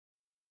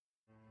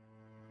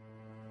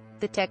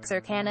The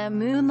Texarkana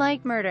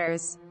Moonlight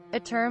murders, a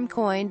term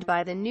coined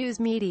by the news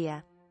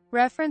media,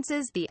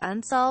 references the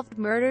unsolved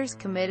murders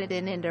committed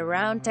in and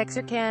around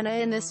Texarkana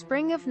in the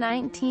spring of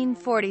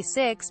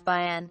 1946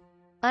 by an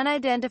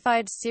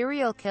unidentified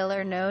serial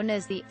killer known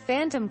as the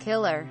Phantom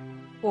Killer,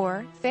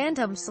 or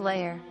Phantom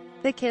Slayer.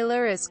 The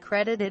killer is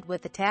credited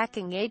with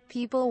attacking 8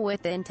 people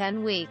within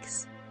 10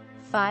 weeks,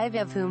 5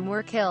 of whom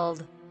were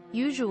killed,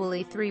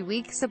 usually 3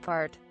 weeks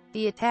apart.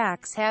 The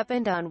attacks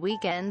happened on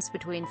weekends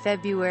between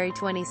February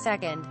 22,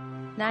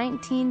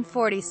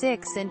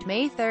 1946 and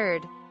May 3,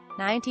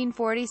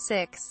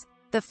 1946.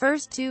 The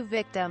first 2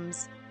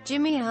 victims,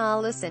 Jimmy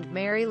Hollis and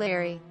Mary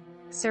Larry,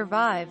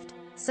 survived.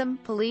 Some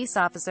police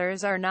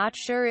officers are not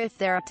sure if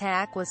their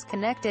attack was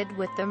connected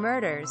with the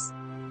murders.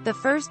 The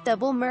first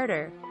double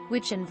murder,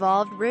 which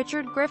involved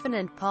Richard Griffin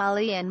and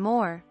Polly Ann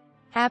Moore,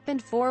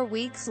 happened 4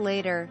 weeks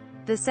later.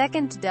 The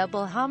second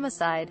double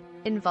homicide,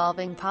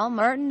 involving Paul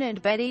Martin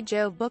and Betty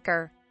Jo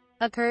Booker,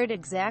 occurred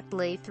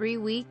exactly 3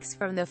 weeks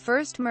from the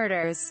first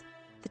murders.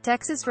 The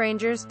Texas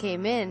Rangers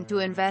came in to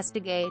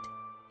investigate,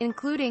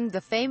 including the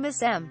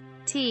famous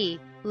M.T.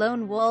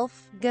 Lone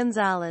Wolf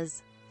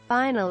Gonzalez.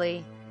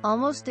 Finally,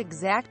 almost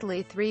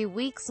exactly 3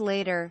 weeks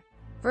later,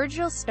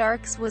 Virgil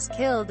Starks was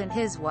killed and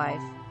his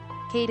wife,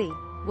 Katie,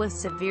 was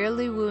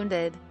severely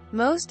wounded.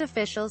 Most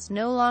officials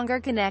no longer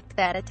connect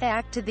that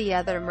attack to the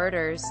other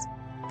murders.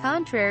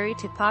 Contrary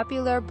to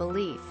popular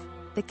belief,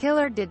 the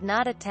killer did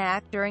not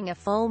attack during a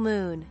full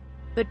moon,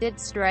 but did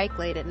strike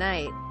late at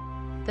night.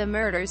 The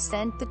murders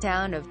sent the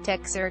town of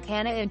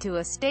Texarkana into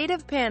a state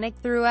of panic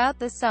throughout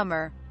the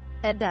summer.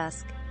 At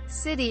dusk,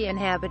 city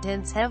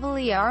inhabitants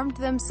heavily armed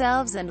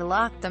themselves and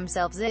locked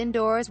themselves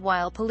indoors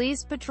while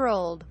police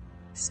patrolled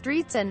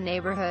streets and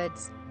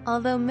neighborhoods.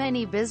 Although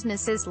many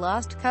businesses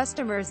lost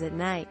customers at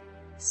night,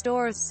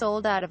 stores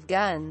sold out of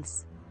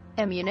guns,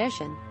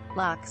 ammunition,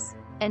 locks,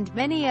 and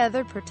many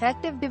other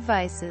protective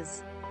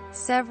devices.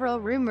 Several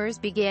rumors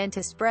began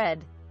to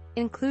spread,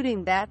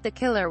 including that the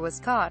killer was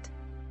caught,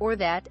 or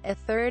that a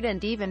third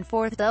and even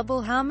fourth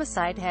double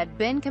homicide had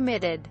been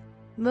committed.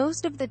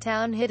 Most of the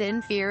town hid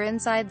in fear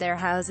inside their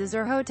houses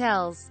or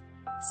hotels,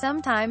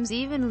 sometimes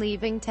even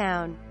leaving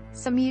town.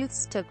 Some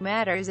youths took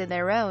matters in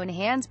their own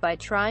hands by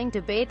trying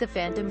to bait the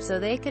Phantom so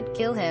they could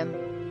kill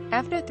him.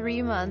 After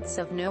 3 months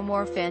of no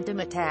more Phantom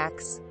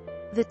attacks,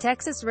 the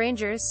Texas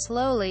Rangers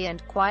slowly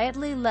and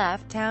quietly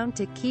left town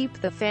to keep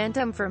the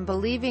Phantom from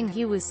believing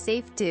he was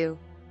safe to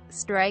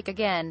strike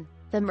again.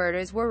 The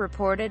murders were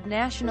reported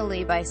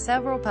nationally by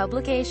several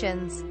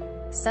publications,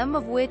 some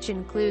of which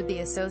include the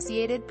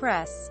Associated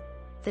Press,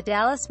 the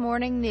Dallas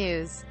Morning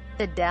News,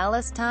 the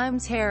Dallas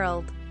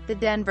Times-Herald, the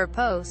Denver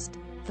Post,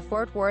 the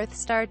Fort Worth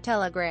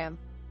Star-Telegram,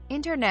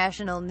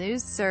 International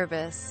News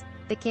Service,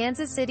 the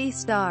Kansas City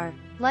Star,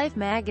 Life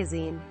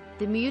magazine,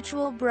 the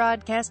Mutual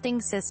Broadcasting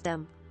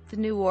System, the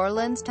New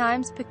Orleans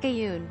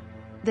Times-Picayune,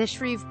 the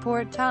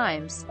Shreveport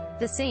Times,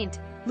 the St.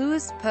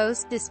 Louis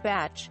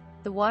Post-Dispatch,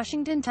 the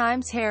Washington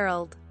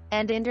Times-Herald,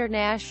 and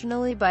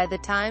internationally by the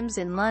Times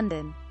in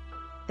London.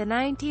 The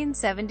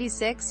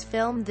 1976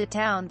 film The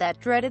Town That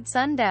Dreaded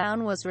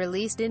Sundown was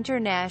released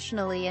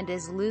internationally and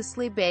is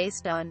loosely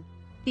based on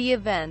the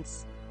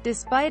events,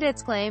 despite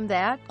its claim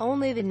that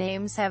only the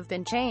names have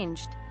been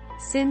changed.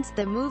 Since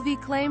the movie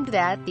claimed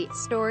that the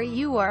story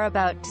you are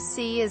about to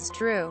see is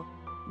true,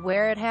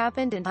 where it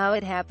happened and how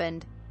it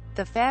happened,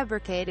 the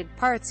fabricated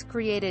parts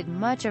created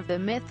much of the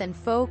myth and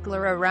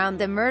folklore around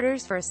the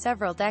murders for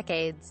several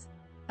decades.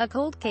 A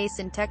cold case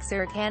in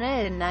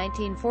Texarkana in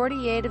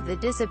 1948 of the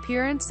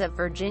disappearance of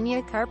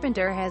Virginia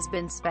Carpenter has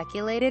been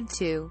speculated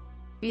to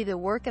be the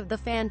work of the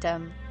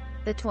Phantom.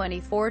 The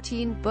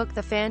 2014 book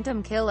The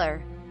Phantom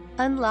Killer,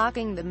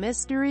 Unlocking the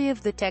Mystery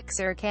of the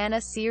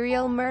Texarkana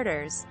Serial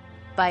Murders,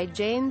 by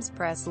James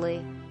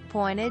Presley,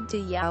 pointed to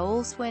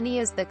Yael Sweeney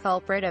as the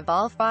culprit of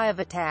all 5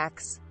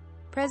 attacks.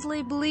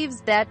 Presley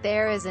believes that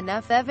there is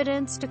enough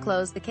evidence to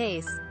close the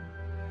case.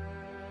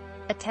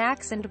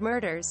 Attacks and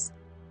murders.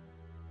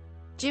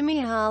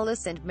 Jimmy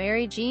Hollis and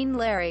Mary Jean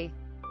Larry.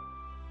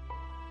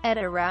 At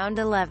around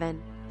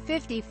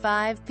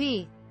 11:55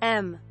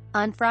 p.m.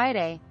 on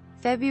Friday,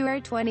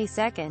 February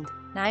 22,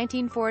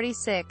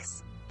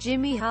 1946,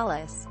 Jimmy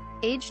Hollis,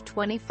 age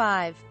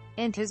 25,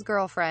 and his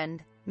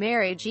girlfriend,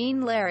 Mary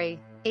Jean Larry,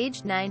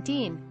 age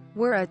 19,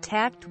 were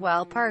attacked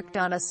while parked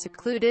on a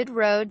secluded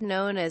road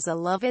known as a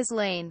Lover's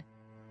Lane.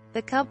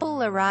 The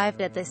couple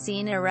arrived at the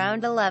scene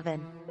around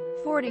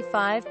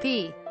 11:45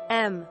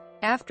 p.m.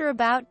 After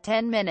about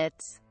 10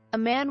 minutes, a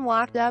man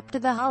walked up to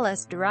the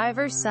Hollis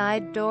driver's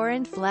side door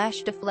and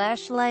flashed a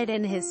flashlight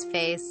in his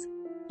face,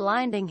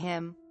 blinding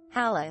him.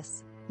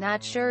 Hollis,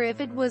 not sure if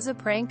it was a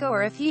prank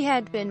or if he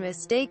had been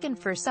mistaken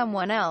for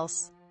someone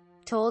else,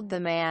 told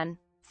the man,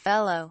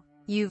 "Fellow,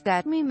 you've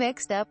got me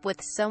mixed up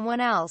with someone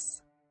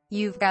else.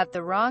 You've got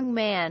the wrong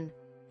man."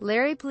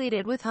 Larry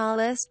pleaded with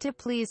Hollis to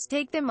please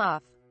take them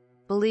off,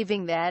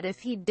 believing that if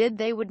he did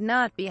they would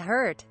not be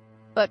hurt.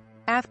 But,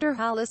 after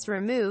Hollis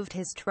removed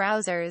his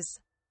trousers,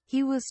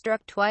 he was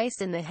struck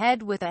twice in the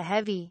head with a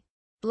heavy,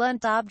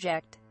 blunt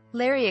object.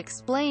 Larry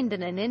explained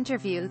in an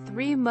interview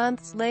 3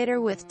 months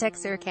later with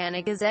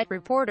Texarkana Gazette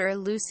reporter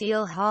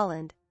Lucille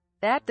Holland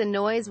that the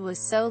noise was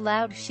so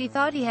loud she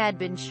thought he had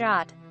been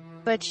shot,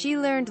 but she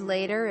learned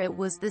later it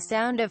was the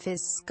sound of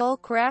his skull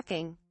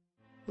cracking.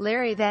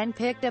 Larry then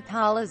picked up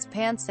Hollis'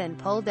 pants and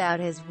pulled out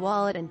his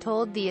wallet and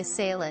told the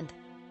assailant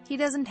he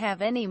doesn't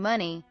have any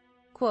money.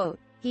 Quote,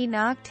 "He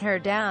knocked her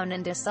down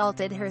and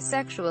assaulted her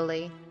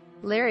sexually."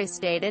 Larry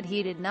stated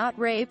he did not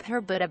rape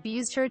her but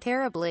abused her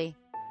terribly.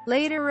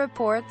 Later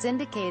reports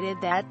indicated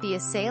that the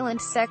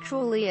assailant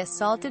sexually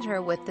assaulted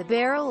her with the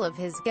barrel of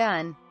his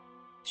gun.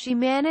 She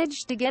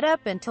managed to get up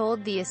and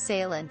told the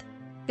assailant,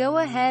 "Go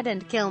ahead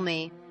and kill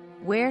me,"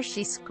 where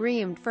she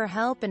screamed for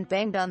help and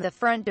banged on the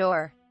front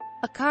door.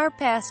 A car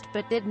passed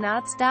but did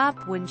not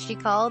stop when she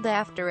called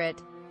after it.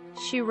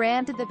 She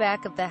ran to the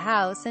back of the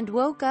house and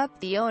woke up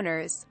the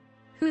owners,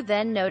 who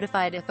then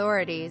notified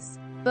authorities.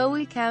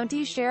 Bowie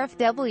County Sheriff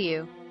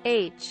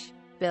W.H.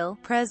 Bill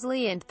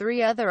Presley and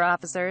 3 other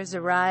officers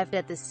arrived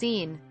at the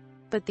scene,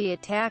 but the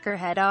attacker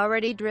had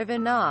already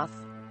driven off.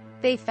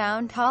 They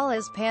found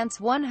Hollis'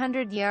 pants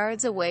 100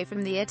 yards away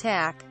from the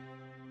attack.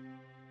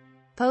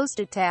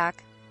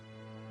 Post-attack,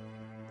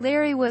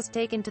 Larry was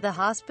taken to the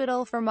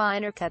hospital for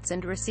minor cuts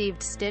and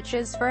received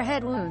stitches for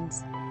head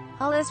wounds.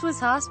 Hollis was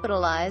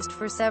hospitalized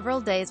for several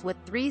days with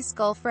 3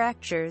 skull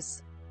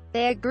fractures.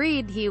 They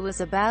agreed he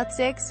was about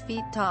 6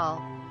 feet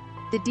tall.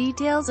 The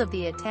details of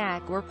the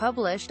attack were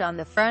published on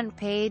the front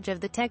page of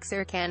the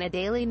Texarkana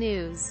Daily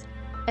News,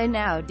 a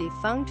now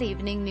defunct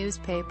evening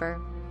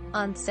newspaper,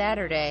 on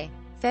Saturday,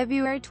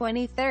 February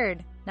 23,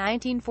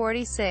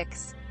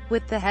 1946,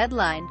 with the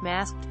headline,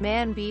 "Masked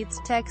Man Beats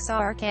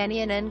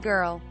Texarkanian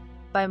Girl."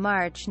 By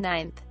March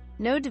 9,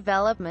 no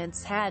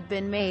developments had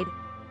been made,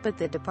 but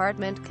the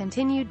department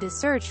continued to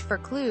search for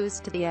clues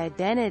to the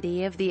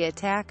identity of the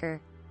attacker.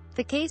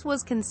 The case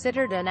was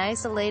considered an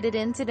isolated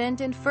incident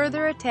and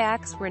further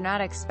attacks were not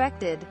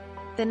expected.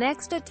 The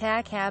next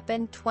attack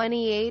happened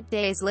 28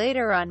 days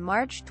later on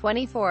March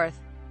 24.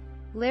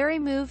 Larry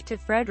moved to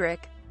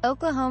Frederick,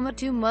 Oklahoma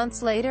 2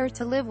 months later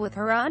to live with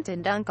her aunt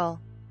and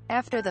uncle.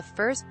 After the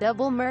first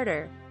double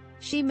murder,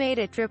 she made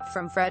a trip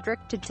from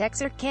Frederick to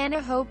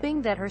Texarkana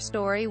hoping that her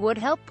story would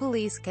help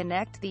police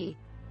connect the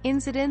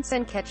incidents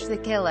and catch the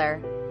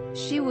killer.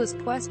 She was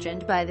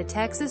questioned by the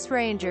Texas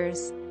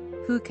Rangers,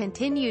 who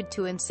continued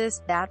to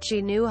insist that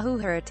she knew who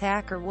her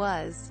attacker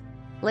was.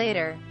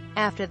 Later,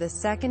 after the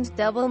second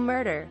double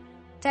murder,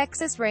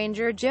 Texas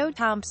Ranger Joe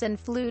Thompson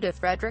flew to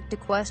Frederick to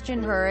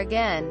question her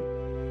again.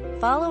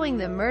 Following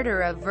the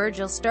murder of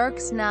Virgil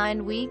Starks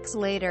 9 weeks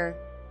later,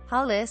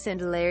 Hollis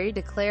and Larry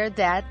declared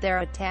that their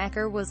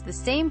attacker was the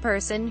same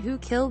person who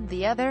killed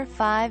the other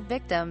 5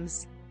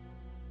 victims.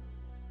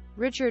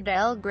 Richard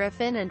L.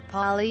 Griffin and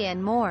Polly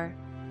Ann Moore.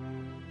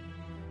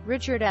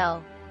 Richard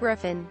L.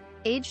 Griffin,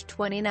 age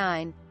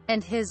 29,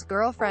 and his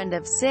girlfriend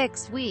of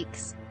 6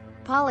 weeks,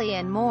 Polly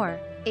Ann Moore,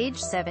 age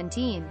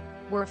 17,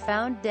 were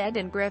found dead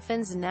in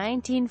Griffin's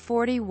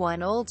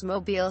 1941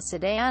 Oldsmobile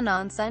sedan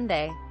on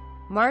Sunday,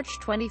 March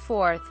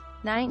 24,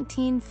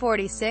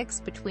 1946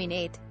 between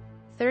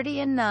 8:30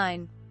 and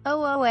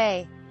 9:00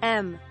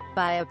 a.m.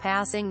 by a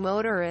passing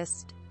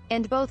motorist,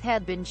 and both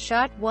had been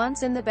shot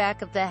once in the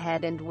back of the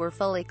head and were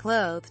fully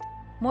clothed.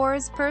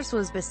 Moore's purse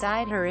was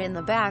beside her in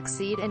the back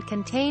seat and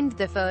contained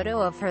the photo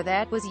of her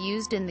that was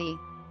used in the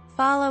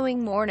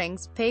following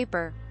morning's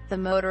paper. The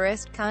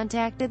motorist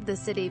contacted the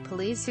city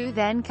police, who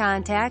then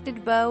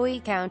contacted Bowie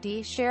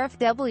County Sheriff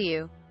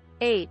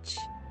W.H.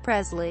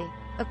 Presley.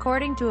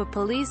 According to a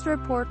police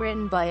report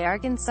written by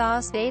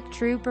Arkansas State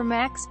Trooper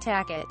Max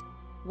Tackett,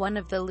 one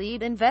of the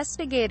lead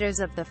investigators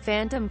of the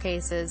Phantom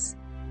cases,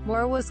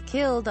 Moore was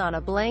killed on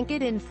a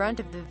blanket in front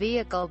of the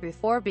vehicle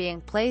before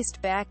being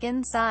placed back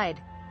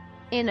inside.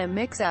 In a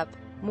mix-up,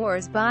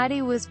 Moore's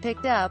body was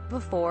picked up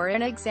before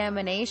an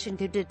examination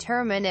to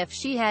determine if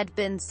she had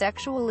been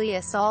sexually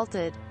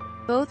assaulted.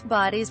 Both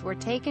bodies were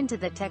taken to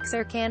the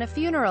Texarkana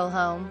funeral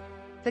home.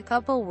 The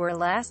couple were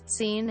last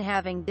seen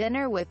having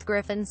dinner with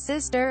Griffin's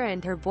sister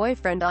and her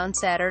boyfriend on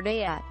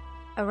Saturday at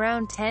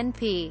around 10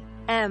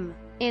 p.m.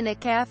 in a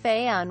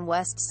cafe on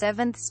West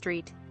 7th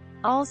Street,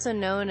 also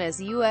known as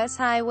U.S.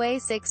 Highway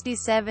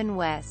 67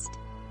 West.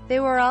 They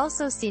were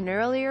also seen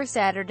earlier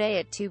Saturday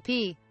at 2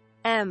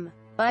 p.m.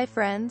 by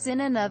friends in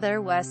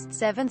another West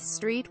 7th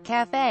Street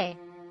cafe.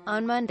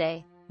 On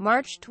Monday,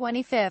 March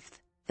 25,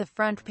 the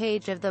front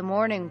page of the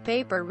morning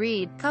paper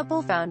read,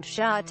 "Couple found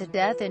shot to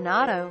death in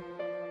auto."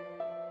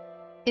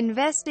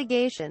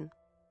 Investigation.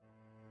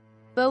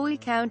 Bowie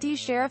County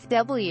Sheriff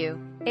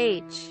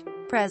W.H.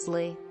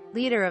 Presley,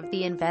 leader of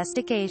the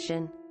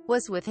investigation,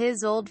 was with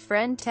his old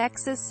friend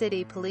Texas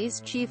City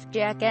Police Chief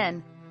Jack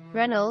N.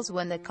 Reynolds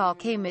when the call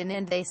came in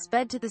and they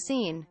sped to the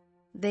scene.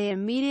 They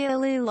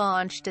immediately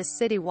launched a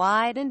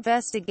citywide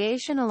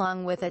investigation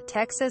along with the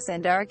Texas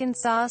and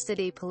Arkansas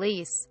City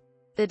Police,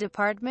 the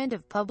Department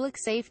of Public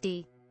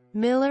Safety,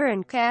 Miller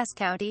and Cass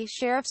County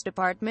Sheriff's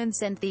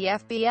Departments, and the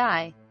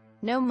FBI.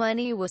 No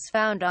money was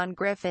found on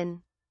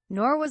Griffin,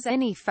 nor was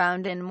any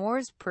found in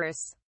Moore's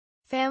purse.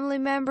 Family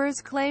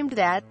members claimed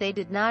that they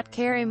did not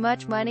carry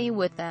much money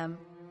with them.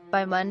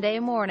 By Monday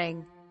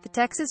morning, the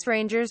Texas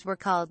Rangers were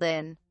called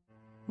in.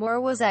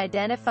 More was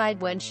identified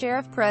when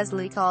Sheriff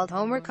Presley called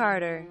Homer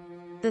Carter,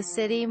 the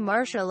city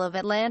marshal of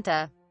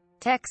Atlanta,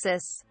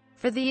 Texas,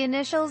 for the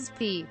initials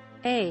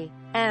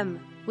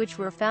P.A.M., which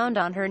were found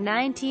on her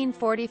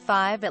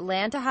 1945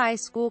 Atlanta high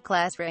school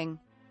class ring.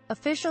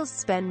 Officials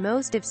spent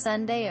most of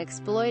Sunday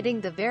exploiting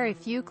the very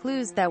few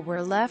clues that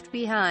were left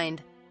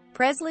behind.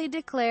 Presley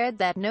declared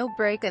that no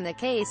break in the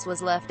case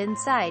was left in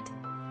sight.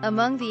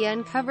 Among the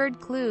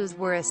uncovered clues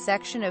were a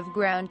section of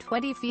ground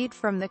 20 feet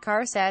from the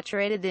car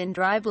saturated in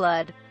dry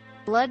blood,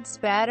 blood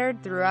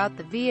spattered throughout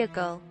the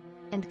vehicle,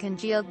 and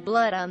congealed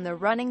blood on the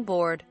running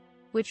board,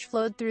 which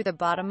flowed through the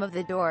bottom of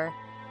the door.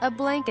 A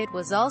blanket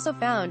was also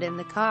found in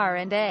the car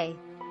and a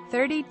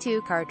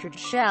 .32 cartridge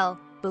shell,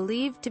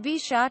 believed to be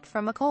shot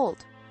from a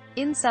Colt.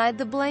 Inside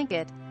the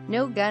blanket,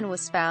 no gun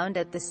was found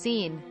at the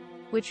scene,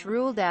 which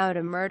ruled out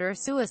a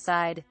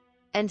murder-suicide.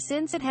 And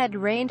since it had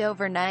rained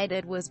overnight,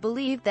 it was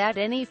believed that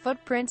any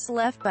footprints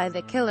left by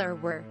the killer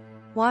were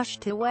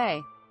washed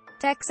away.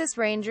 Texas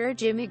Ranger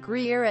Jimmy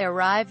Greer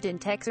arrived in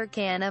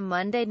Texarkana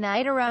Monday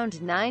night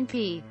around 9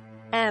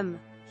 p.m.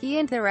 He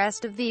and the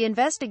rest of the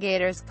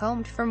investigators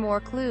combed for more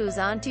clues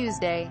on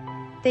Tuesday.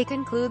 They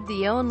conclude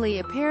the only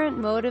apparent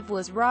motive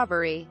was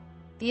robbery.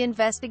 The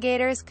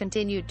investigators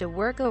continued to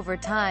work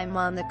overtime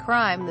on the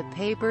crime the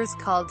papers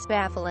called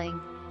baffling.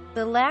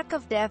 The lack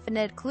of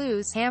definite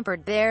clues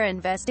hampered their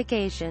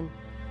investigation.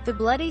 The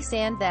bloody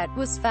sand that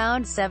was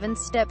found 7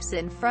 steps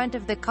in front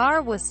of the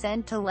car was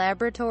sent to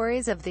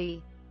laboratories of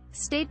the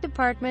State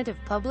Department of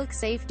Public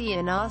Safety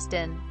in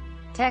Austin,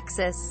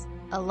 Texas,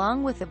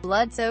 along with the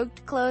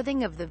blood-soaked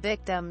clothing of the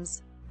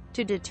victims,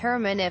 to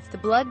determine if the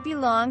blood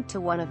belonged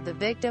to one of the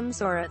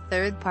victims or a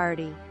third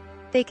party.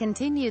 They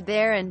continued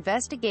their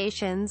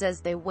investigations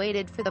as they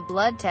waited for the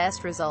blood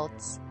test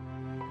results.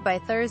 By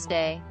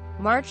Thursday,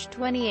 March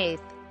 28,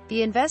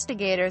 the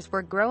investigators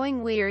were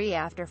growing weary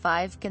after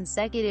 5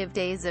 consecutive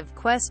days of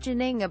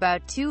questioning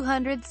about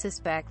 200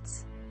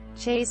 suspects,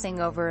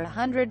 chasing over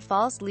 100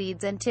 false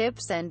leads and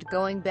tips, and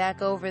going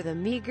back over the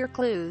meager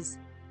clues.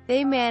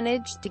 They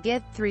managed to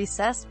get 3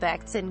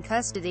 suspects in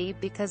custody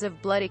because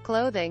of bloody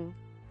clothing,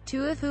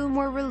 2 of whom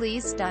were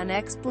released on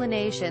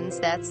explanations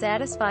that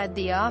satisfied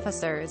the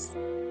officers.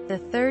 The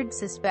third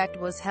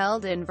suspect was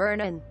held in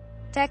Vernon,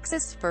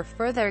 Texas for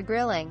further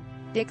grilling.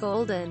 Dick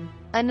Olden,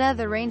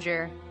 another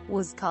ranger,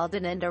 was called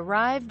in and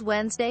arrived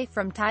Wednesday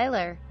from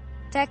Tyler,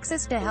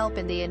 Texas to help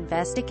in the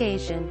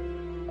investigation.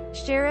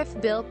 Sheriff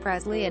Bill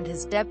Presley and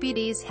his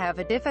deputies have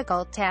a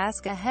difficult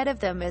task ahead of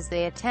them as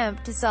they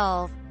attempt to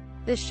solve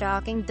the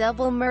shocking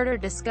double murder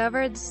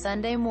discovered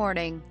Sunday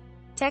morning.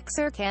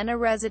 Texarkana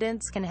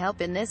residents can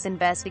help in this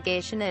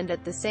investigation, and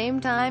at the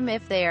same time,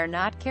 if they are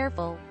not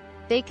careful,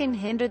 they can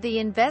hinder the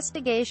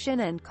investigation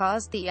and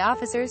cause the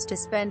officers to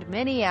spend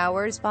many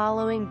hours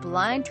following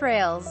blind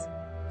trails.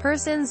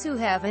 Persons who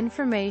have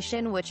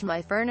information which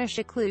might furnish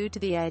a clue to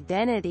the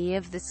identity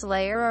of the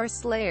slayer or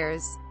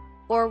slayers,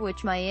 or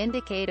which might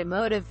indicate a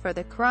motive for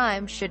the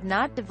crime, should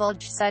not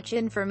divulge such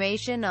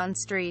information on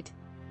street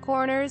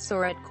corners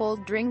or at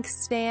cold drink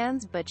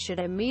stands, but should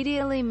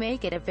immediately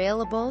make it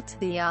available to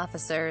the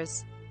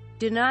officers.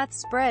 Do not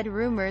spread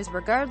rumors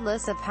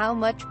regardless of how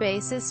much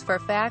basis for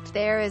fact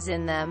there is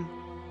in them.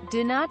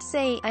 Do not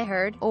say, "I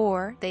heard,"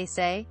 or "they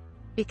say,"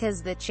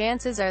 because the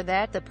chances are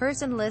that the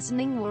person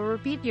listening will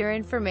repeat your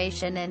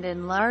information and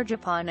enlarge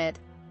upon it.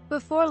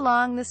 Before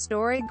long, the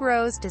story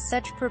grows to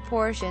such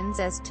proportions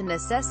as to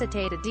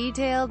necessitate a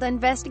detailed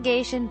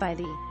investigation by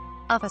the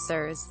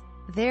officers,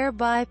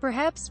 thereby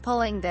perhaps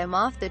pulling them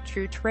off the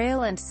true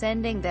trail and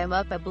sending them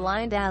up a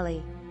blind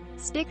alley.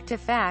 Stick to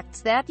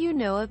facts that you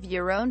know of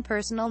your own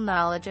personal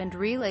knowledge and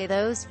relay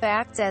those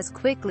facts as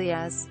quickly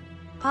as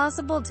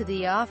possible to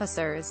the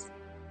officers.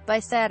 By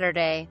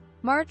Saturday,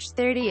 March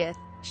 30th,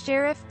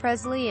 Sheriff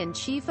Presley and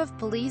Chief of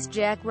Police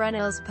Jack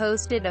Runnels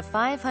posted a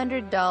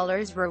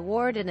 $500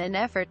 reward in an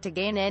effort to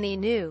gain any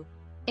new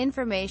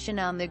information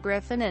on the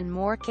Griffin and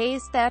Moore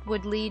case that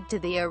would lead to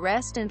the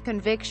arrest and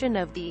conviction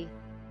of the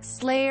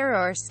slayer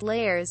or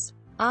slayers.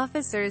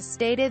 Officers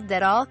stated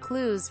that all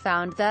clues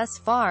found thus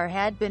far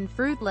had been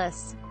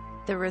fruitless.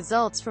 The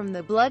results from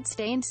the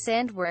blood-stained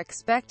sand were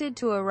expected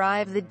to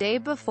arrive the day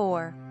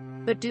before,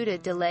 but due to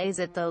delays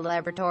at the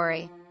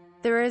laboratory,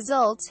 the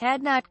results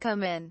had not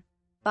come in.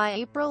 By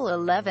April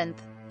 11th,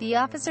 the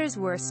officers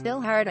were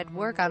still hard at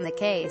work on the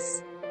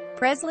case.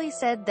 Presley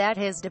said that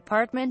his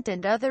department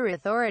and other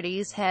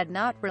authorities had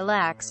not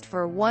relaxed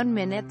for 1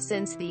 minute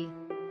since the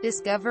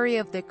discovery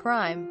of the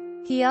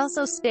crime. He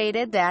also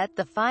stated that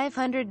the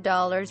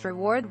 $500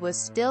 reward was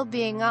still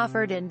being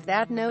offered and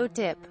that no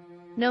tip,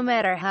 no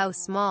matter how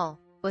small,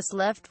 was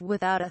left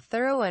without a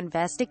thorough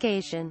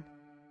investigation.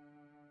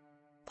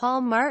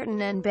 Paul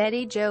Martin and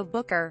Betty Jo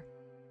Booker.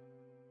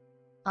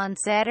 On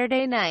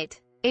Saturday night,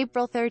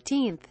 April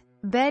 13th,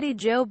 Betty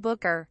Jo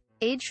Booker,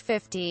 age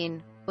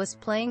 15, was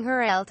playing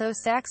her alto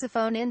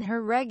saxophone in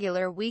her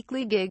regular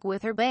weekly gig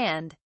with her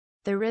band,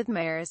 the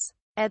Rhythmaires,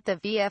 at the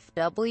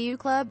VFW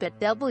Club at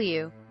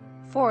W.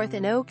 4th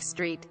and Oak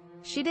Street.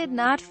 She did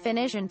not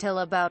finish until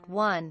about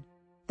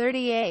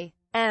 1:30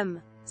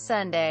 a.m.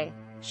 Sunday.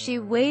 She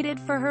waited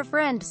for her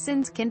friend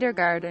since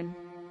kindergarten,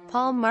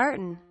 Paul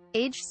Martin,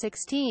 age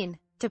 16,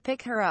 to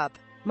pick her up.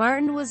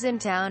 Martin was in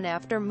town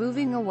after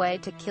moving away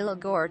to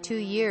Kilgore 2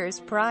 years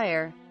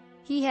prior.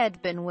 He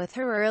had been with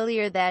her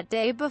earlier that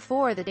day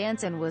before the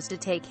dance and was to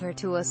take her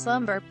to a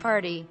slumber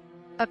party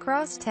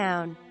across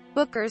town.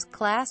 Booker's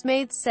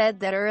classmates said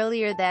that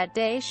earlier that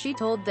day she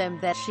told them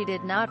that she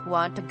did not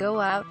want to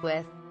go out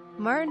with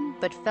Martin,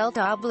 but felt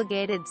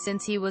obligated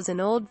since he was an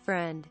old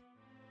friend.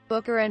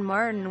 Booker and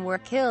Martin were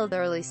killed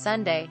early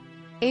Sunday,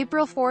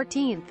 April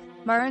 14th.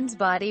 Martin's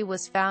body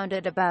was found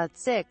at about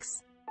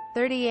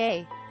 6:30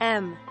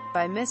 a.m.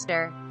 by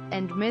Mr.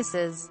 and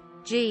Mrs.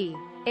 G.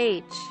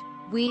 H.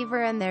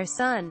 Weaver and their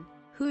son,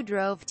 who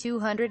drove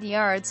 200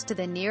 yards to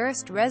the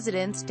nearest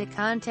residence to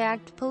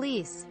contact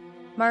police.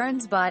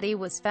 Martin's body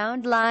was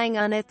found lying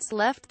on its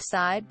left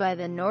side by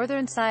the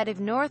northern side of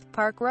North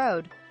Park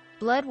Road.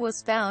 Blood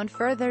was found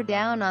further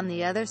down on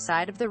the other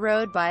side of the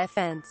road by a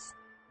fence.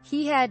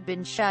 He had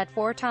been shot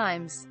 4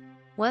 times,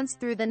 once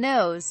through the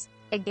nose,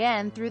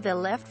 again through the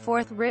left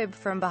fourth rib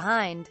from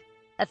behind,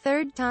 a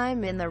third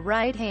time in the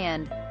right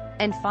hand,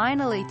 and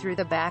finally through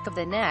the back of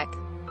the neck.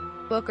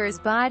 Booker's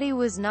body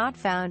was not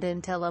found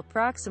until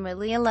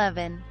approximately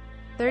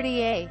 11:30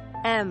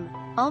 a.m.,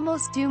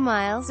 almost 2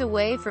 miles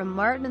away from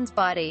Martin's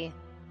body.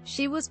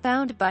 She was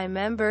found by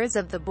members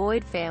of the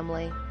Boyd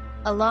family,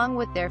 along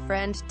with their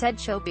friend Ted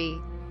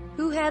Shelby,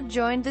 who had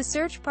joined the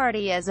search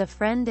party as a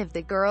friend of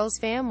the girl's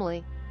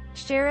family.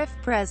 Sheriff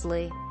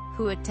Presley,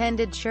 who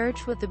attended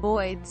church with the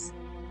Boyds,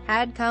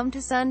 had come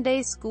to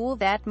Sunday school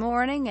that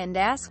morning and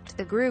asked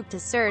the group to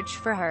search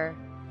for her.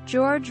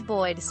 George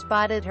Boyd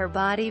spotted her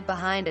body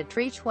behind a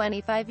tree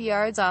 25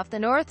 yards off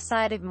the north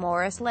side of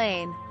Morris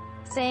Lane,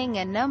 saying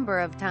a number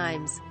of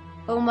times,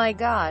 "Oh my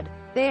God,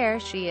 there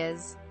she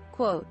is."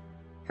 Quote,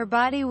 her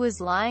body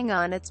was lying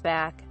on its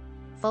back,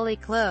 fully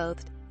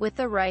clothed, with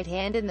the right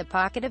hand in the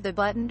pocket of the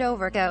buttoned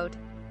overcoat.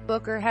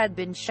 Booker had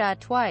been shot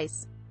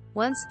twice,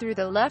 once through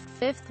the left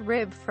fifth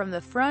rib from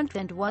the front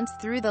and once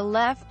through the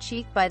left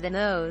cheek by the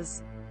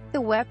nose.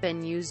 The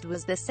weapon used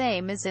was the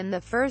same as in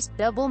the first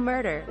double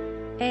murder,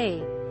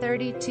 a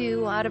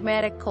 .32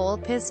 automatic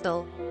Colt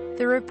pistol.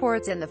 The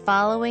reports in the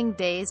following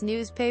day's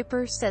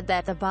newspaper said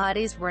that the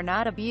bodies were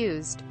not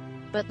abused,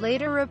 but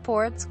later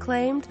reports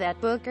claimed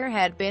that Booker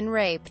had been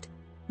raped.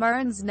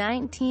 Martin's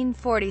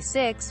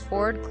 1946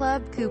 Ford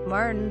Club Coupe.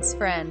 Martin's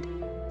friend,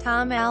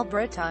 Tom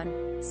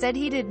Albritton, said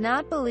he did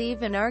not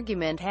believe an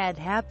argument had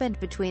happened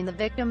between the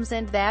victims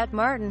and that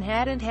Martin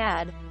hadn't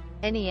had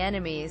any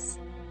enemies.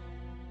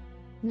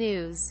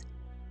 News.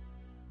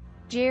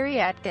 Jerry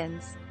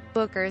Atkins,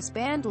 Booker's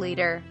band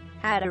leader,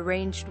 had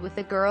arranged with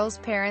the girl's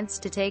parents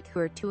to take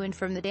her to and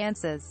from the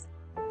dances,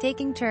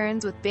 taking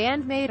turns with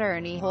bandmate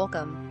Ernie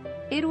Holcomb.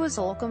 It was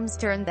Holcomb's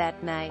turn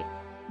that night,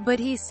 but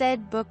he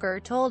said Booker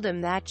told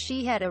him that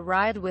she had a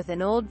ride with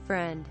an old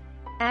friend.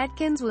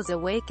 Atkins was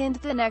awakened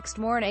the next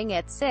morning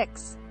at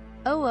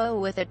 6:00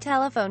 with a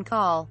telephone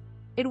call.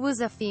 It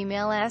was a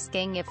female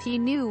asking if he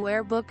knew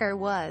where Booker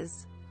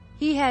was.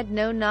 He had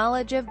no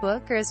knowledge of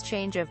Booker's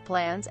change of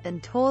plans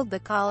and told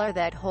the caller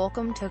that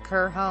Holcomb took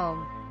her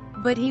home,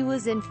 but he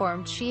was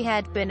informed she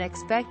had been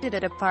expected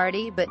at a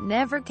party but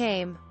never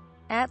came.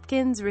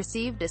 Atkins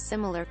received a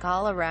similar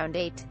call around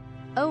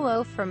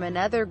 8:00 from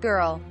another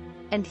girl,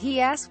 and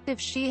he asked if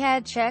she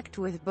had checked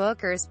with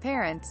Booker's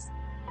parents.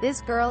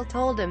 This girl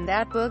told him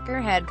that Booker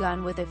had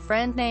gone with a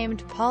friend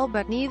named Paul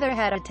but neither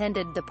had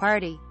attended the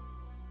party.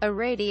 A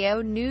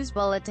radio news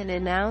bulletin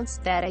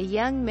announced that a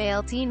young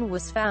male teen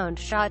was found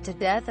shot to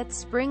death at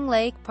Spring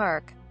Lake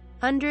Park.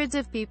 Hundreds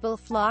of people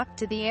flocked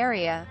to the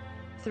area.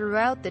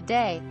 Throughout the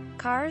day,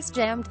 cars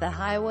jammed the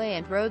highway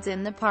and roads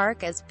in the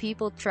park as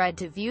people tried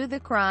to view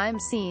the crime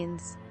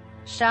scenes.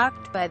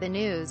 Shocked by the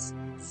news,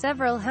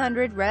 several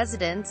hundred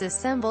residents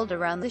assembled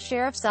around the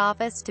sheriff's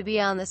office to be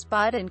on the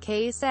spot in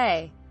case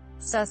a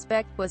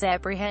suspect was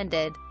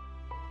apprehended.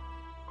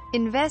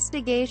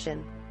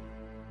 Investigation.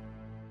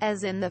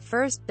 As in the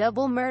first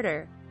double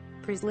murder,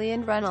 Presley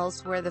and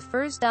Runnels were the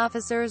first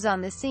officers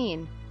on the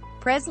scene.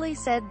 Presley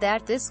said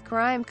that this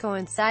crime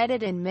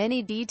coincided in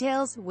many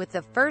details with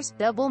the first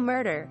double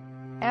murder.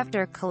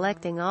 After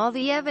collecting all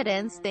the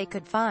evidence they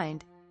could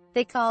find,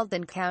 they called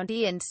in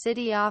county and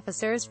city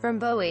officers from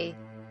Bowie,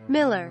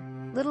 Miller,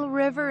 Little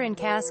River and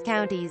Cass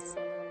counties,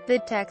 the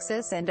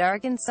Texas and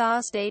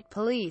Arkansas State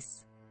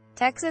Police,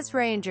 Texas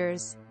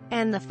Rangers,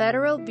 and the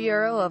Federal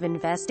Bureau of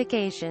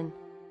Investigation.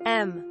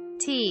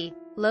 M.T.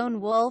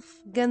 Lone Wolf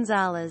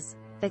Gonzalez,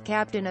 the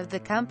captain of the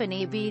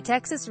Company B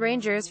Texas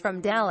Rangers from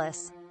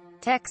Dallas,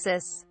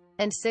 Texas,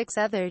 and 6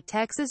 other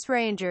Texas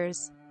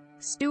Rangers,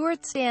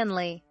 Stuart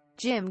Stanley,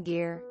 Jim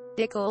Gear,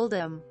 Dick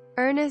Oldham,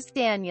 Ernest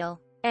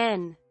Daniel,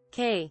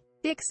 N.K.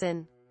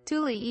 Dixon,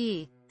 Tully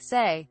E.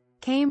 Say,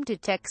 came to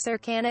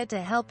Texarkana to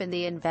help in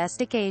the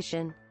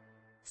investigation.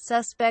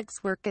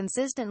 Suspects were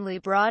consistently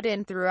brought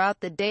in throughout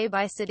the day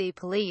by city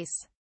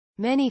police.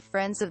 Many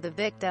friends of the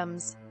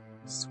victims,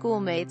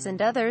 schoolmates and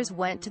others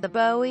went to the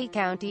Bowie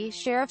County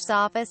Sheriff's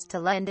Office to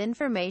lend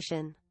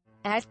information.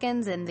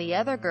 Atkins and the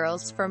other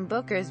girls from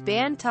Booker's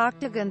band talked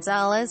to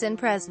Gonzalez and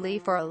Presley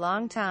for a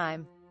long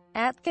time.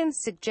 Atkins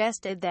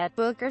suggested that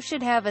Booker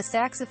should have a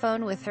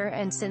saxophone with her,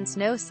 and since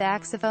no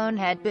saxophone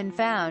had been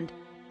found,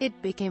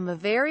 it became a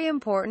very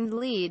important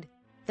lead.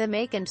 The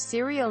make and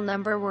serial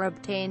number were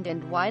obtained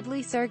and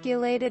widely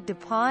circulated to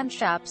pawn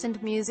shops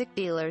and music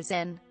dealers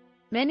in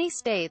many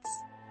states,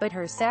 but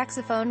her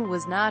saxophone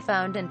was not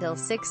found until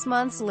 6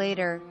 months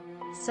later.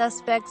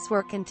 Suspects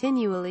were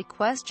continually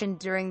questioned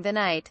during the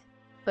night,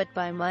 but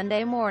by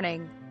Monday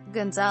morning,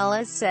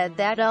 Gonzalez said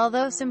that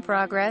although some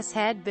progress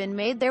had been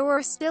made, there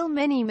were still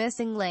many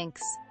missing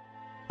links.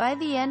 By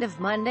the end of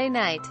Monday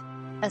night,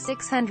 a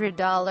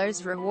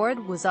 $600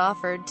 reward was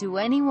offered to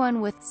anyone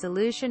with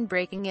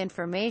solution-breaking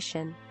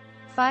information,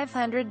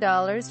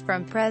 $500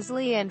 from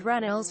Presley and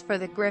Runnels for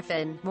the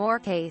Griffin Moore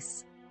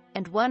case,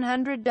 and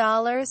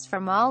 $100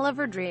 from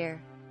Oliver Dreher,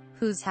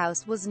 whose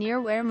house was near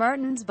where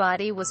Martin's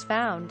body was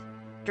found.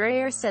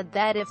 Dreher said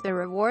that if the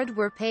reward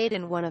were paid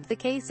in one of the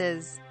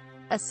cases,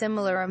 a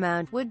similar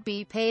amount would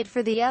be paid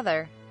for the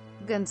other.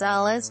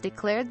 Gonzalez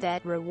declared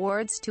that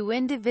rewards to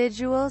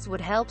individuals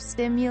would help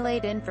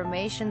stimulate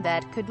information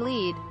that could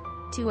lead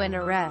to an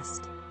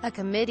arrest. A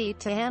committee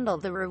to handle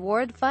the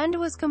reward fund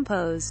was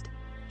composed,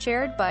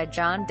 chaired by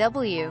John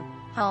W.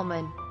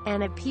 Hallman.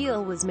 An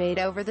appeal was made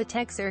over the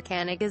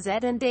Texarkana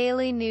Gazette and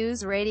Daily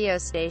News radio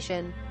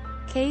station,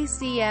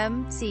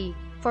 KCMC,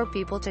 for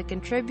people to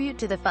contribute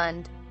to the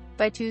fund.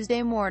 By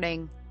Tuesday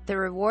morning, the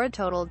reward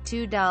totaled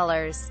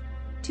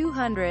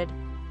 $200.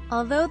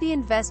 Although the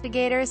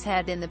investigators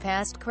had in the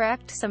past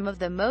cracked some of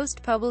the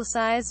most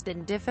publicized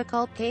and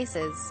difficult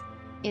cases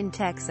in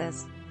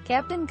Texas,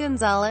 Captain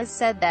Gonzalez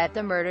said that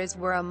the murders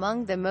were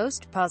among the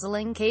most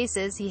puzzling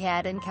cases he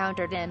had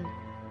encountered in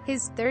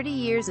his 30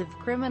 years of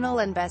criminal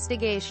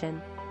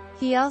investigation.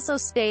 He also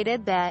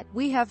stated that,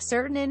 "We have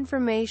certain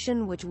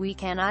information which we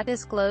cannot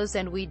disclose,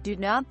 and we do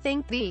not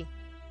think the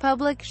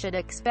public should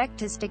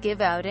expect us to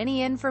give out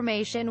any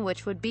information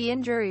which would be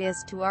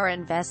injurious to our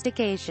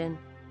investigation."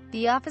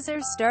 The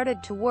officers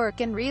started to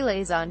work in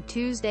relays on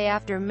Tuesday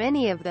after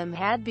many of them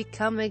had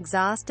become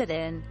exhausted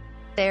in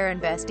their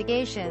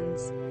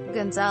investigations.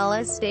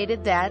 Gonzalez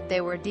stated that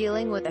they were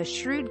dealing with a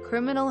shrewd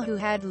criminal who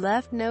had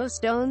left no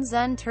stones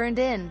unturned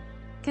in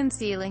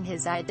concealing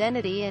his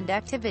identity and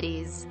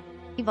activities.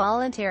 A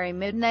voluntary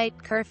midnight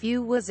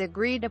curfew was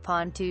agreed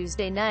upon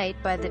Tuesday night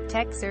by the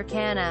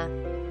Texarkana,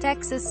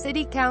 Texas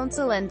City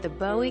Council and the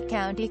Bowie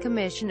County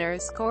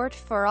Commissioner's Court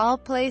for all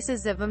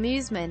places of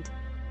amusement.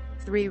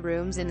 3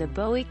 rooms in the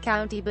Bowie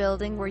County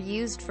building were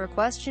used for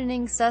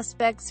questioning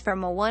suspects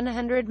from a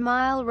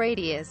 100-mile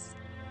radius,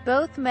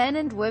 both men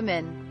and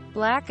women,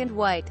 black and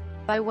white.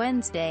 By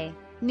Wednesday,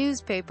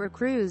 newspaper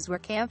crews were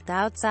camped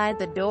outside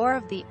the door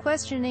of the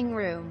questioning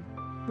room.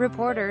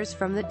 Reporters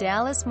from the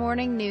Dallas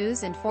Morning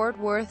News and Fort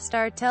Worth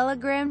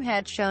Star-Telegram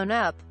had shown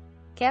up.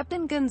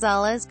 Captain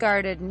Gonzalez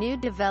guarded new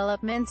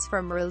developments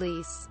from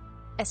release,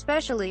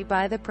 especially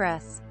by the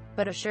press,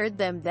 but assured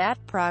them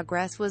that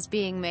progress was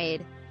being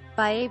made.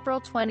 By April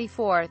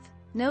 24,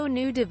 no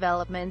new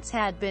developments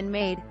had been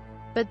made,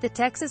 but the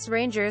Texas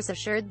Rangers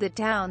assured the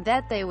town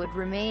that they would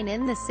remain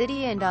in the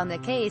city and on the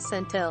case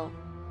until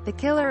the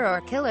killer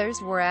or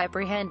killers were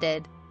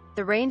apprehended.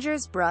 The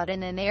Rangers brought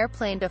in an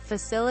airplane to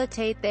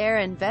facilitate their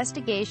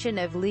investigation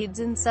of leads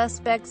and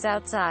suspects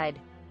outside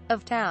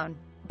of town.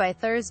 By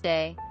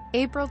Thursday,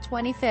 April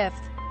 25,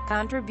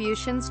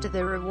 contributions to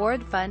the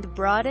reward fund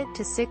brought it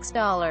to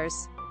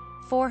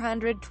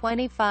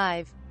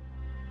 $6,425.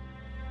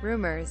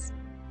 Rumors.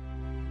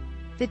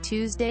 The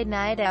Tuesday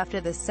night after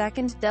the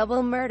second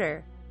double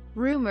murder,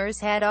 rumors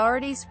had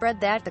already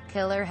spread that the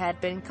killer had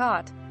been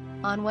caught.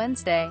 On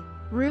Wednesday,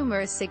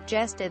 rumors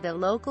suggested a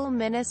local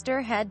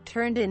minister had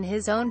turned in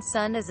his own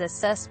son as a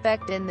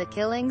suspect in the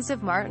killings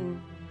of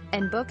Martin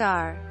and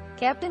Booker.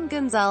 Captain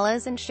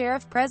Gonzalez and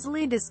Sheriff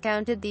Presley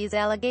discounted these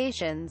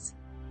allegations,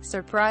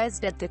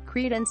 surprised at the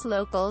credence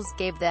locals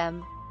gave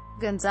them.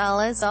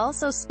 Gonzalez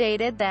also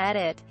stated that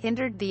it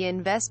hindered the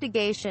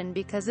investigation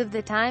because of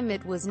the time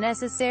it was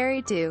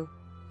necessary to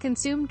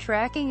consume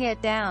tracking it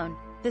down.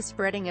 The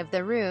spreading of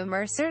the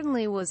rumor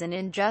certainly was an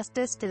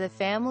injustice to the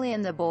family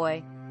and the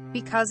boy,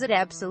 because it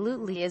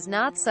absolutely is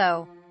not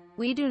so.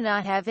 We do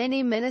not have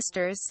any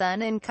minister's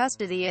son in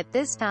custody at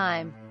this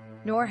time,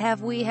 nor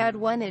have we had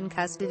one in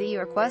custody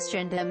or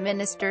questioned a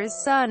minister's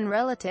son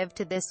relative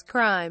to this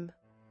crime.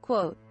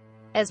 Quote,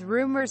 as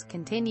rumors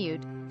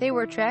continued, they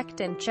were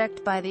tracked and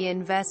checked by the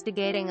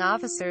investigating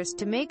officers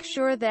to make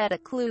sure that a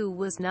clue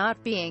was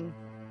not being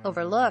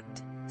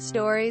overlooked.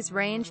 Stories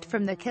ranged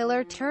from the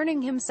killer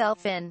turning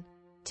himself in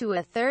to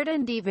a third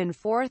and even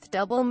fourth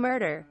double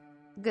murder.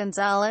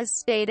 Gonzalez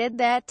stated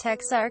that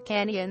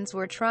Texarkanians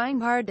were trying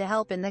hard to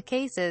help in the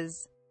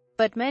cases,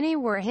 but many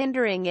were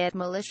hindering it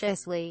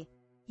maliciously,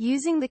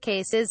 using the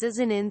cases as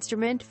an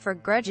instrument for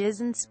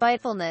grudges and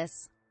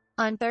spitefulness.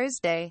 On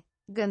Thursday,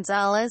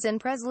 Gonzalez and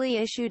Presley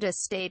issued a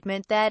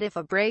statement that if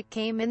a break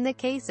came in the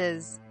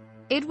cases,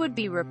 it would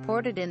be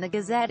reported in the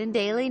Gazette and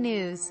Daily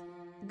News.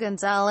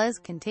 Gonzalez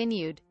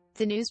continued,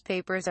 "The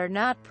newspapers are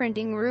not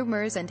printing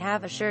rumors and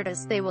have assured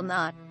us they will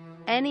not.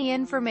 Any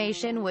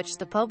information which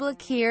the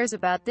public hears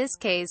about this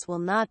case will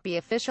not be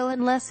official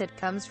unless it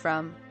comes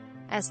from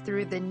us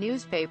through the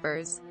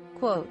newspapers."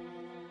 Quote,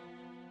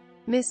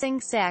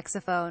 missing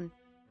saxophone.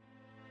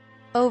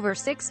 Over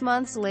 6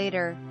 months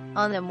later,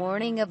 on the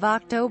morning of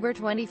October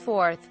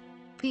 24,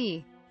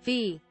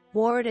 P.V.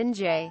 Ward and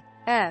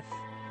J.F.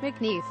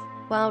 McNeef,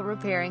 while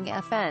repairing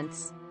a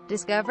fence,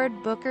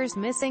 discovered Booker's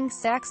missing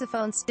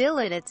saxophone still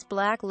in its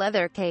black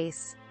leather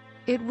case.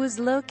 It was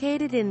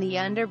located in the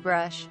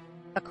underbrush,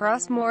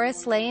 across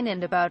Morris Lane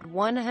and about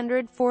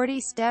 140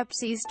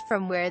 steps east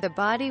from where the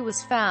body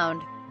was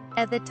found.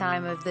 At the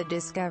time of the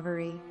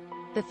discovery,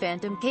 the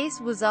phantom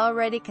case was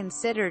already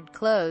considered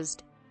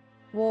closed.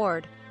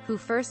 Ward, who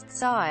first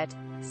saw it,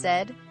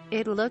 said,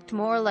 "It looked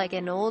more like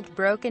an old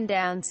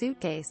broken-down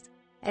suitcase.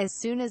 As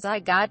soon as I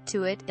got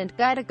to it and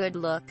got a good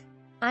look,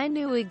 I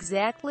knew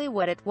exactly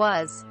what it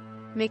was."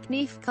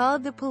 McNeef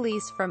called the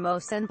police from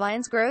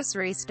Osenbine's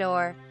grocery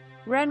store.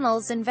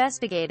 Reynolds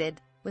investigated,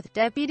 with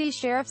Deputy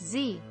Sheriff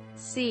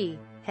Z.C.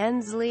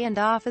 Hensley and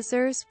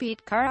Officers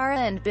Pete Carr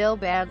and Bill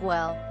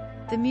Bagwell.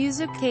 The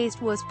music case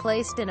was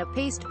placed in a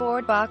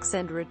pasteboard box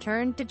and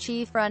returned to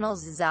Chief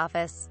Reynolds'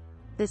 office.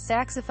 The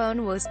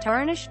saxophone was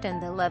tarnished and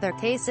the leather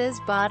case's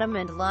bottom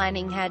and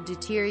lining had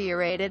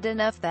deteriorated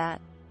enough that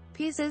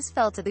pieces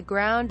fell to the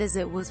ground as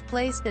it was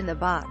placed in the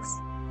box.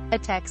 A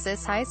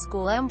Texas high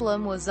school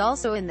emblem was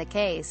also in the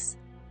case,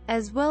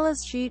 as well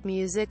as sheet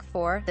music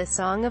for "The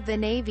Song of the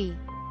Navy,"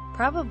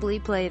 probably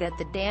played at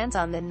the dance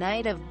on the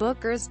night of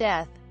Booker's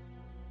death.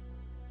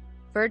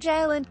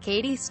 Virgil and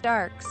Katie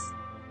Starks.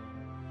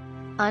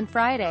 On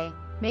Friday,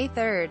 May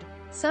 3,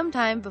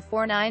 sometime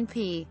before 9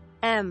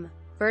 p.m.,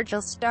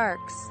 Virgil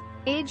Starks,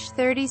 age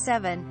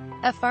 37,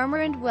 a farmer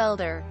and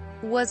welder,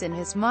 was in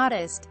his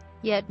modest,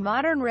 yet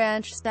modern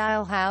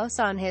ranch-style house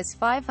on his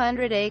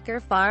 500-acre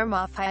farm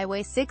off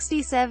Highway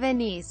 67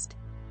 East,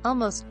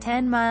 almost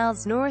 10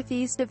 miles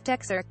northeast of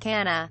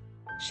Texarkana.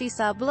 She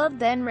saw blood,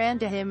 then ran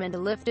to him and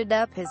lifted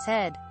up his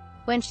head.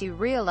 When she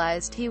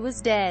realized he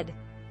was dead,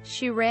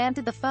 she ran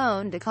to the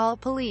phone to call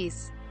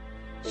police.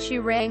 She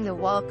rang the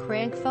wall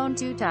crank phone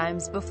 2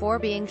 times before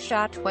being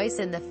shot twice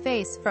in the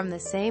face from the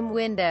same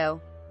window.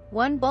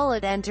 One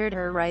bullet entered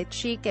her right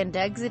cheek and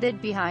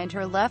exited behind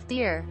her left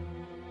ear.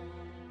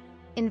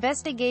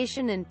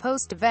 Investigation and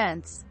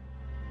post-events.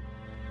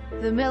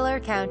 The Miller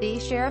County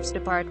Sheriff's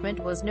Department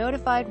was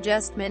notified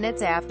just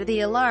minutes after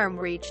the alarm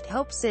reached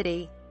Hope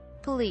City.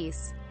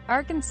 Police.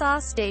 Arkansas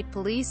State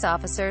Police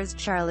officers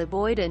Charlie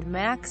Boyd and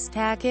Max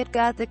Tackett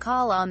got the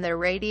call on their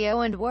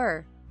radio and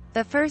were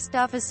the first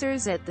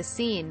officers at the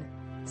scene.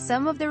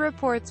 Some of the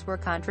reports were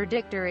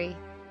contradictory.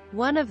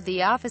 One of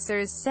the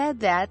officers said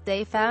that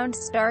they found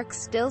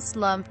Starks still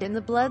slumped in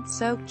the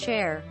blood-soaked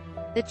chair.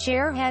 The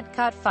chair had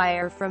caught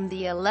fire from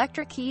the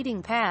electric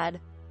heating pad.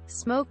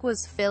 Smoke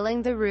was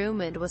filling the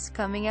room and was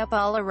coming up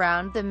all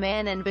around the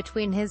man and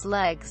between his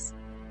legs.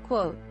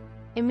 Quote,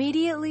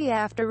 immediately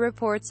after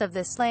reports of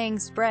the slaying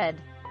spread,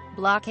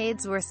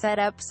 blockades were set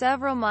up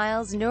several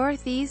miles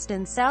northeast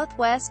and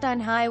southwest on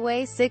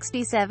Highway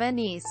 67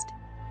 East.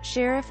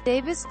 Sheriff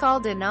Davis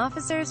called in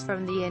officers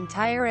from the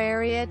entire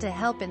area to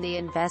help in the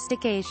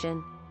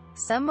investigation,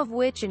 some of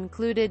which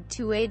included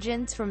 2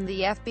 agents from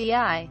the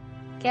FBI,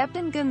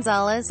 Captain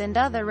Gonzalez and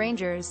other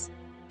rangers,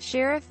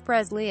 Sheriff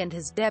Presley and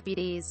his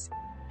deputies,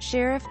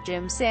 Sheriff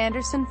Jim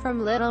Sanderson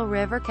from Little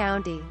River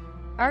County,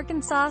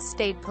 Arkansas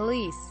State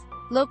Police,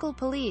 local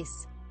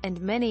police,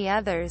 and many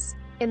others.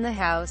 In the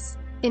house,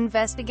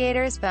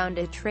 investigators found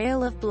a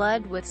trail of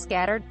blood with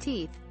scattered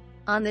teeth.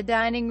 On the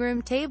dining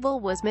room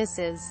table was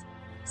Mrs.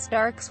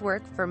 Stark's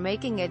work for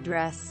making a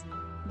dress.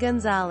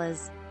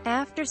 Gonzalez,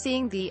 after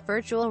seeing the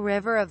virtual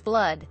river of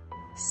blood,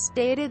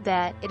 stated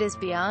that, "It is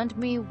beyond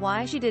me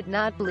why she did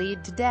not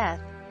bleed to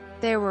death.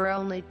 There were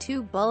only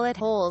 2 bullet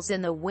holes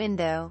in the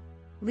window,"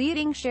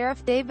 leading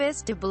Sheriff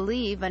Davis to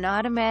believe an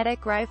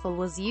automatic rifle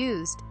was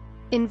used.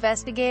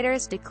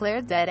 Investigators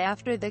declared that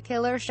after the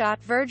killer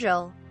shot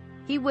Virgil,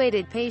 he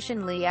waited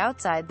patiently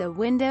outside the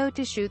window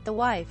to shoot the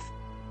wife.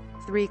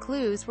 3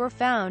 clues were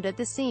found at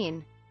the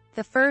scene.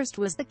 The first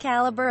was the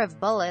caliber of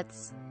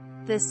bullets.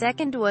 The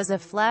second was a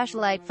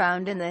flashlight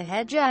found in the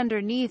hedge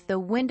underneath the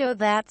window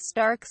that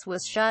Starks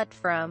was shot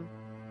from.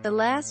 The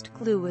last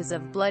clue was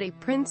of bloody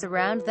prints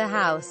around the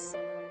house,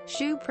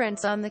 shoe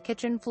prints on the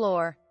kitchen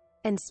floor,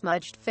 and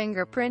smudged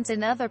fingerprints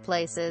in other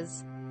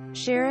places.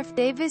 Sheriff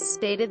Davis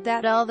stated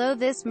that although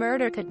this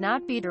murder could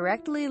not be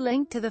directly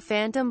linked to the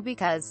Phantom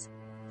because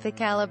the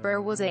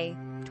caliber was a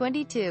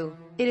 .22,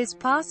 it is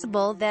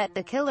possible that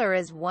the killer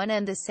is one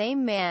and the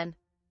same man.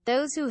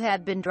 Those who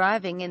had been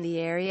driving in the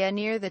area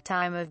near the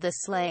time of the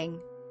slaying,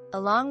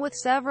 along with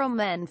several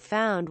men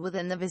found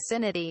within the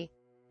vicinity,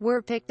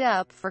 were picked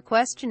up for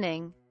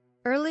questioning.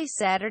 Early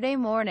Saturday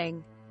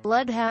morning,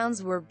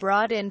 bloodhounds were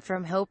brought in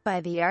from Hope by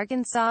the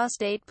Arkansas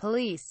State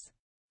Police.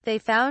 They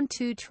found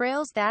two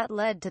trails that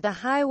led to the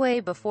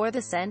highway before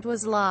the scent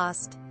was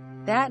lost.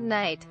 That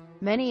night,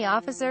 many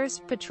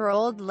officers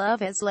patrolled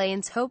Love's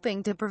lanes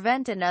hoping to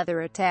prevent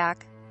another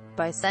attack.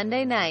 By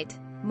Sunday night,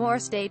 more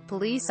state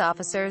police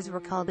officers were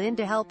called in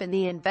to help in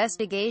the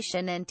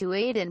investigation and to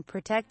aid in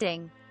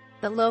protecting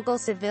the local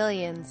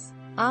civilians.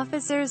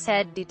 Officers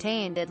had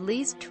detained at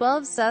least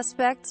 12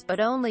 suspects but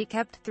only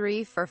kept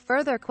 3 for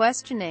further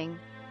questioning.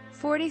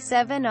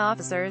 47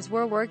 officers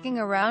were working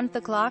around the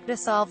clock to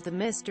solve the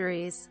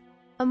mysteries.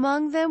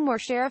 Among them were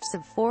sheriffs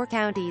of 4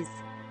 counties,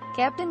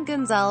 Captain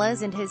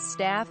Gonzalez and his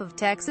staff of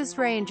Texas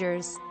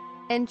Rangers,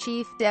 and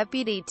Chief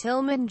Deputy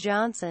Tillman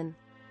Johnson.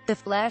 The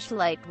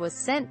flashlight was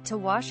sent to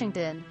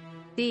Washington,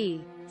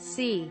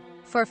 D.C.,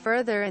 for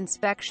further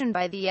inspection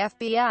by the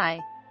FBI.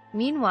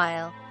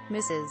 Meanwhile,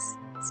 Mrs.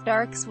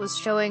 Starks was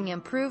showing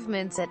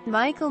improvements at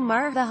Michael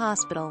Martha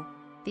Hospital.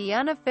 The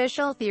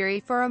unofficial theory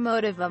for a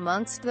motive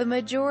amongst the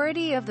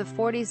majority of the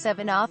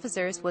 47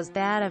 officers was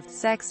that of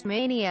sex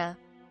mania,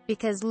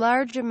 because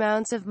large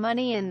amounts of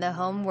money in the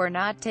home were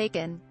not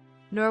taken,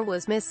 nor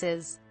was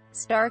Mrs.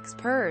 Stark's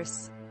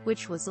purse,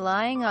 which was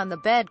lying on the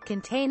bed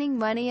containing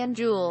money and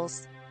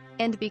jewels,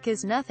 and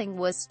because nothing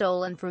was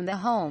stolen from the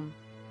home.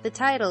 The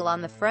title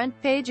on the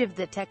front page of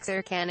the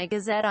Texarkana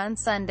Gazette on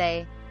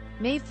Sunday,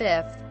 May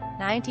 5,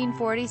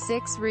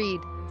 1946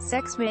 read,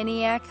 "Sex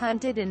Maniac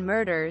Hunted and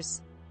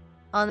Murders."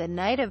 On the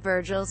night of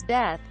Virgil's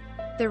death,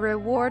 the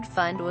reward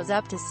fund was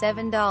up to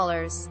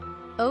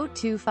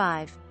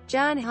 $7.025.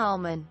 John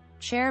Hallman,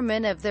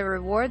 chairman of the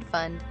reward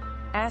fund,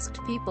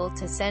 asked people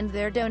to send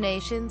their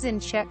donations in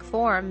check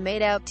form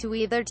made out to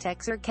either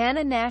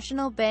Texarkana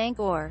National Bank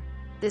or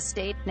the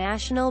State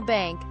National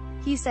Bank.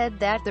 He said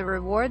that the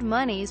reward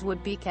monies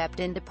would be kept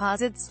in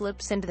deposit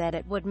slips and that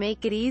it would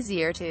make it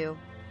easier to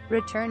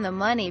return the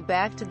money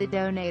back to the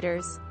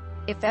donators,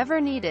 if ever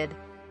needed.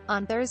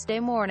 On Thursday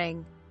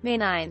morning, May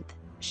 9,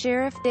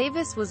 Sheriff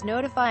Davis was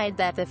notified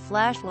that the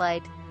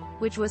flashlight,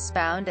 which was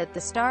found at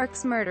the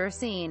Starks murder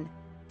scene,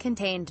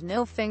 contained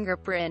no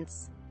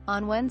fingerprints.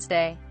 On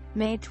Wednesday,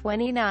 May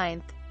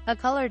 29, a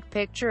colored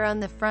picture on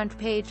the front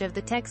page of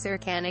the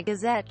Texarkana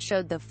Gazette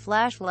showed the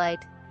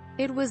flashlight.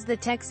 It was the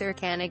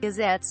Texarkana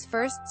Gazette's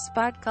first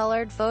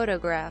spot-colored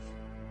photograph.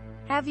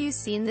 Have you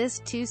seen this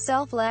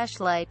 2-cell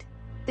flashlight?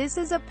 This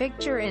is a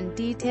picture in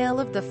detail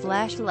of the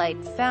flashlight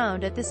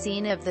found at the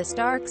scene of the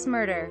Starks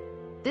murder.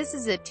 This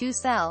is a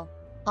 2-cell,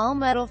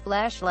 all-metal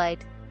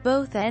flashlight,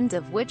 both ends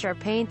of which are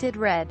painted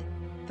red.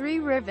 3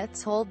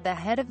 rivets hold the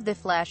head of the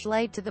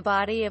flashlight to the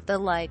body of the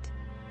light.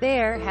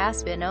 There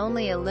has been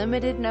only a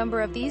limited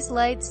number of these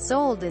lights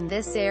sold in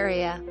this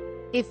area.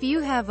 If you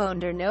have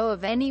owned or know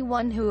of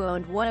anyone who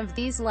owned one of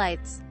these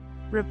lights,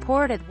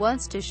 report at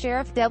once to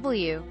Sheriff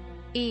W.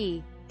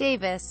 E.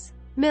 Davis,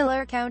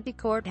 Miller County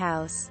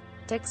Courthouse,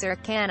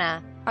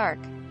 Texarkana, ARC.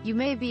 You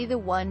may be the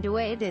one to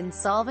aid in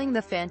solving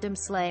the phantom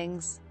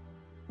slayings.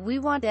 We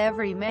want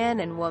every man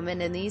and woman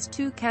in these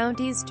 2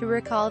 counties to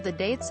recall the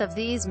dates of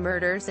these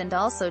murders and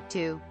also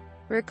to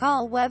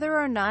recall whether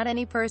or not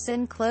any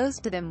person close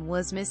to them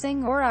was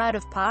missing or out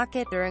of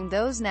pocket during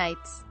those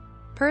nights.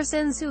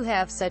 Persons who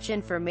have such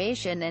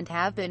information and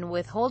have been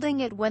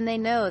withholding it when they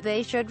know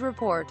they should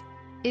report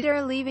it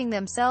are leaving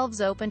themselves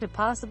open to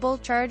possible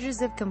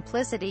charges of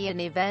complicity in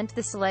event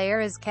the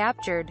slayer is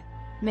captured.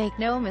 Make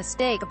no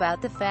mistake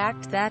about the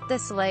fact that the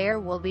slayer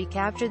will be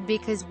captured,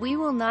 because we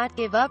will not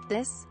give up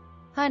this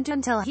hunt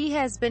until he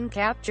has been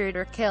captured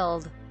or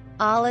killed.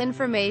 All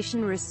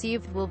information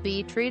received will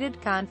be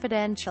treated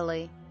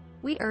confidentially.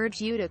 We urge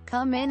you to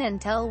come in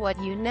and tell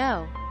what you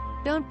know.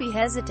 Don't be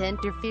hesitant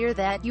or fear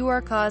that you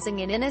are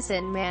causing an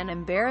innocent man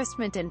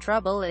embarrassment and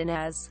trouble, in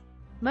as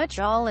much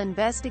all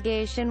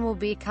investigation will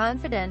be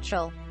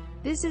confidential.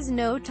 This is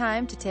no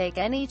time to take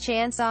any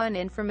chance on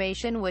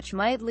information which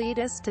might lead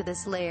us to the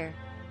slayer.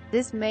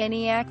 This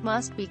maniac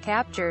must be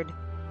captured.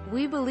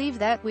 We believe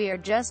that we are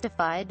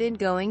justified in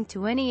going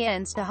to any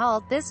ends to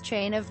halt this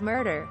chain of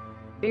murder.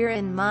 Bear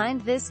in mind,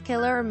 this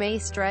killer may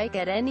strike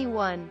at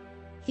anyone.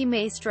 He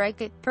may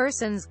strike at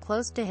persons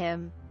close to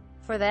him.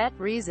 For that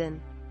reason,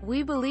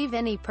 we believe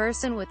any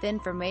person with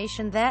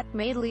information that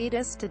may lead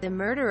us to the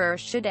murderer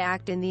should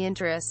act in the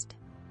interest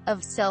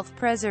of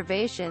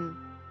self-preservation.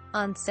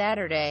 On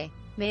Saturday,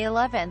 May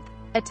 11th,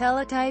 a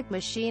teletype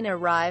machine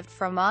arrived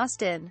from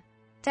Austin,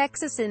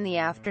 Texas in the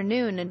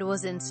afternoon and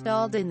was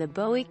installed in the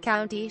Bowie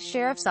County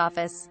Sheriff's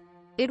Office.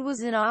 It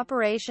was in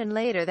operation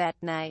later that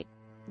night.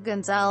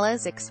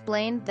 Gonzalez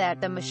explained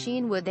that the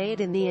machine would aid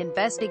in the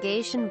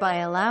investigation by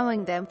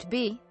allowing them to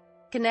be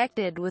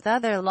connected with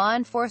other law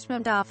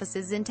enforcement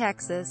offices in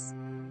Texas.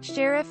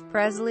 Sheriff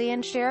Presley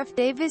and Sheriff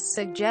Davis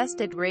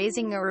suggested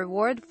raising a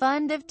reward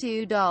fund of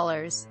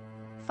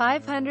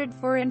 $2,500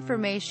 for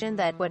information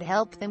that would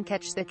help them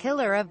catch the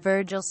killer of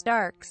Virgil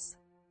Starks.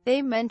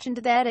 They mentioned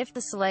that if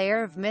the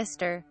slayer of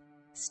Mr.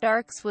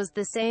 Starks was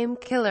the same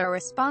killer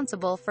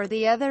responsible for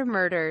the other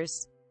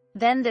murders,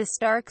 then the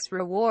Starks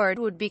reward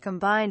would be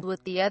combined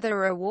with the other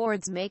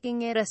rewards,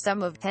 making it a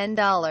sum of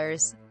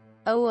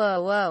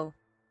 $10,000.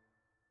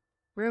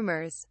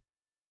 Rumors.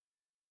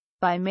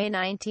 By May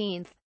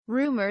 19,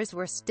 rumors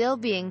were still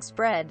being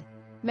spread.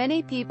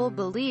 Many people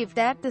believed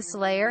that the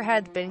slayer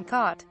had been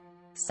caught.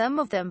 Some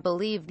of them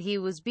believed he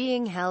was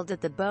being held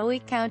at the Bowie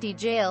County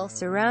Jail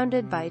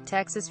surrounded by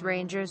Texas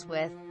Rangers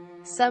with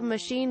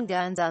submachine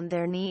guns on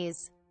their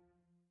knees.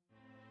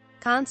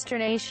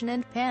 Consternation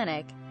and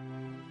panic.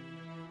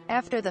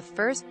 After the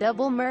first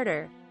double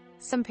murder,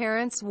 some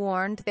parents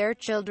warned their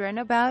children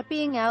about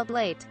being out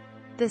late.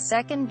 The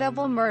second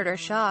double murder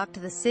shocked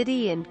the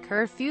city and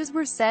curfews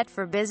were set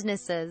for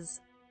businesses.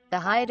 The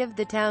height of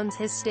the town's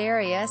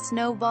hysteria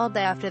snowballed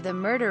after the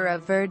murder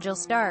of Virgil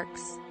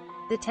Starks.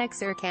 The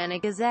Texarkana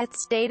Gazette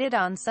stated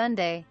on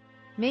Sunday,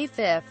 May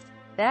 5,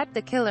 that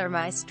the killer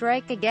might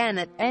strike again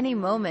at any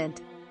moment,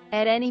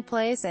 at any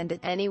place and at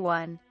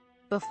anyone.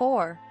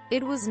 Before,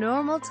 it was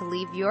normal to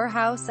leave your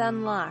house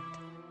unlocked.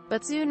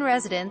 But soon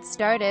residents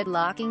started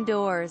locking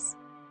doors,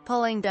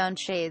 pulling down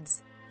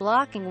shades,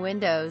 blocking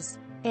windows,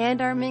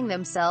 and arming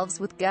themselves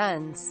with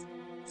guns.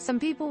 Some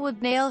people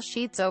would nail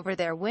sheets over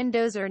their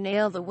windows or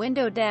nail the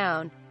window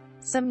down.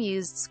 Some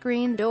used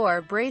screen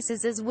door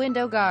braces as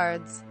window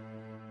guards.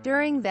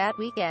 During that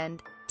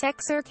weekend,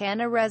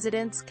 Texarkana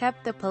residents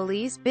kept the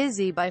police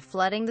busy by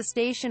flooding the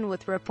station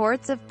with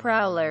reports of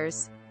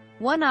prowlers.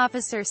 One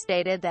officer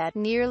stated that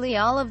nearly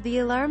all of the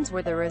alarms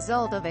were the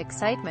result of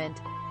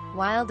excitement,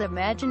 wild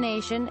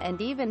imagination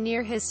and even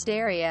near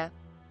hysteria.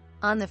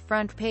 On the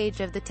front page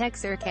of the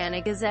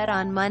Texarkana Gazette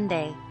on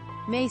Monday,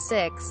 May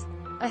 6,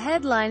 a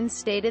headline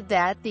stated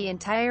that the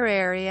entire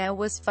area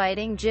was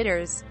fighting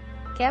jitters.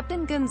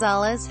 Captain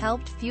Gonzalez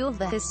helped fuel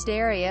the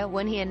hysteria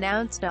when he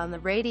announced on the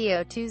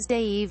radio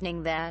Tuesday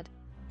evening that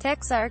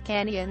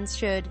Texarkanans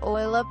should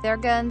oil up their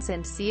guns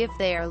and see if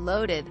they are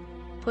loaded.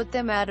 Put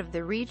them out of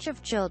the reach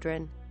of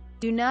children.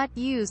 Do not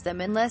use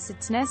them unless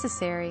it's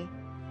necessary.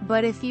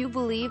 But if you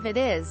believe it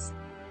is,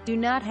 do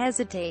not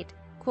hesitate.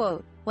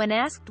 Quote, when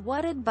asked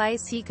what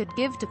advice he could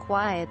give to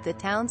quiet the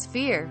town's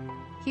fear,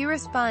 he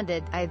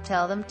responded, I'd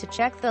tell them to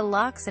check the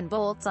locks and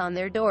bolts on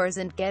their doors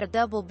and get a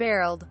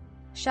double-barreled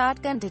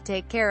shotgun to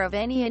take care of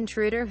any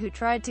intruder who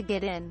tried to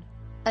get in.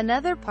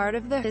 Another part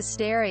of the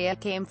hysteria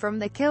came from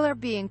the killer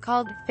being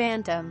called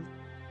Phantom.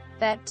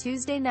 That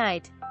Tuesday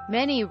night,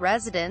 many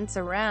residents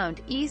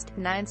around East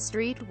 9th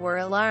Street were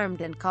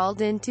alarmed and called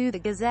into the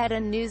Gazette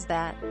and News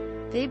that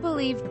they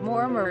believed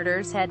more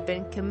murders had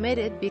been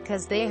committed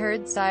because they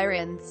heard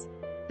sirens.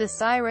 The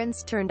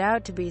sirens turned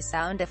out to be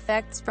sound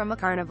effects from a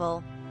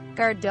carnival.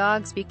 Guard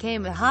dogs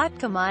became a hot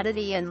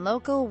commodity in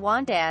local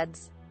want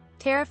ads.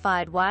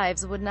 Terrified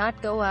wives would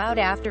not go out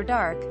after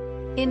dark.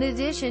 In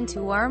addition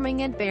to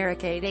arming and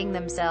barricading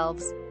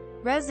themselves,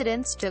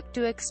 residents took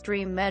to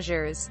extreme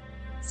measures,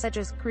 such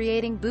as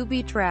creating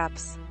booby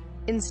traps,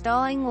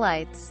 installing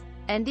lights,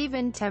 and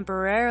even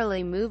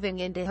temporarily moving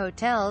into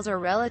hotels or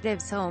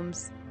relatives'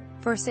 homes.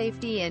 For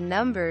safety in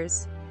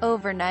numbers,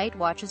 overnight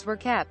watches were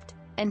kept,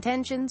 and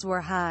tensions were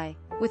high,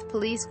 with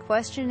police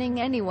questioning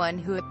anyone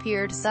who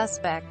appeared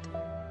suspect.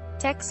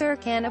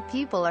 Texarkana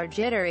people are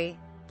jittery,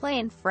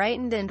 plain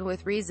frightened and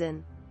with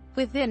reason.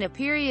 Within a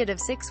period of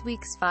 6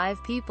 weeks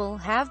 5 people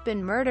have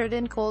been murdered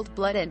in cold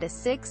blood and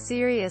 6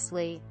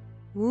 seriously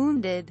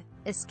wounded,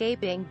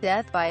 escaping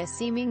death by a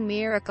seeming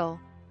miracle.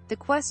 The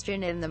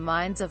question in the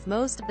minds of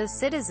most of the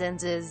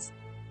citizens is,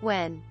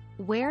 when,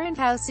 where and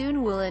how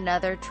soon will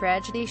another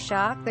tragedy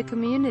shock the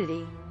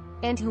community?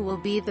 And who will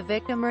be the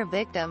victim or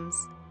victims?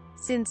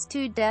 Since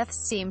 2 deaths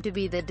seem to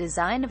be the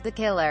design of the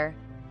killer.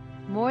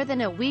 More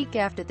than a week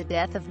after the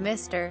death of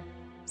Mr.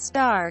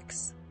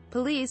 Starks,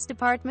 police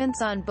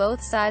departments on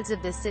both sides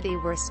of the city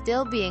were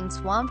still being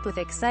swamped with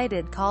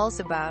excited calls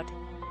about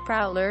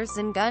prowlers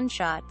and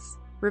gunshots.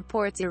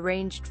 Reports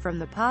ranged from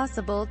the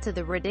possible to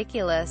the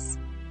ridiculous.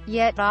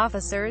 Yet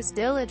officers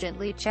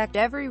diligently checked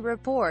every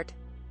report.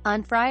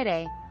 On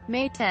Friday,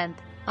 May 10th,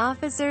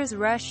 officers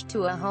rushed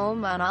to a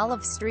home on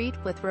Olive Street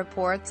with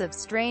reports of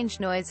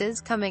strange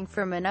noises coming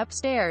from an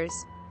upstairs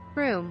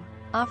room.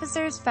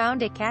 Officers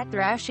found a cat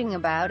thrashing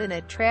about in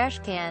a trash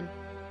can.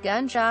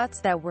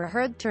 Gunshots that were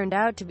heard turned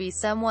out to be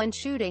someone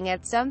shooting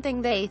at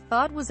something they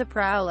thought was a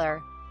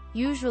prowler,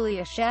 usually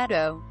a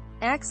shadow.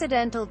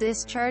 Accidental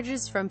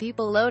discharges from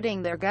people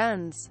loading their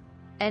guns,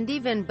 and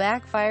even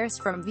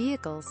backfires from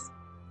vehicles.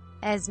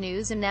 As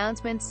news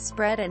announcements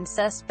spread and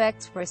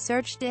suspects were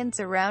searched in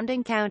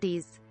surrounding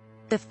counties,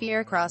 the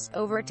fear crossed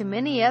over to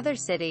many other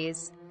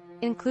cities,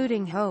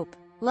 including Hope,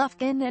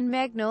 Lufkin and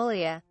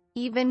Magnolia,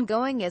 even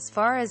going as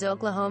far as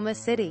Oklahoma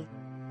City.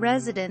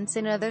 Residents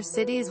in other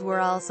cities were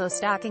also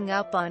stocking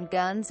up on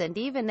guns and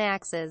even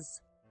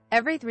axes.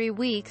 Every 3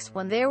 weeks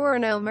when there were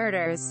no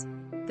murders,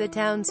 the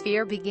town's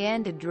fear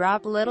began to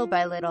drop little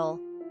by little.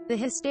 The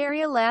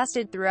hysteria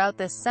lasted throughout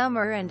the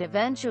summer and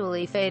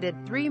eventually faded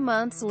 3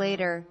 months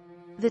later.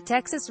 The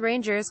Texas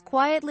Rangers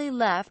quietly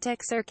left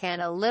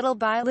Texarkana little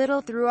by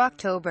little through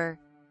October.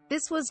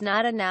 This was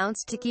not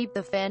announced to keep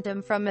the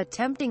Phantom from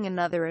attempting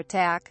another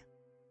attack.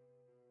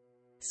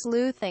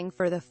 Sleuthing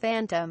for the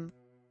Phantom.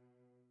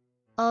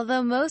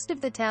 Although most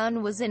of the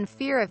town was in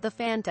fear of the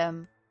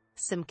Phantom,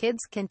 some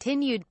kids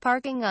continued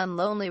parking on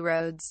lonely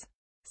roads.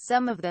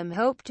 Some of them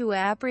hoped to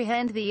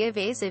apprehend the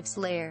evasive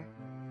slayer.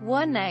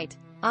 One night,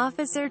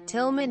 Officer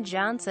Tillman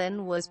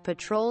Johnson was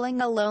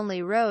patrolling a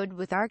lonely road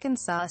with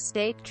Arkansas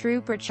State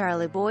Trooper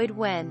Charlie Boyd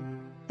when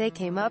they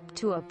came up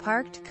to a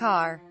parked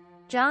car.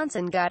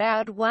 Johnson got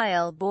out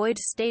while Boyd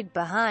stayed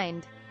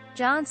behind.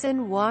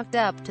 Johnson walked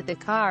up to the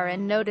car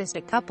and noticed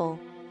a couple.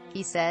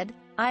 He said,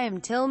 "I am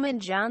Tillman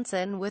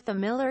Johnson with the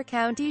Miller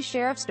County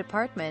Sheriff's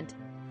Department.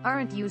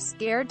 Aren't you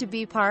scared to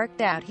be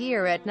parked out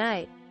here at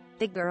night?"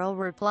 The girl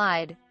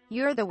replied,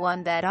 "You're the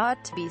one that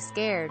ought to be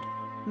scared,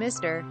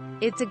 mister.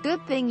 It's a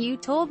good thing you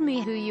told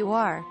me who you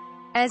are,"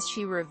 as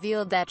she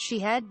revealed that she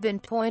had been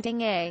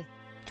pointing a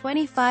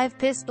 .25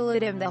 pistol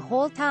at him the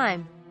whole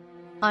time.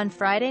 On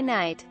Friday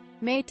night,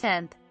 May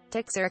 10th,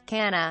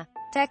 Texarkana,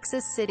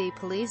 Texas City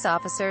police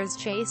officers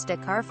chased a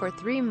car for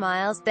 3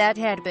 miles that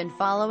had been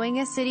following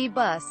a city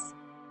bus.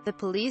 The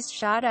police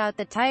shot out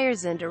the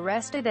tires and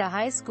arrested a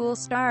high school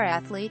star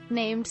athlete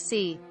named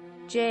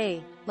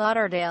C.J.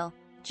 Lauderdale,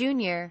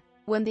 Jr.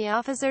 When the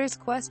officers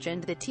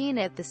questioned the teen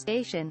at the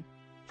station,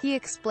 he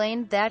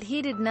explained that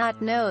he did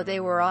not know they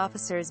were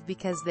officers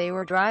because they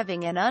were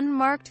driving an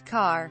unmarked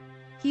car.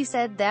 He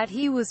said that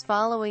he was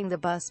following the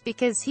bus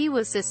because he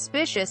was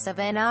suspicious of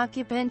an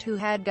occupant who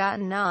had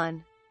gotten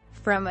on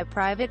from a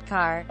private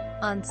car.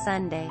 On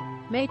Sunday,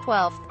 May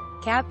 12th,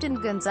 Captain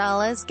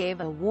Gonzalez gave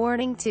a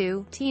warning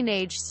to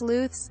teenage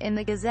sleuths in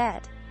the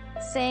Gazette,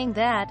 saying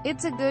that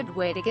it's a good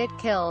way to get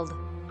killed.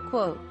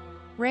 Quote,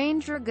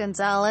 Ranger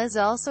Gonzalez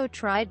also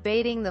tried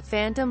baiting the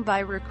Phantom by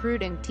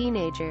recruiting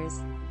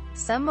teenagers,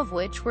 some of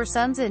which were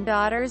sons and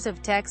daughters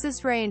of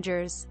Texas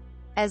Rangers,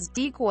 as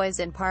decoys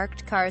in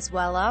parked cars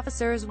while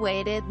officers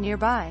waited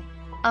nearby.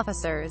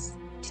 Officers,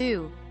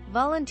 too,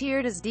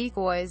 volunteered as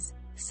decoys,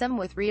 some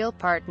with real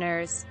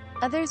partners,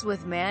 others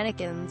with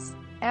mannequins.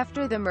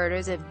 After the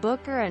murders of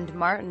Booker and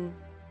Martin,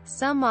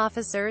 some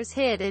officers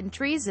hid in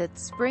trees at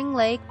Spring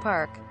Lake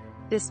Park.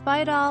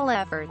 Despite all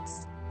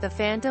efforts, the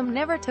Phantom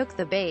never took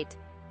the bait.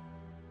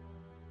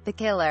 The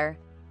Killer.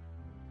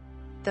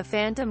 The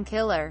Phantom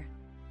Killer.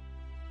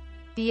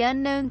 The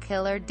unknown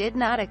killer did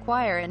not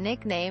acquire a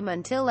nickname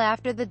until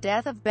after the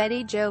death of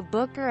Betty Jo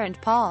Booker and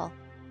Paul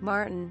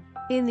Martin.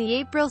 In the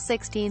April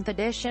 16th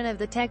edition of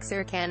the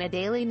Texarkana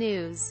Daily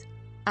News,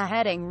 a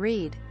heading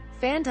read,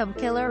 "Phantom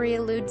Killer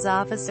Eludes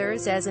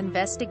Officers as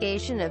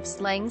Investigation of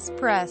Slangs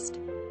Pressed."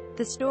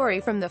 The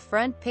story from the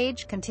front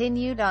page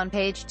continued on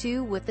page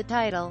 2 with the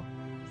title,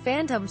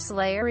 "Phantom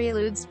Slayer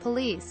Eludes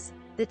Police."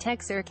 The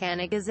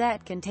Texarkana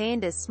Gazette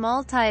contained a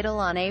small title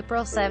on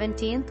April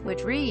 17th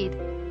which read,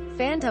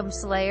 "Phantom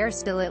Slayer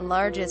Still at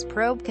Large as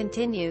Probe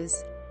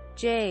Continues."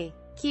 J.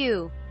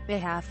 Q.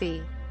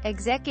 Mahaffey,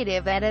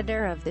 executive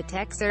editor of the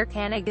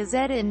Texarkana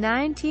Gazette in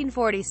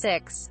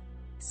 1946,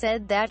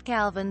 said that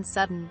Calvin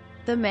Sutton,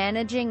 the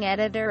managing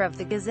editor of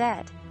the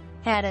Gazette,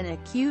 had an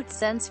acute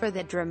sense for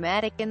the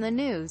dramatic in the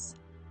news,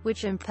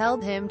 which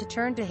impelled him to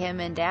turn to him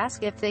and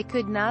ask if they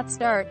could not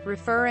start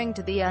referring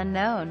to the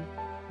unknown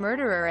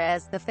murderer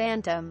as the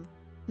Phantom.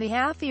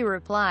 Mahaffey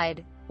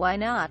replied, "Why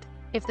not?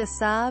 If the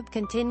Saab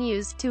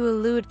continues to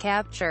elude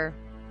capture,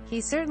 he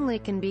certainly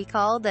can be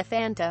called a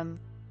Phantom."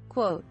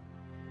 Quote.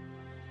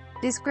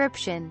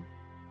 Description: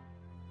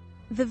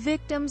 the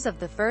victims of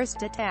the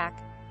first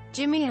attack,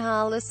 Jimmy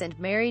Hollis and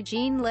Mary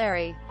Jean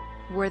Larry,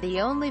 were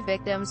the only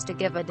victims to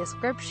give a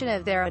description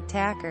of their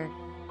attacker.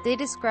 They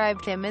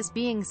described him as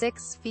being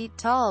 6 feet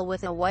tall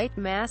with a white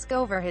mask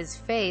over his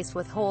face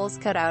with holes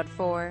cut out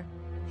for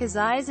his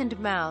eyes and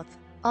mouth.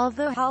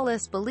 Although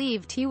Hollis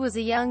believed he was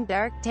a young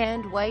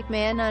dark-tanned white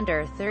man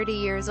under 30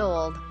 years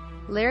old,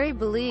 Larry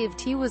believed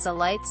he was a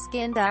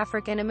light-skinned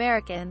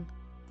African-American.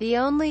 The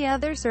only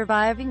other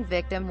surviving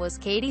victim was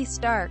Katie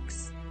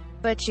Starks,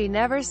 but she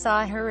never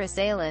saw her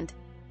assailant.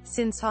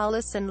 Since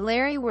Hollis and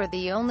Larry were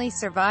the only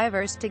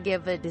survivors to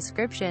give a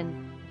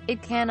description,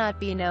 it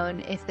cannot be known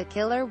if the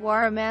killer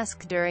wore a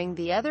mask during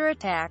the other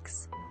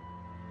attacks.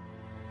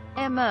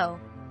 M.O.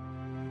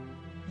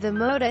 The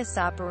modus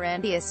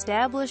operandi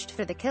established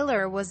for the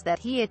killer was that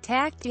he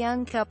attacked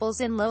young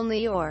couples in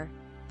lonely or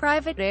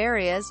private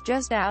areas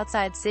just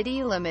outside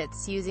city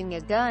limits using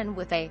a gun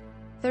with a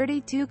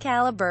 .32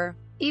 caliber,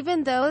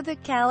 even though the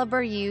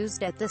caliber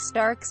used at the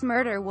Starks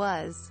murder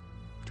was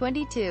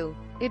 .22.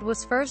 It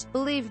was first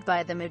believed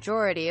by the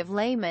majority of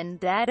laymen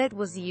that it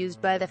was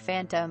used by the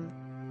Phantom.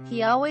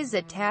 He always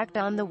attacked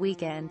on the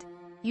weekend,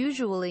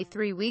 usually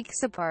 3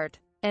 weeks apart,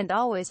 and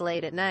always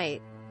late at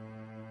night.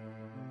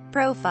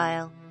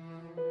 Profile: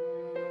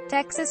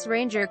 Texas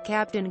Ranger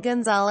Captain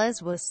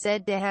Gonzalez was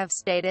said to have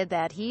stated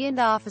that he and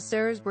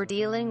officers were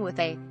dealing with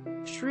a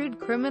shrewd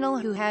criminal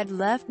who had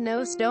left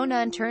no stone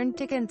unturned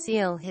to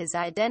conceal his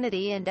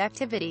identity and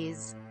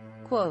activities.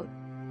 Quote,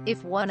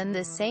 "If one and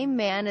the same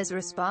man is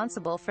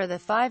responsible for the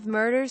 5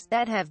 murders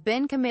that have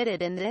been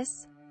committed in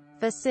this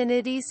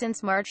vicinity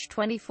since March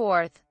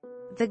 24th,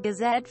 the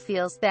Gazette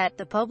feels that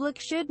the public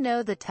should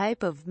know the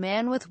type of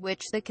man with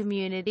which the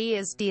community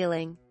is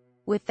dealing."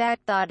 With that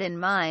thought in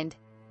mind,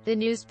 the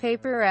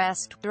newspaper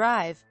asked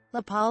Drive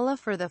La Paula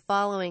for the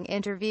following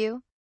interview.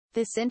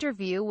 This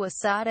interview was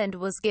sought and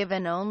was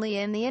given only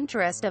in the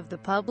interest of the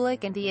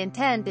public, and the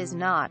intent is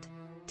not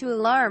to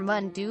alarm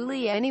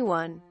unduly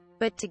anyone,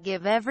 but to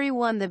give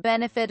everyone the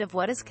benefit of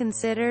what is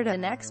considered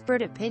an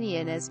expert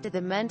opinion as to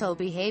the mental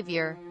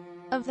behavior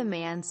of the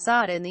man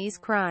sought in these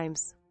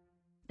crimes.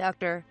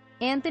 Dr.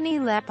 Anthony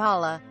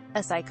LaPaula,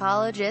 a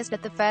psychologist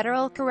at the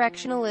Federal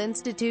Correctional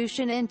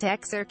Institution in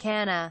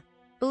Texarkana,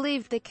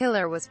 believed the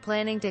killer was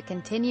planning to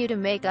continue to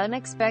make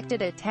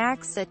unexpected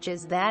attacks such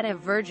as that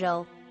of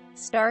Virgil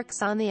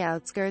Starks on the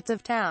outskirts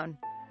of town.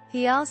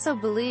 He also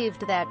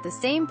believed that the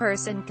same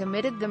person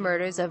committed the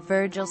murders of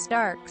Virgil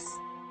Starks,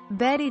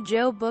 Betty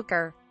Jo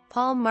Booker,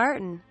 Paul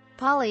Martin,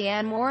 Polly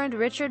Ann Moore and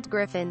Richard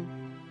Griffin.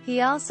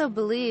 He also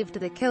believed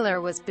the killer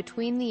was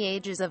between the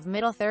ages of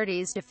middle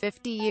 30s to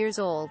 50 years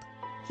old.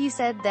 He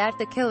said that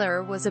the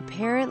killer was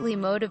apparently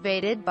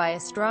motivated by a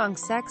strong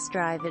sex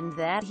drive and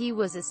that he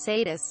was a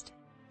sadist.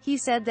 He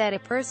said that a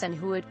person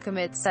who would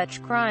commit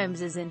such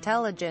crimes is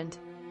intelligent,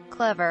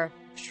 clever,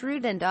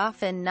 shrewd and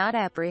often not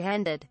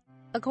apprehended.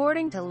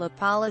 According to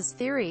LaPaula's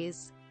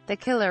theories, the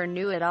killer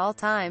knew at all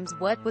times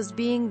what was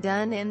being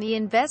done in the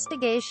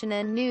investigation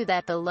and knew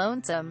that the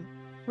lonesome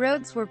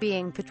roads were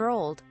being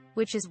patrolled,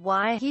 which is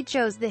why he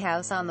chose the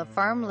house on the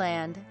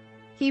farmland.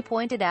 He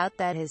pointed out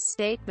that his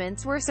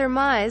statements were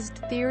surmised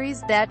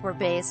theories that were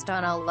based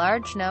on a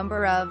large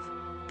number of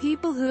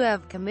people who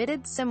have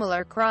committed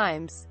similar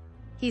crimes.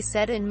 He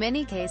said in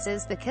many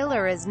cases the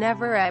killer is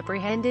never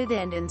apprehended,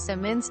 and in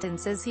some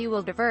instances he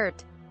will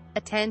divert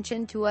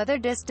attention to other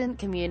distant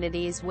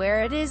communities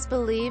where it is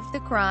believed the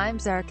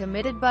crimes are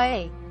committed by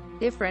a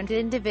different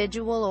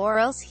individual, or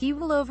else he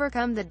will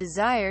overcome the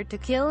desire to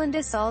kill and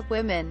assault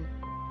women.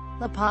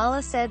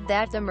 LaPaula said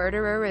that the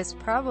murderer is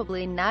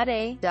probably not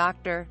a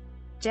Dr.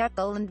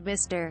 Jekyll and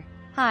Mr.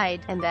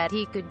 Hyde, and that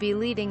he could be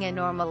leading a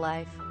normal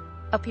life,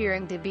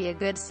 appearing to be a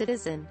good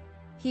citizen.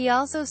 He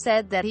also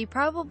said that he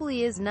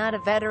probably is not a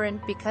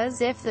veteran,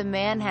 because if the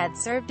man had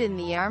served in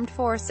the armed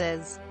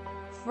forces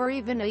for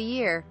even a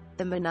year,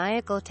 the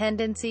maniacal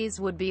tendencies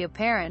would be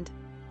apparent.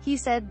 He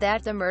said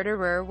that the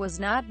murderer was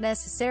not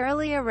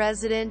necessarily a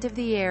resident of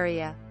the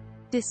area,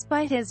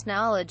 despite his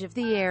knowledge of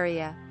the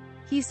area.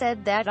 He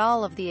said that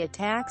all of the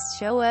attacks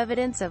show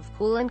evidence of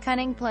cool and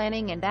cunning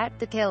planning, and that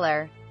the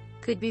killer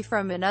could be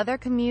from another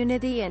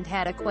community and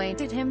had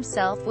acquainted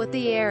himself with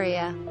the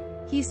area.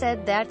 He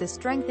said that the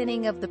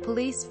strengthening of the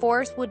police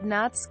force would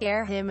not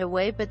scare him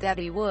away, but that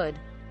he would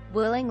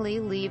willingly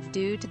leave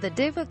due to the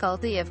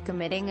difficulty of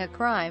committing a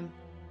crime.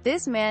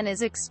 This man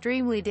is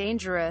extremely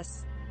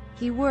dangerous.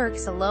 He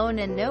works alone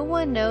and no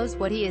one knows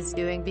what he is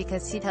doing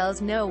because he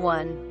tells no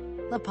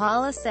one,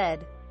 LaPaula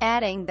said,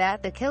 adding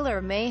that the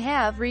killer may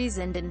have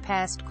reasoned in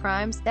past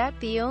crimes that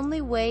the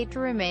only way to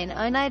remain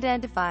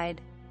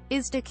unidentified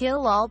is to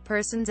kill all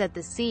persons at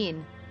the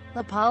scene.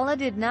 LaPaula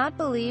did not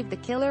believe the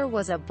killer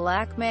was a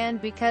black man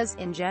because,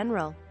 in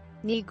general,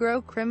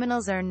 Negro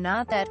criminals are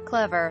not that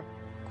clever.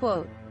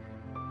 Quote,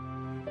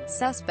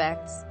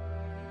 suspects.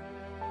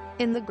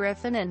 In the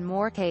Griffin and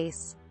Moore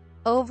case,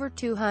 over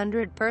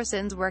 200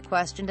 persons were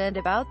questioned and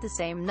about the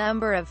same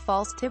number of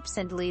false tips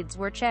and leads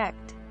were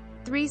checked.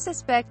 3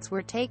 suspects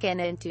were taken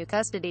into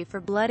custody for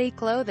bloody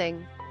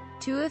clothing,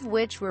 2 of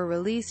which were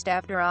released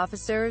after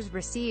officers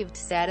received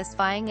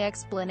satisfying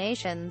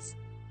explanations.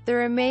 The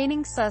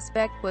remaining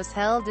suspect was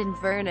held in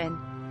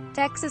Vernon,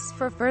 Texas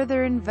for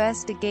further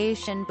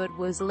investigation but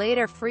was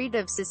later freed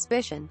of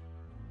suspicion.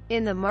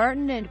 In the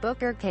Martin and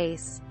Booker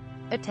case,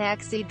 a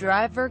taxi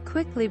driver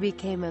quickly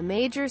became a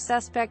major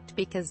suspect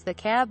because the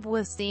cab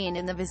was seen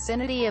in the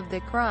vicinity of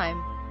the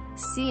crime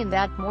scene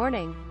that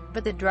morning,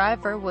 but the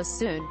driver was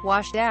soon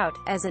washed out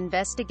as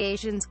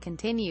investigations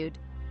continued.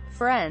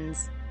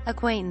 Friends,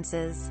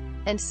 acquaintances,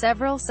 and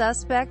several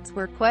suspects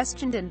were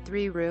questioned in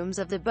 3 rooms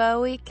of the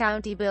Bowie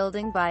County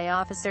building by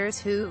officers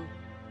who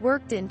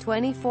worked in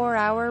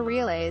 24-hour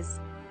relays.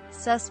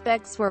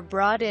 Suspects were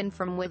brought in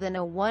from within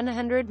a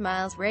 100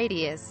 miles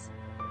radius,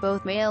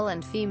 both male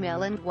and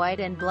female and white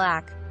and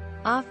black.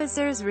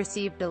 Officers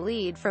received a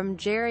lead from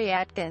Jerry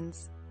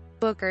Atkins,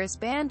 Booker's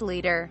band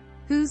leader,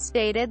 who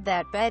stated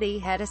that Betty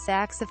had a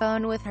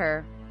saxophone with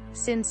her.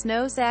 Since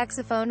no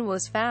saxophone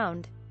was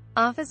found,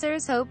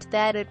 officers hoped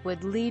that it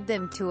would lead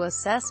them to a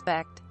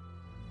suspect.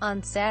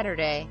 On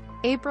Saturday,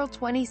 April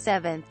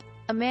 27,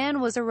 a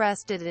man was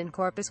arrested in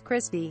Corpus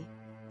Christi,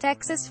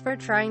 Texas for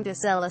trying to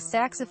sell a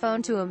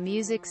saxophone to a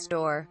music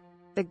store.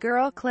 The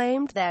girl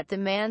claimed that the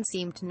man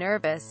seemed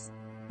nervous.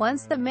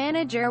 Once the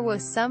manager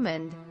was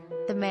summoned,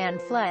 the man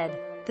fled.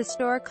 The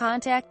store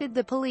contacted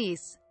the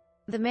police.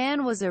 The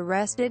man was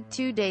arrested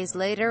 2 days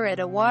later at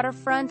a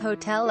waterfront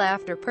hotel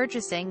after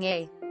purchasing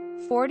a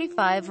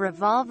 .45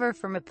 revolver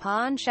from a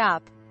pawn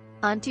shop.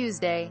 On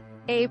Tuesday,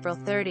 April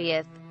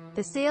 30th,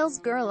 the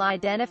salesgirl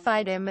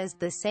identified him as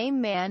the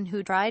same man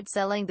who tried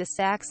selling the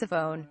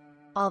saxophone.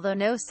 Although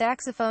no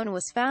saxophone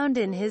was found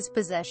in his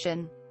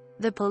possession,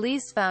 the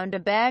police found a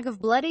bag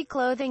of bloody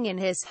clothing in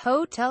his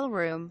hotel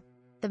room.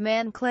 The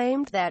man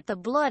claimed that the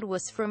blood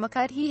was from a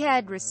cut he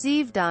had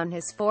received on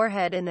his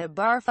forehead in a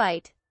bar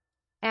fight.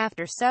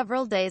 After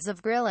several days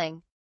of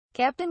grilling,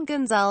 Captain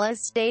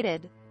Gonzalez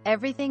stated,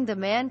 "Everything the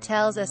man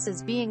tells us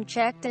is being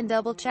checked and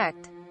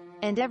double-checked.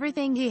 And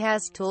everything he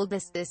has told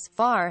us this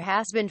far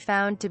has been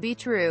found to be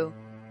true.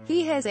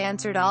 He has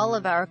answered all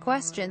of our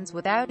questions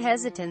without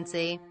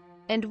hesitancy,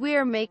 and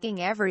we're making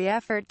every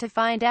effort to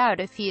find out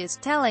if he is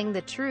telling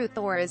the truth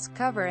or is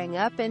covering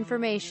up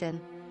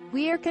information.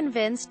 We are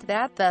convinced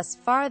that thus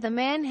far the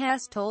man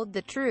has told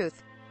the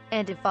truth,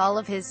 and if all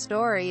of his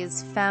story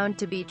is found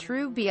to be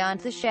true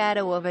beyond the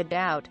shadow of a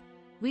doubt,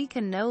 we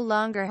can no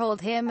longer hold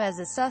him as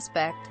a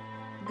suspect."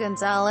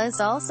 Gonzalez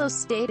also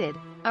stated,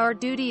 "Our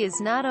duty is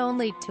not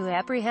only to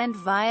apprehend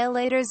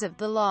violators of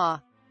the law,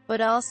 but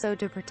also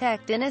to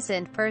protect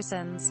innocent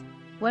persons.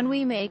 When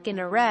we make an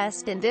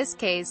arrest in this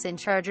case and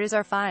charges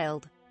are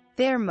filed,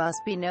 there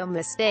must be no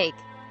mistake.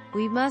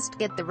 We must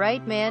get the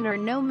right man or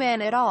no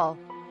man at all."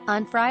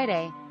 On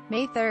Friday,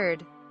 May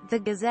 3rd, the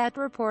Gazette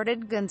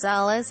reported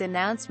Gonzalez's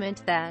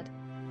announcement that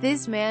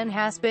this man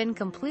has been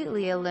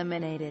completely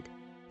eliminated.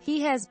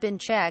 He has been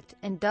checked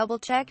and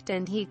double-checked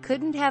and he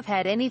couldn't have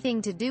had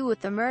anything to do with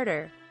the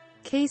murder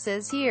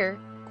cases here.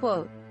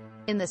 Quote,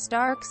 "In the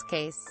Starks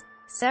case,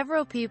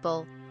 several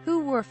people,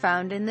 who were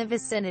found in the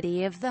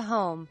vicinity of the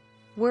home,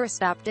 were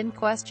stopped and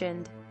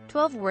questioned.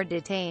 12 were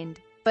detained,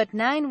 but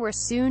 9 were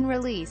soon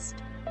released.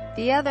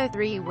 The other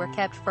 3 were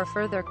kept for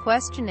further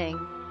questioning.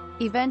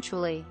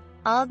 Eventually,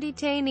 all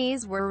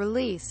detainees were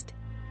released."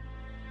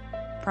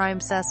 Prime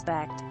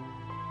suspect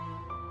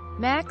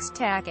Max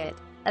Tackett,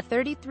 a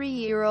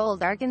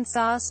 33-year-old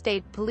Arkansas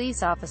State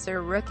Police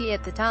officer rookie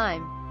at the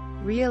time,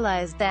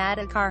 realized that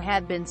a car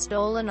had been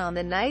stolen on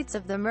the nights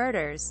of the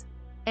murders,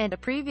 and a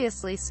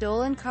previously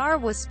stolen car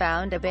was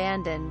found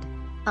abandoned.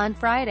 On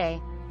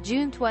Friday,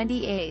 June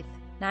 28,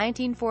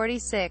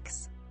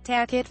 1946,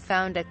 Tackett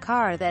found a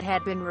car that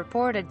had been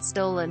reported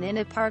stolen in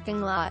a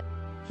parking lot.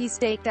 He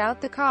staked out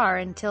the car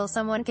until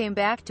someone came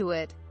back to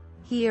it.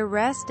 He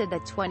arrested a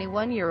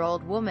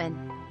 21-year-old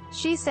woman.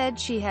 She said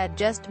she had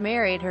just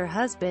married her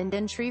husband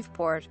in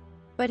Shreveport,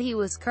 but he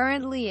was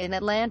currently in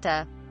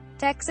Atlanta,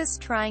 Texas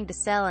trying to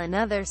sell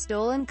another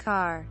stolen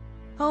car.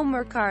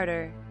 Homer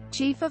Carter,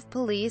 chief of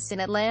police in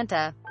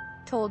Atlanta,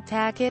 told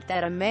Tackett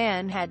that a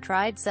man had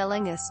tried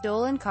selling a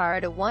stolen car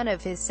to one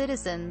of his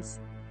citizens.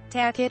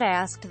 Tackett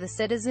asked the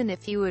citizen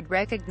if he would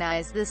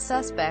recognize the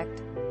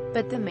suspect,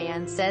 but the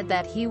man said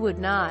that he would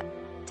not.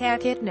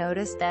 Tackett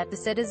noticed that the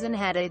citizen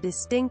had a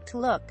distinct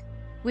look,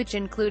 which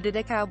included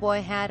a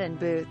cowboy hat and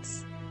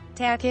boots.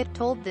 Tackett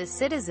told this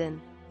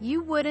citizen,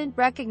 "You wouldn't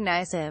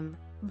recognize him,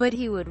 but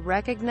he would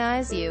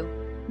recognize you."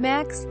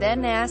 Max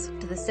then asked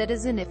the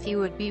citizen if he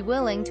would be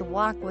willing to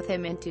walk with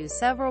him into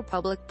several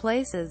public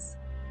places.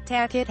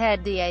 Tackett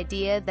had the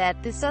idea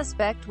that the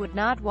suspect would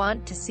not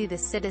want to see the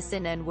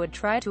citizen and would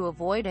try to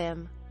avoid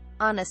him.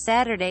 On a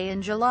Saturday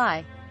in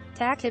July,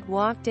 Tackett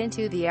walked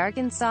into the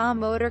Arkansas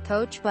Motor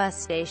Coach bus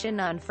station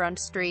on Front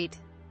Street,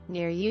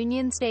 near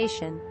Union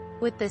Station,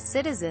 with the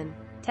citizen.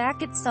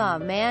 Tackett saw a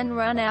man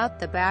run out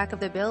the back of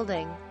the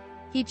building.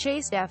 He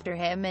chased after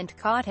him and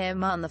caught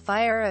him on the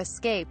fire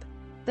escape.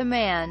 The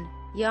man,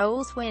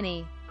 Yoel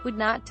Swinney, would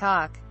not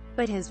talk,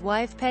 but his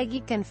wife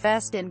Peggy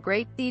confessed in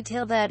great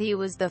detail that he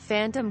was the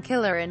Phantom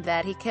Killer and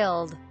that he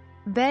killed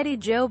Betty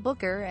Jo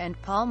Booker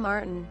and Paul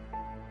Martin.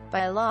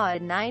 By law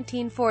in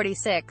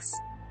 1946,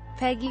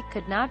 Peggy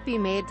could not be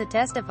made to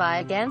testify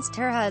against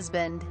her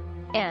husband,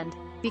 and,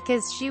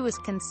 because she was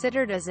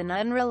considered as an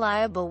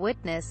unreliable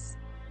witness,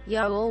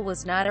 Yoel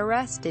was not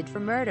arrested for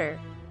murder.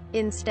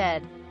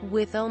 Instead,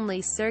 with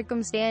only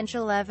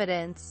circumstantial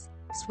evidence,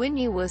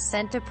 Swinney was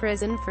sent to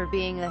prison for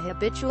being a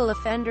habitual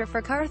offender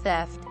for car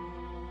theft.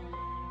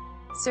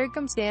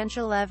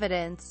 Circumstantial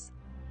evidence.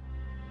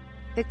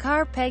 The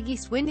car Peggy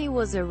Swinney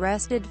was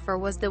arrested for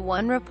was the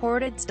one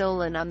reported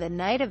stolen on the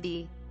night of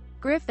the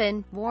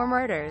Griffin Moore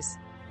murders.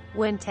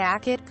 When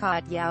Tackett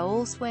caught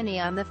Yoel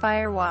Swinney on the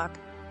firewalk,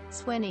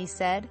 Swinney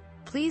said,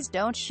 "Please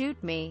don't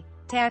shoot me."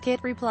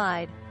 Tackett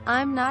replied,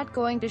 "I'm not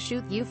going to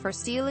shoot you for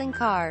stealing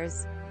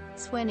cars."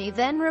 Swinney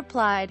then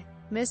replied,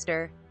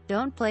 "Mister,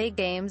 don't play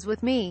games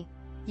with me.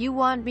 You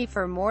want me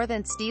for more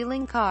than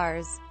stealing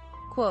cars."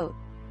 Quote,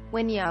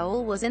 when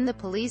Yoel was in the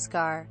police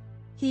car,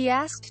 he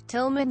asked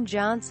Tillman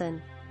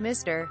Johnson,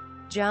 "Mr.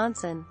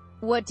 Johnson,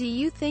 what do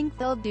you think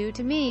they'll do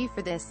to me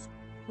for this?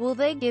 Will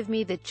they give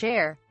me the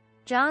chair?"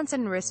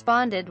 Johnson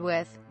responded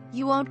with,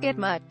 "You won't get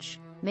much,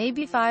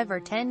 maybe 5 or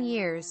 10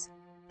 years.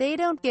 They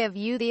don't give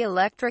you the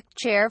electric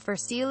chair for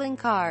stealing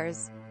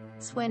cars."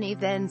 Swinney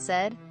then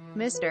said,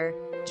 "Mr.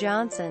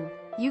 Johnson,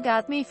 you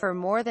got me for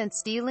more than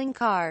stealing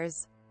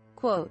cars."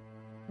 Quote,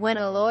 when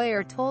a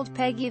lawyer told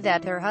Peggy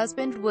that her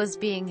husband was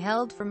being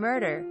held for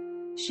murder,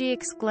 she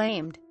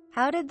exclaimed,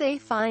 "How did they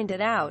find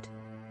it out?"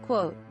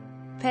 Quote,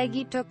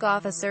 Peggy took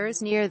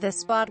officers near the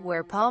spot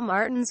where Paul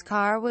Martin's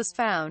car was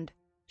found.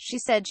 She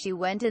said she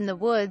went in the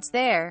woods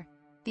there.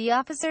 The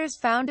officers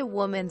found a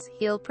woman's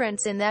heel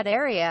prints in that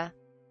area.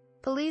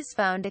 Police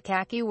found a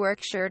khaki work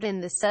shirt in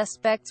the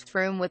suspect's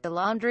room with the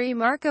laundry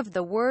mark of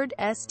the word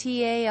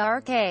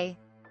STARK,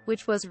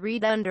 which was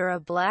read under a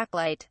black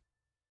light,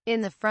 in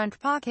the front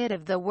pocket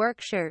of the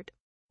work shirt.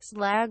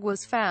 slag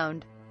was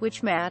found,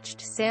 which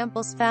matched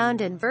samples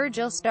found in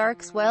Virgil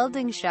Stark's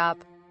welding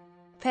shop.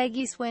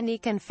 Peggy Sweeney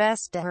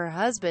confessed to her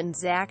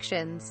husband's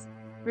actions,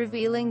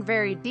 revealing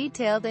very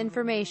detailed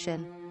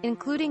information,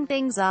 including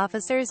things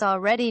officers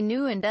already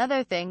knew and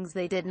other things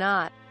they did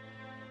not.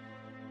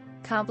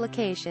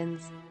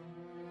 Complications.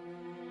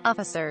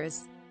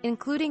 Officers,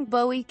 including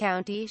Bowie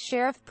County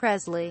Sheriff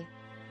Presley,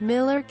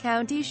 Miller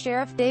County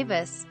Sheriff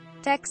Davis,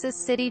 Texas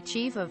City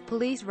Chief of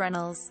Police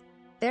Reynolds.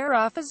 Their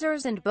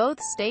officers in both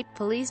state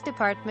police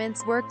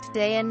departments worked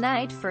day and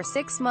night for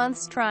 6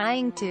 months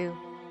trying to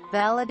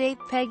validate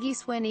Peggy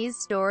Sweeney's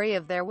story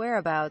of their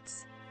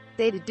whereabouts.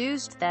 They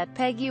deduced that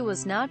Peggy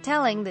was not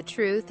telling the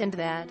truth and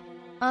that,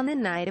 on the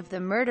night of the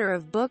murder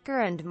of Booker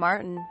and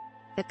Martin,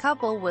 the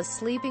couple was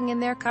sleeping in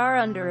their car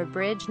under a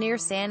bridge near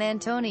San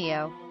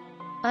Antonio.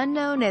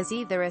 Unknown as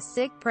either a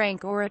sick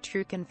prank or a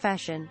true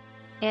confession,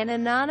 an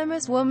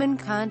anonymous woman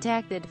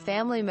contacted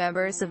family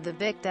members of the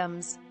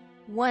victims,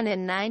 one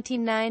in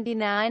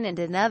 1999 and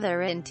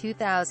another in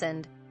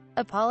 2000,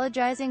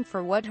 apologizing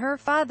for what her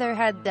father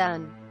had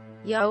done.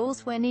 Yoel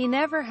Sweeney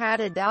never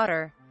had a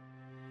daughter.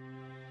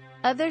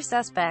 Other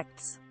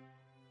suspects.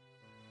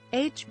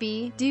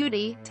 H.B.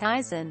 Duty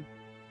Tyson.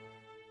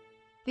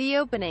 The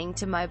opening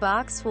to my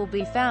box will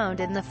be found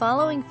in the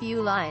following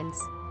few lines.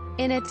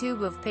 In a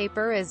tube of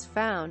paper is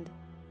found.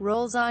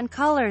 Rolls on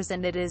colors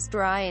and it is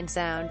dry and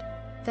sound.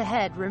 The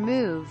head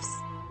removes.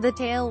 The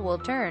tail will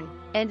turn.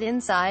 And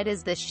inside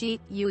is the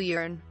sheet you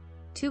yearn.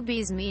 Two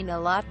bees mean a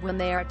lot when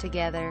they are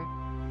together.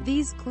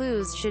 These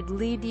clues should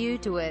lead you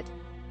to it.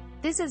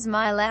 This is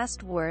my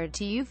last word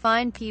to you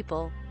fine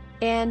people.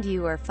 And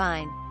you are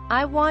fine.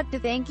 I want to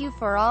thank you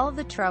for all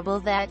the trouble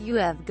that you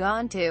have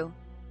gone to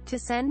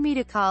send me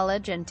to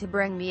college and to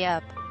bring me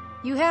up.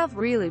 You have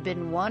really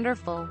been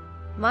wonderful.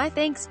 My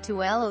thanks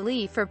to Ella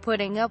Lee for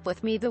putting up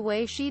with me the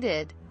way she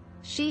did.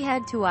 She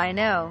had to, I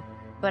know.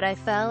 But I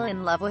fell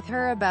in love with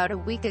her about a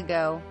week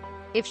ago.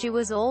 If she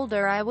was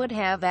older I would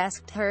have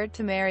asked her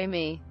to marry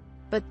me.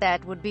 But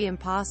that would be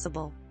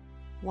impossible.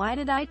 Why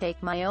did I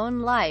take my own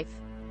life?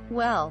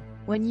 Well,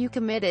 when you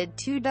committed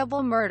 2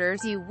 double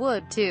murders you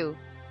would too.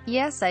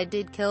 Yes, I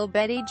did kill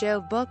Betty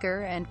Jo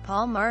Booker and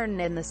Paul Martin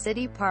in the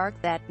city park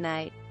that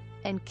night.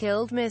 And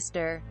killed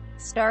Mr.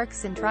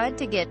 Starks and tried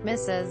to get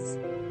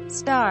Mrs.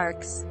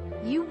 Starks.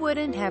 You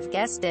wouldn't have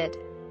guessed it.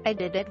 I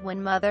did it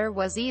when Mother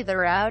was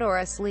either out or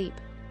asleep.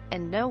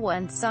 And no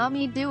one saw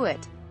me do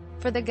it.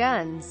 For the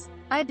guns,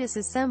 I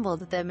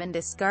disassembled them and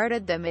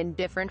discarded them in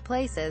different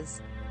places.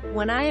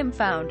 When I am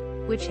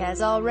found, which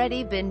has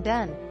already been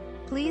done,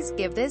 please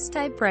give this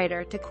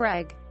typewriter to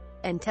Craig,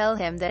 and tell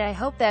him that I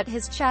hope that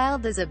his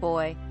child is a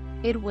boy.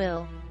 It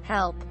will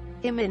help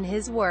him in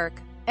his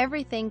work.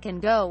 Everything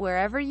can go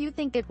wherever you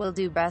think it will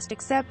do best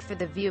except for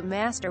the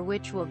Viewmaster,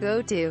 which will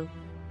go to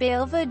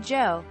Belva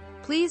Joe.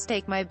 Please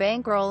take my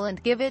bankroll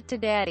and give it to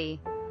Daddy.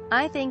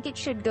 I think it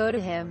should go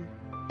to him.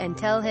 And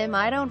tell him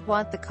I don't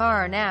want the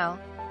car now.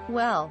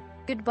 Well,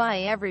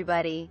 goodbye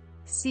everybody.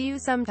 See you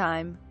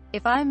sometime.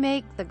 If I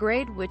make the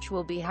grade, which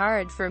will be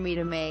hard for me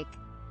to make.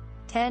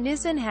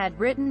 Tennyson had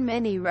written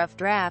many rough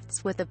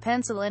drafts with a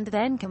pencil and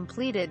then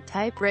completed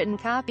typewritten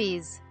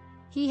copies.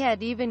 He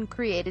had even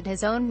created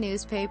his own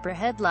newspaper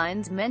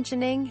headlines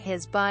mentioning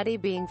his body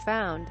being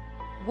found.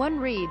 One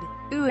read,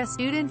 "Ooh, a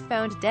student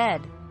found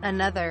dead."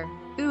 Another,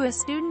 "Ooh, a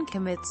student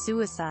commits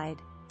suicide."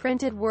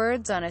 Printed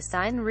words on a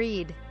sign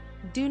read,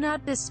 "Do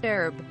not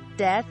disturb.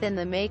 Death in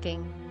the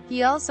making."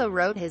 He also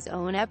wrote his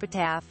own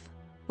epitaph,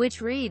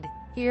 which read,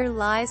 "Here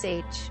lies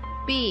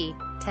H.B.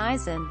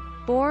 Tyson,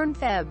 born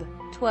Feb.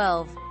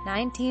 12,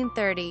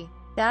 1930,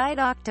 died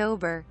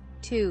October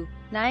 2,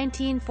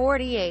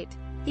 1948.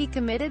 He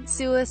committed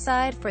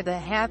suicide for the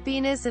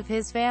happiness of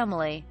his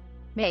family.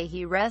 May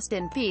he rest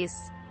in peace.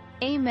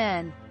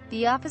 Amen."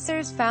 The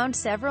officers found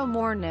several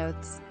more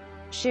notes.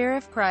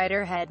 Sheriff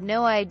Kreider had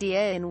no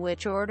idea in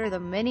which order the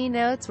many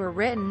notes were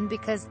written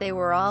because they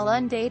were all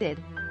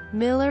undated.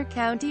 Miller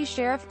County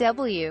Sheriff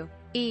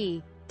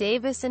W.E.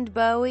 Davis and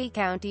Bowie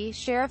County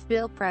Sheriff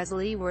Bill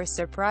Presley were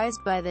surprised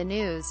by the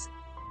news.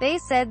 They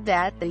said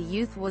that the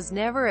youth was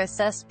never a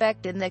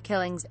suspect in the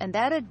killings and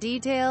that a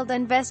detailed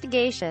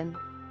investigation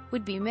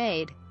would be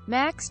made.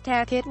 Max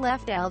Tackett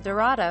left El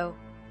Dorado,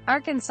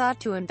 Arkansas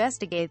to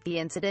investigate the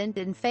incident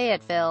in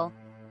Fayetteville.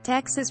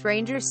 Texas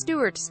Ranger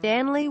Stuart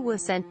Stanley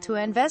was sent to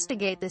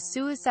investigate the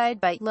suicide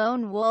by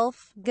Lone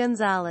Wolf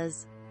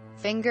Gonzalez.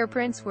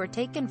 Fingerprints were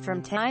taken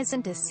from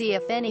Tyson to see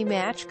if any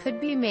match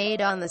could be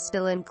made on the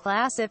still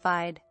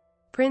unclassified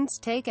prints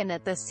taken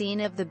at the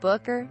scene of the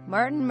Booker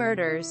Martin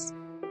murders.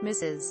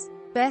 Mrs.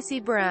 Bessie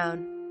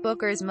Brown,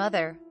 Booker's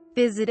mother,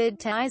 visited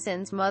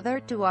Tyson's mother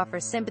to offer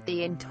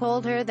sympathy and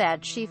told her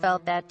that she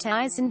felt that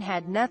Tyson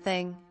had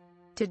nothing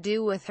to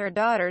do with her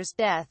daughter's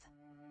death.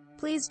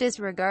 Please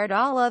disregard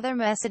all other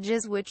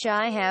messages which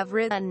I have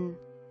written.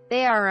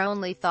 They are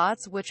only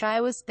thoughts which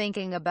I was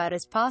thinking about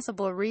as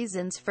possible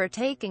reasons for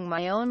taking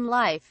my own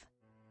life.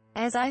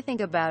 As I think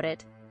about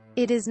it,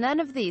 it is none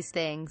of these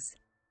things.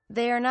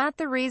 They are not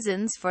the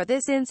reasons for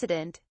this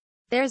incident.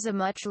 There's a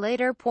much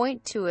later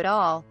point to it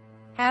all.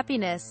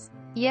 Happiness.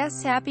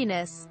 Yes,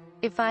 happiness.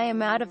 If I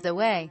am out of the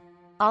way,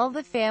 all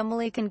the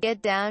family can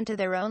get down to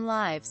their own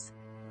lives.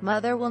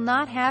 Mother will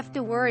not have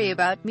to worry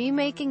about me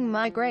making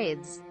my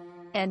grades.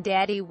 And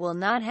Daddy will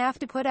not have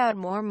to put out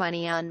more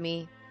money on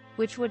me,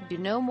 which would do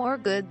no more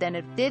good than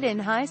it did in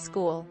high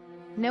school.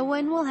 No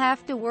one will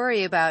have to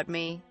worry about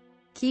me.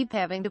 Keep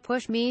having to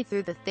push me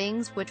through the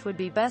things which would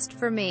be best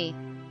for me.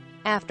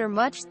 After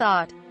much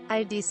thought,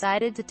 I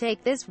decided to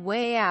take this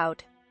way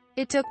out.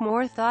 It took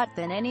more thought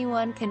than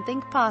anyone can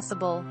think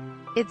possible.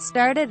 It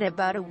started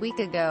about a week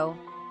ago,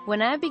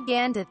 when I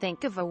began to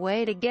think of a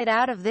way to get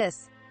out of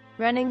this.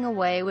 Running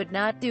away would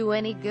not do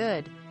any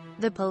good.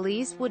 The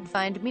police would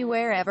find me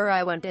wherever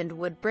I went and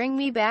would bring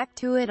me back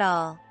to it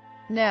all.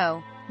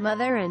 No,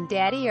 Mother and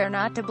Daddy are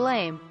not to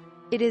blame.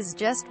 It is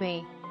just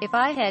me. If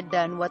I had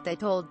done what they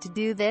told to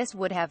do, this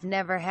would have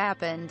never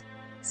happened.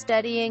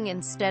 Studying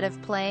instead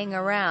of playing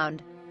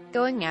around.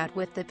 Going out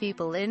with the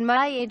people in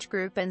my age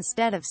group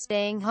instead of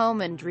staying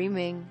home and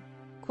dreaming.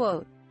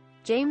 Quote,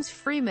 James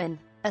Freeman,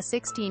 a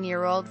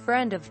 16-year-old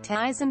friend of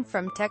Tyson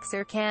from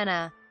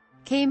Texarkana,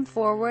 came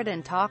forward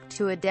and talked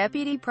to a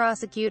deputy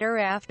prosecutor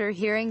after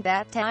hearing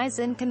that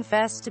Tyson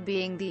confessed to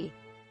being the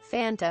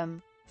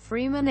Phantom.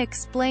 Freeman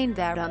explained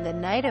that on the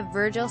night of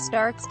Virgil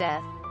Stark's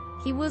death,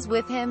 he was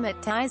with him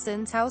at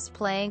Tyson's house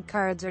playing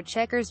cards or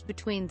checkers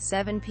between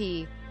 7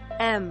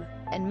 p.m.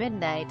 and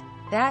midnight.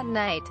 That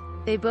night,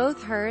 they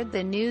both heard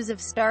the news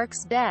of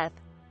Stark's death.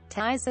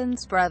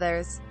 Tyson's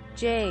brothers,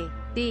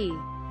 J.D.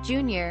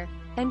 Jr.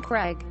 and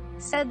Craig,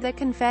 said the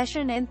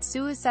confession and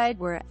suicide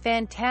were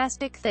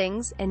fantastic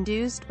things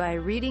induced by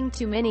reading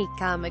too many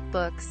comic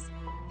books.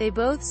 They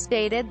both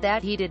stated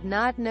that he did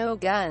not know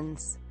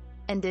guns,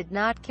 and did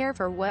not care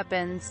for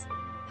weapons,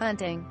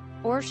 hunting,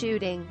 or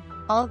shooting.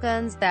 All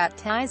guns that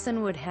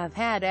Tyson would have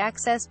had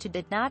access to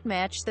did not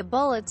match the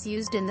bullets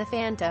used in the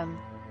Phantom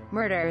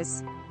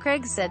murders.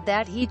 Craig said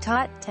that he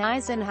taught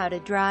Tyson how to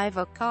drive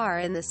a car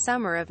in the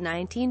summer of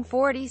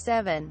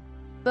 1947.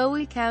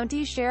 Bowie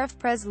County Sheriff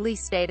Presley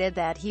stated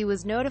that he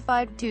was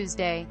notified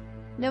Tuesday,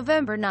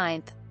 November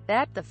 9,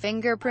 that the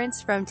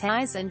fingerprints from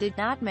Tyson did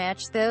not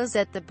match those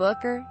at the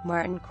Booker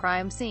Martin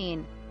crime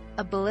scene.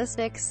 A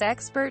ballistics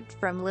expert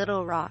from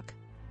Little Rock,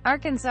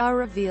 Arkansas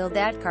revealed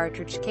that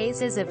cartridge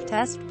cases of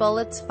test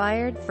bullets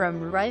fired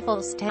from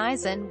rifles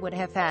Tyson would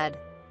have had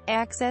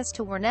access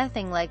to were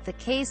nothing like the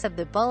case of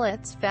the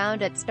bullets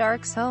found at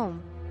Stark's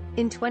home.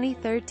 In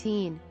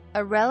 2013,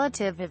 a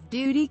relative of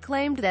Duty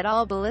claimed that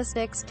all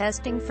ballistics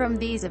testing from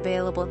these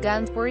available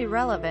guns were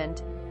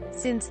irrelevant,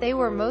 since they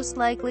were most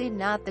likely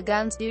not the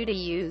guns Duty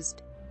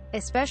used,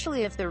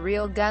 especially if the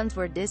real guns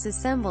were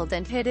disassembled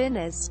and hidden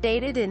as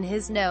stated in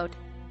his note.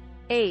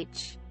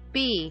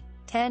 H.B.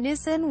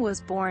 Tennyson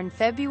was born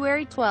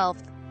February 12,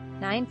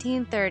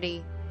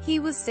 1930. He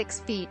was 6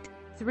 feet,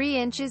 3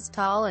 inches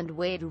tall and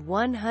weighed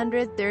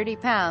 130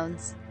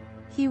 pounds.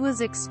 He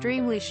was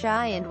extremely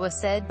shy and was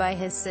said by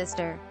his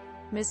sister,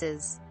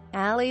 Mrs.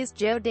 Alice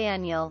Jo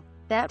Daniel,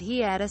 that he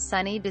had a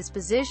sunny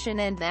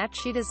disposition and that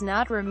she does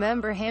not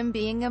remember him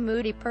being a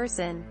moody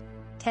person.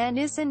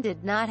 Tennyson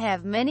did not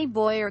have many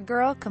boy or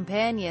girl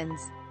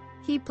companions.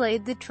 He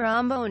played the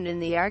trombone in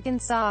the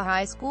Arkansas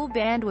high school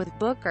band with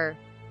Booker,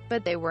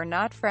 but they were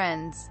not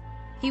friends.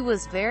 He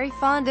was very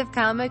fond of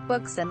comic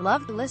books and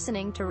loved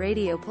listening to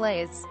radio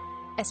plays,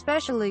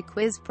 especially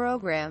quiz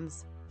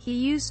programs. He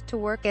used to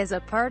work as a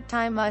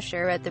part-time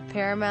usher at the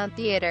Paramount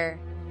Theater,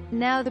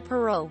 now the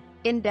Parole,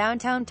 in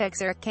downtown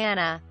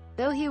Texarkana.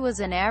 Though he was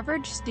an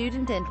average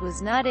student and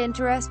was not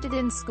interested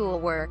in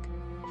schoolwork,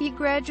 he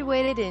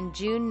graduated in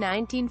June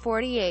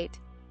 1948.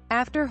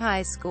 After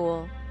high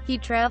school, he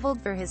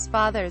traveled for his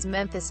father's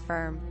Memphis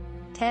firm,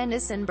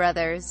 Tennyson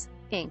Brothers,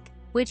 Inc.,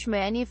 which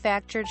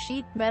manufactured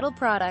sheet metal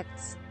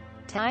products.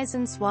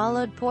 Tyson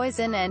swallowed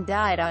poison and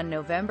died on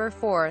November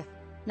 4,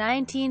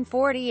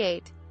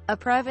 1948. A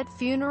private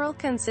funeral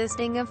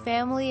consisting of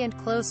family and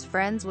close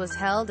friends was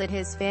held at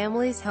his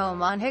family's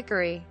home on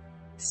Hickory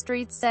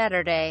Street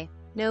Saturday,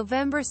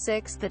 November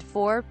 6 at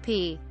 4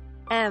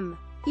 p.m.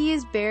 He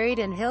is buried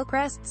in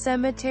Hillcrest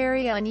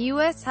Cemetery on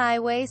U.S.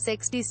 Highway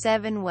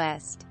 67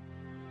 West.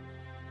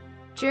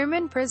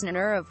 German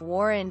prisoner of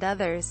war and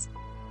others.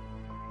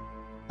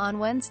 On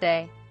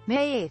Wednesday,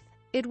 May 8,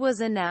 it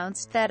was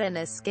announced that an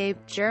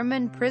escaped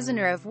German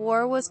prisoner of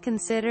war was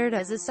considered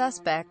as a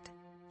suspect.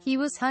 He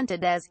was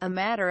hunted as a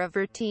matter of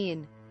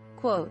routine.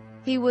 Quote,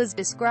 he was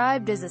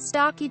described as a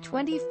stocky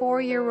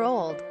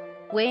 24-year-old,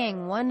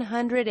 weighing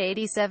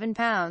 187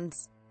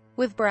 pounds,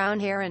 with brown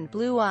hair and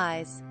blue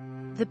eyes.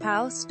 The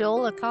POW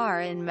stole a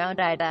car in Mount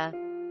Ida,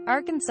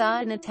 Arkansas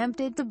and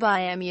attempted to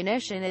buy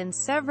ammunition in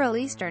several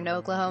eastern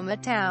Oklahoma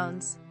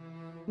towns.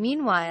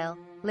 Meanwhile,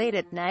 late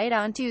at night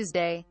on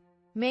Tuesday,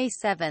 May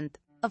 7,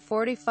 a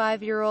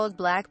 45-year-old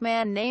black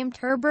man named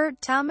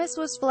Herbert Thomas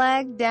was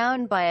flagged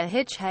down by a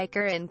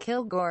hitchhiker in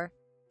Kilgore.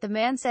 The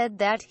man said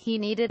that he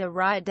needed a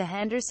ride to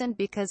Henderson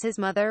because his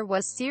mother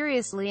was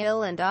seriously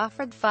ill and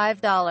offered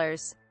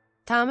 $5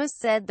 Thomas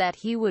said that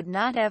he would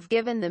not have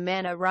given the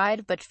man a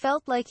ride but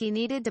felt like he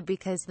needed to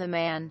because the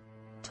man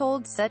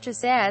told such a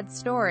sad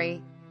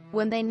story.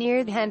 When they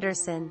neared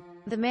Henderson,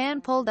 the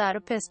man pulled out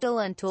a pistol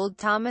and told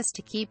Thomas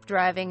to keep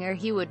driving or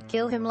he would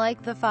kill him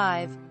like the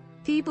 5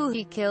 people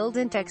he killed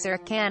in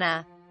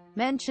Texarkana.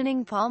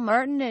 Mentioning Paul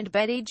Martin and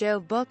Betty Jo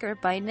Booker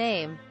by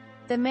name,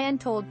 the man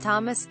told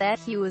Thomas that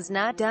he was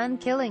not done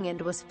killing and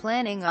was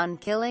planning on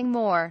killing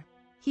more.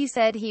 He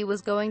said he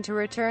was going to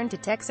return to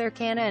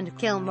Texarkana and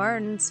kill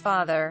Martin's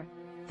father.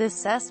 The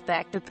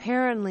suspect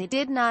apparently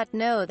did not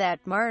know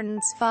that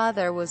Martin's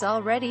father was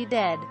already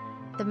dead.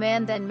 The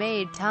man then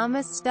made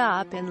Thomas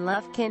stop in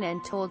Lufkin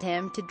and told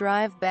him to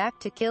drive back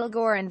to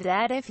Kilgore and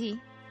that if he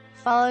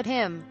followed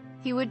him,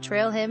 he would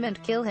trail him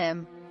and kill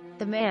him.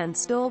 The man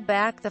stole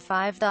back the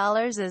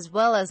 $5 as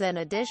well as an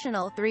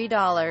additional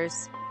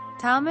 $3.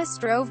 Thomas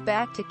drove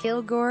back to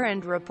Kilgore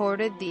and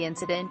reported the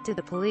incident to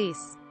the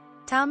police.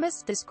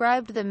 Thomas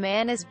described the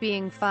man as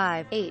being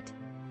 5'8",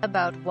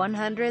 about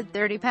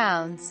 130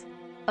 pounds,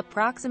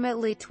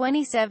 approximately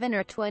 27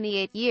 or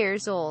 28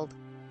 years old,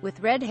 with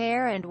red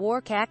hair and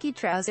wore khaki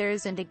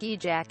trousers and a gi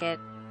jacket.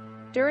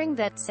 During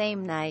that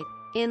same night,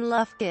 in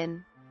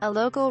Lufkin, a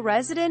local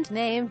resident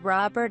named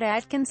Robert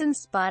Atkinson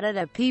spotted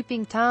a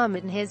peeping Tom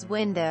in his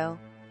window.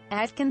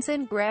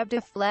 Atkinson grabbed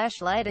a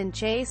flashlight and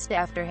chased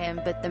after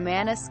him but the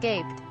man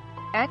escaped.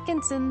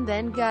 Atkinson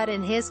then got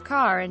in his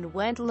car and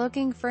went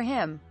looking for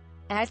him.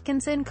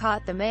 Atkinson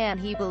caught the man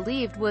he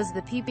believed was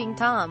the peeping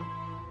Tom,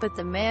 but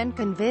the man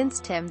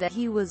convinced him that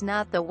he was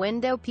not the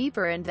window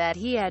peeper and that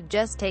he had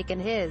just taken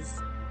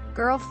his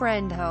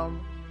girlfriend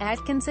home.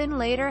 Atkinson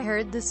later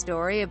heard the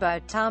story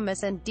about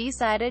Thomas and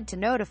decided to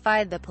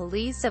notify the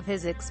police of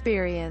his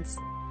experience.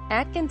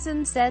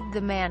 Atkinson said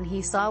the man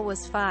he saw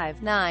was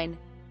 5'9",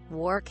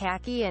 wore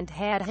khaki and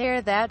had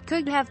hair that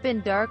could have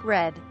been dark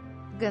red.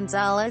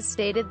 Gonzalez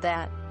stated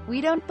that, "We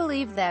don't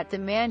believe that the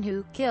man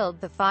who killed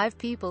the 5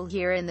 people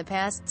here in the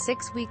past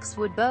 6 weeks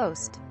would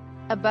boast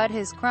about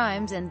his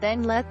crimes and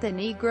then let the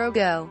Negro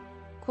go."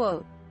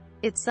 Quote,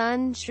 "It's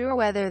unsure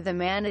whether the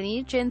man in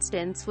each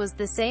instance was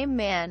the same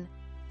man.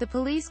 The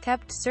police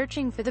kept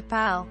searching for the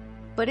pal,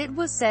 but it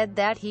was said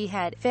that he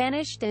had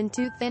vanished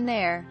into thin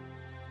air."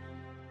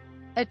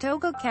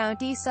 Atoka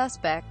County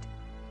suspect.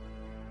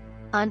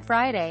 On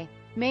Friday,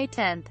 May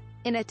 10th,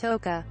 in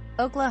Atoka,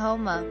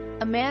 Oklahoma,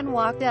 a man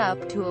walked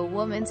up to a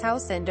woman's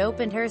house and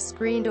opened her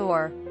screen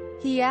door.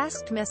 He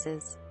asked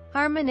Mrs.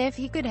 Harmon if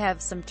he could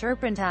have some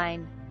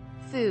turpentine,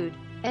 food,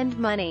 and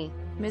money.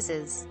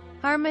 Mrs.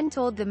 Harmon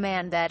told the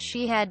man that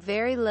she had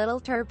very little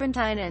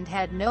turpentine and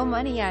had no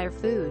money or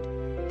food.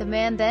 The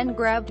man then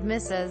grabbed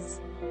Mrs.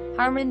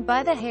 Harmon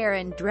by the hair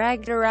and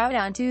dragged her out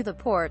onto the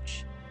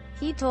porch.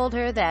 He told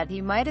her that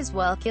he might as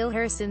well kill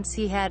her since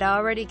he had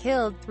already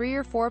killed 3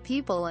 or 4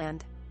 people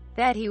and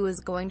that he was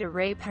going to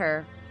rape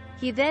her.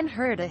 He then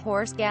heard a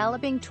horse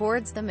galloping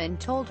towards them and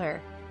told her,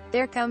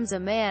 "There comes a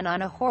man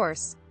on a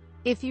horse.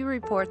 If you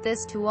report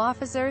this to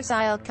officers,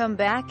 I'll come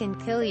back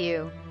and kill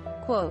you."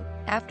 Quote,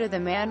 after the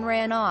man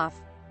ran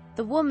off,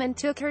 the woman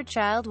took her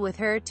child with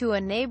her to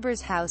a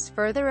neighbor's house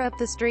further up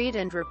the street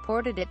and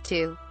reported it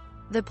to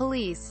the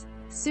police.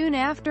 Soon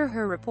after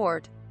her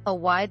report, a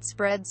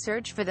widespread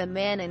search for the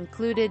man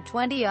included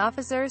 20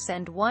 officers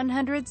and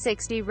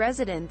 160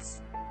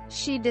 residents.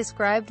 She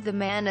described the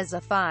man as a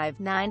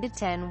 5'9" to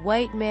 10"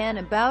 white man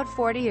about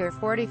 40 or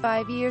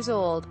 45 years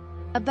old,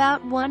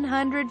 about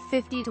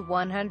 150 to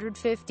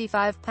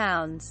 155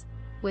 pounds,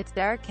 with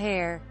dark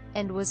hair,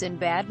 and was in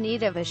bad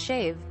need of a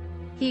shave.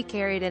 He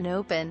carried an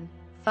open,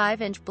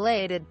 5-inch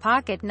bladed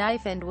pocket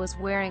knife and was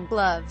wearing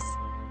gloves,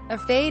 a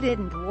faded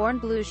and worn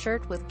blue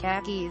shirt with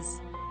khakis,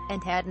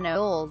 and had an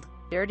old,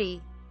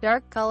 dirty,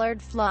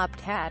 dark-colored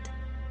flopped hat.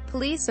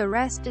 Police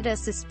arrested a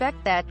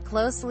suspect that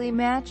closely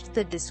matched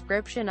the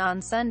description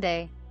on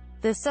Sunday.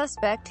 The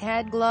suspect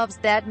had gloves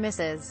that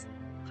Mrs.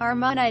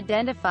 Harmon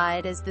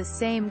identified as the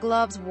same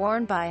gloves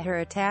worn by her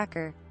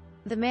attacker.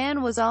 The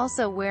man was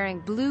also wearing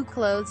blue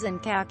clothes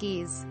and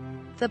khakis.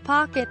 The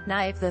pocket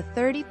knife the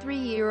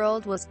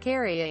 33-year-old was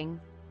carrying,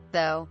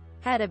 though,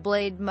 had a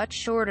blade much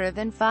shorter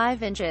than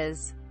 5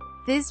 inches.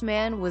 This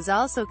man was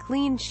also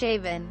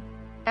clean-shaven.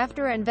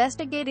 After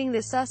investigating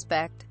the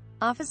suspect,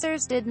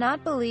 officers did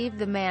not believe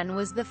the man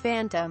was the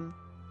Phantom.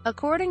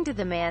 According to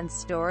the man's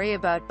story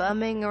about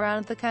bumming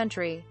around the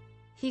country,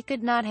 he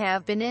could not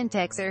have been in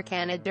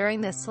Texarkana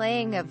during the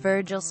slaying of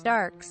Virgil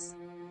Starks.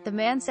 The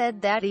man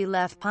said that he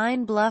left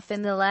Pine Bluff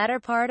in the latter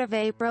part of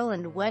April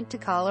and went to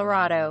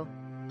Colorado.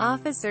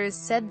 Officers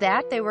said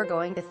that they were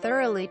going to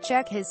thoroughly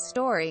check his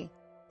story.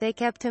 They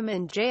kept him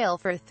in jail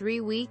for 3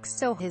 weeks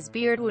so his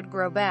beard would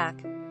grow back,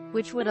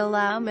 which would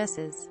allow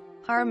Mrs.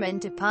 Harmon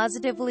to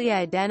positively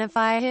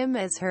identify him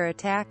as her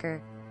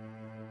attacker.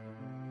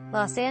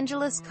 Los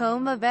Angeles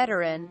coma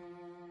veteran.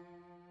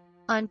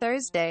 On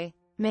Thursday,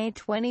 May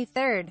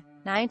 23,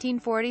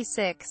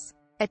 1946,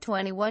 a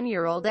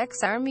 21-year-old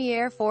ex-Army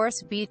Air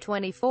Force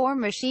B-24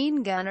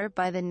 machine gunner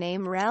by the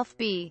name Ralph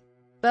B.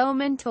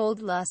 Bowman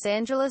told Los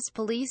Angeles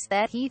police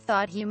that he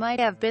thought he might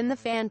have been the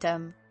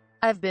Phantom.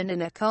 "I've been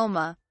in a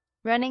coma.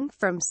 running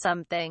from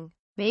something.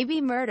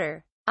 Maybe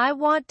murder. I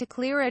want to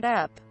clear it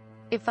up.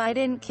 If I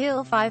didn't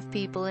kill 5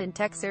 people in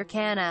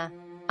Texarkana,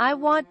 I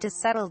want to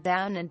settle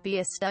down and be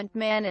a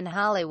stuntman in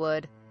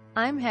Hollywood.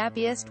 I'm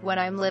happiest when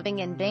I'm living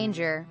in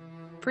danger.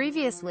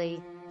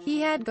 Previously,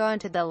 he had gone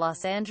to the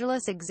Los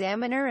Angeles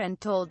Examiner and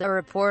told a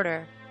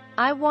reporter,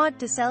 I want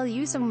to sell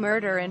you some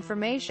murder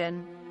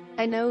information.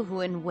 I know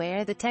who and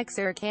where the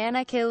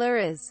Texarkana killer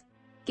is.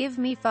 Give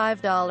me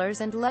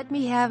 $5 and let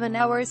me have an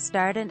hour's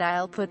start and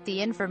I'll put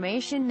the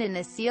information in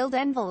a sealed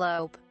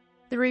envelope.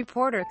 The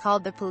reporter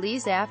called the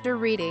police after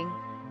reading,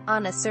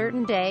 on a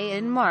certain day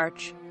in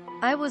March,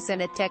 I was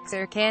in a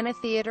Texarkana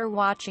theater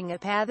watching a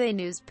Pathé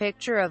News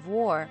picture of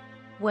war.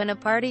 When a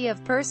party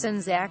of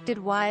persons acted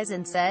wise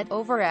and said,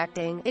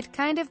 overacting, it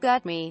kind of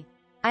got me.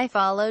 I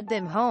followed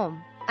them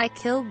home. I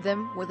killed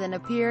them within a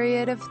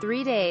period of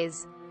 3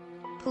 days.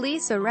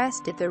 Police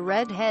arrested the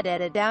redhead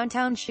at a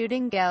downtown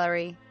shooting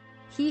gallery.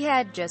 He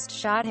had just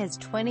shot his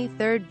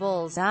 23rd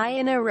bullseye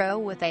in a row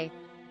with a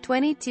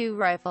 .22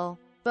 rifle.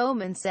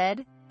 Bowman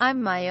said,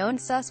 I'm my own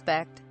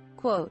suspect.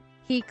 Quote,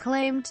 he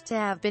claimed to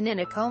have been in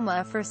a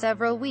coma for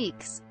several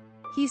weeks.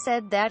 He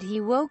said that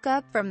he woke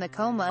up from the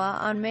coma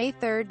on May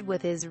 3rd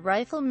with his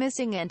rifle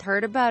missing and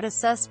heard about a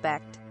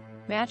suspect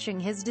matching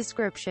his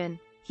description.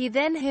 He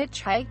then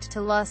hitchhiked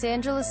to Los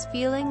Angeles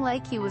feeling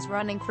like he was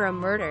running from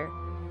murder.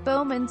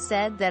 Bowman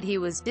said that he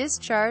was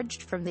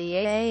discharged from the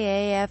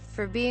AAAF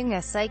for being a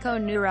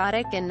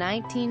psychoneurotic in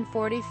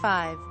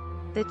 1945.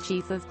 The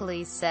chief of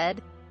police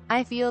said,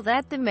 I feel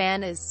that the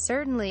man is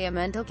certainly a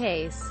mental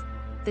case.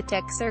 The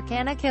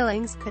Texarkana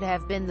killings could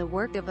have been the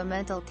work of a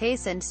mental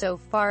case, and so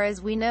far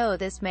as we know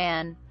this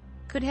man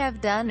could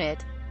have done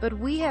it, but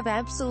we have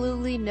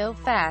absolutely no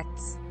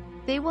facts.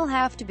 They will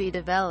have to be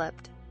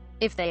developed,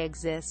 if they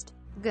exist.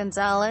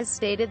 Gonzalez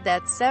stated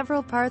that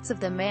several parts of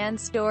the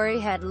man's story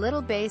had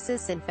little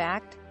basis in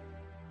fact.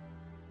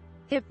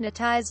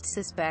 Hypnotized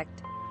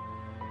suspect.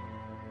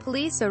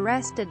 Police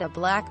arrested a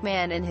black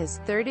man in his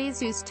 30s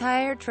whose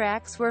tire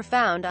tracks were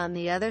found on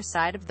the other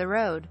side of the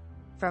road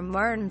from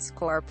Martin's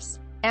corpse.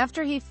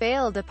 After he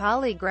failed a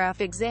polygraph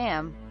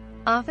exam,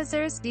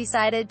 officers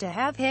decided to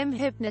have him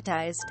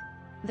hypnotized.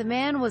 The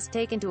man was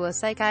taken to a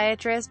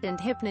psychiatrist and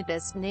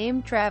hypnotist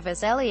named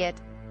Travis Elliott.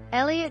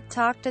 Elliott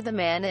talked to the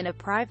man in a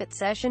private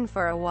session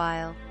for a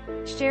while.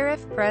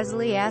 Sheriff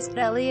Presley asked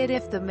Elliott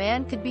if the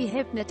man could be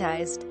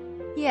hypnotized.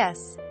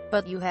 Yes,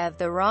 but you have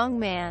the wrong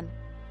man.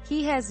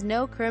 He has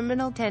no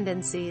criminal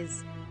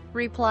tendencies,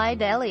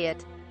 replied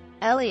Elliott.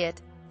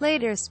 Elliott,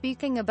 later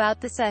speaking about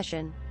the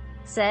session,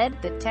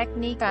 said, the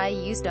technique I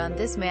used on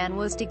this man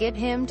was to get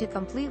him to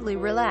completely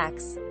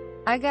relax.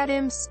 I got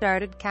him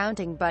started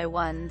counting by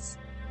 1s,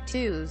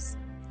 2s,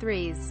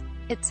 3s,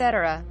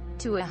 etc.,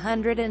 to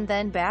 100 and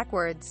then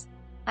backwards.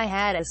 I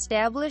had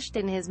established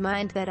in his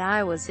mind that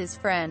I was his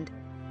friend.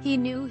 He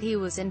knew he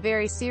was in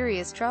very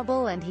serious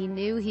trouble and he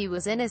knew he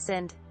was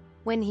innocent.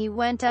 When he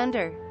went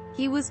under,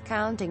 he was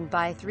counting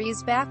by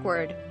 3s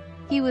backward.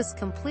 He was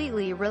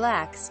completely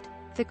relaxed.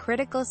 The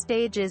critical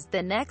stage is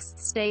the next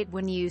state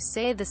when you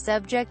say the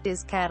subject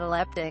is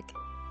cataleptic.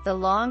 The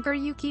longer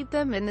you keep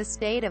them in the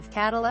state of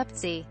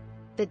catalepsy,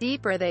 the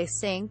deeper they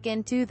sink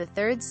into the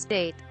 3rd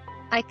state.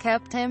 I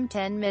kept him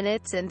 10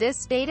 minutes in this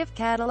state of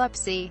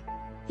catalepsy.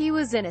 He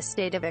was in a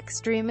state of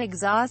extreme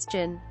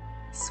exhaustion.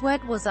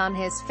 Sweat was on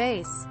his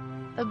face.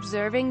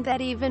 Observing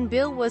that even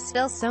Bill was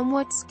still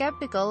somewhat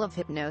skeptical of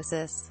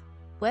hypnosis,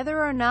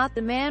 whether or not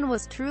the man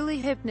was truly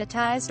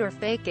hypnotized or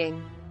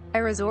faking, I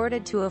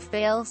resorted to a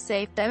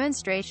fail-safe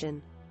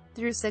demonstration.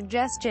 Through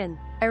suggestion,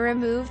 I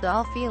removed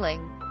all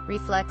feeling,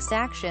 reflex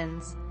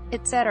actions,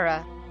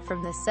 etc.,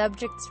 from the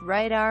subject's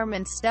right arm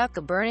and stuck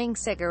a burning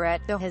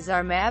cigarette to his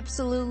arm.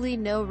 Absolutely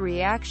no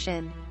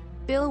reaction.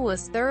 Bill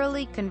was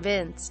thoroughly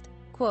convinced.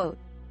 Quote,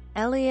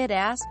 Elliott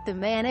asked the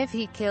man if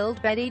he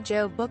killed Betty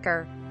Jo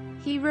Booker.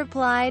 He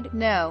replied,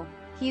 no.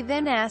 He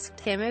then asked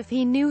him if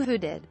he knew who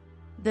did.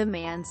 The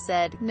man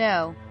said,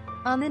 no.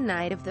 On the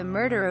night of the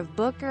murder of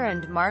Booker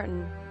and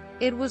Martin,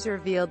 it was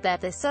revealed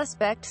that the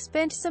suspect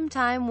spent some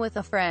time with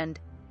a friend,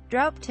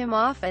 dropped him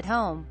off at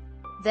home,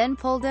 then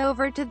pulled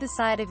over to the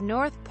side of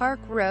North Park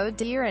Road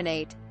to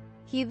urinate.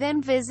 He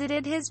then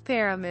visited his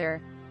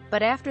paramour,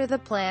 but after the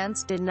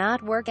plans did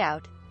not work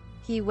out,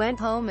 he went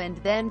home and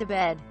then to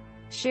bed.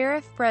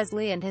 Sheriff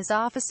Presley and his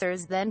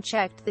officers then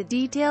checked the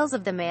details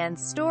of the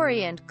man's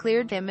story and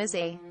cleared him as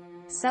a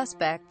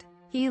suspect.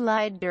 He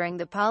lied during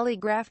the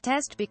polygraph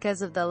test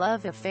because of the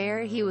love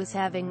affair he was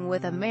having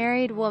with a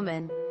married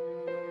woman.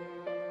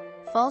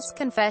 False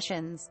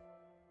confessions.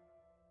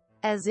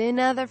 As in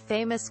other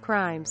famous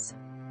crimes,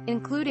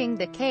 including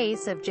the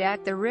case of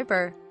Jack the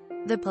Ripper,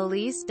 the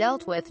police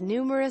dealt with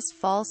numerous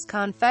false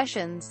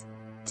confessions.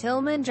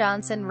 Tillman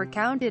Johnson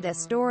recounted a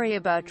story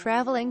about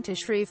traveling to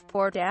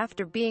Shreveport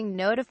after being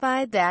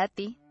notified that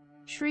the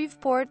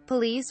Shreveport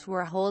police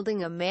were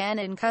holding a man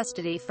in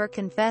custody for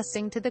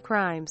confessing to the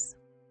crimes.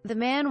 The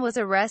man was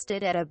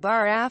arrested at a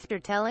bar after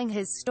telling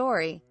his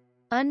story,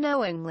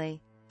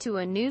 unknowingly, to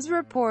a news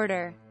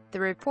reporter. The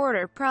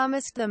reporter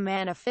promised the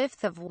man a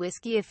fifth of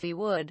whiskey if he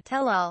would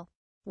tell all.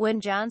 When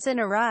Johnson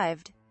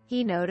arrived,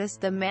 he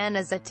noticed the man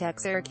as a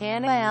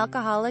Texarkana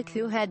alcoholic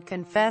who had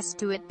confessed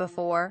to it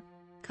before,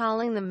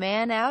 calling the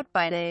man out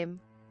by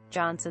name.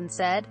 Johnson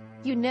said,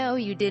 "You know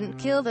you didn't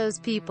kill those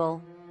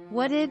people.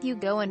 What did you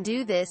go and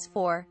do this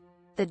for?"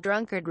 The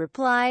drunkard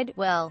replied,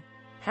 "Well,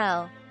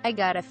 hell, I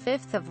got a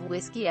fifth of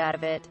whiskey out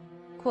of it."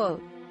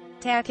 Quote.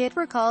 Tackett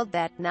recalled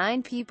that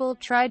 9 people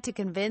tried to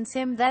convince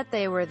him that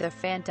they were the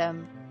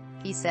Phantom.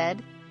 He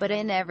said, "But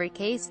in every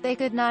case they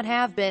could not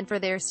have been, for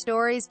their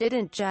stories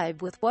didn't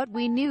jibe with what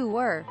we knew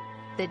were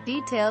the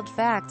detailed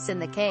facts in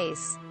the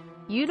case.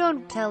 You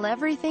don't tell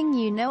everything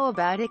you know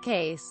about a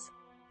case.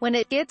 When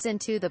it gets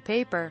into the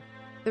paper,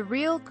 the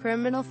real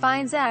criminal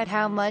finds out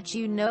how much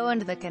you know,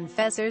 and the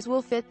confessors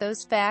will fit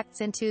those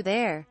facts into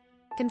their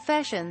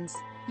confessions.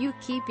 You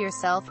keep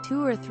yourself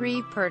 2 or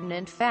 3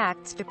 pertinent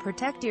facts to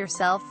protect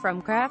yourself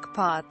from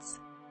crackpots."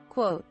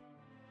 Quote.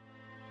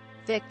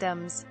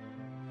 Victims: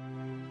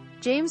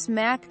 James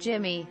Mack,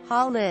 Jimmy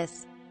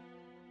Hollis.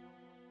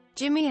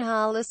 Jimmy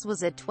Hollis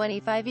was a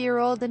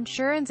 25-year-old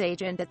insurance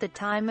agent at the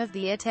time of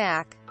the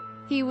attack.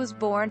 He was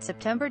born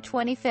September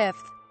 25,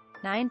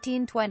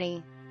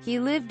 1920. He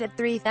lived at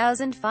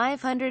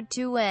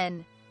 3502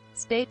 N.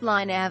 State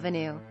Line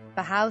Avenue,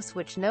 a house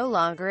which no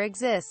longer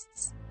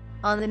exists.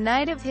 On the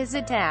night of his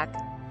attack,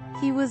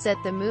 he was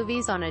at the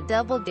movies on a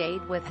double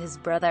date with his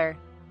brother,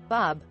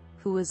 Bob,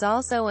 who was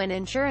also an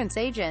insurance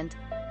agent.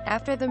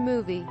 After the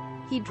movie,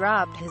 he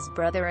dropped his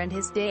brother and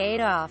his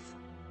date off.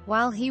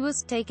 While he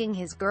was taking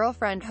his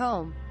girlfriend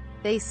home,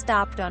 they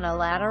stopped on a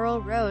lateral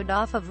road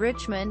off of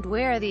Richmond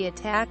where the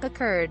attack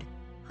occurred.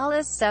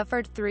 Hollis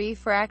suffered 3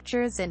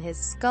 fractures in his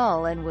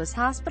skull and was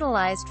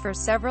hospitalized for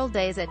several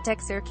days at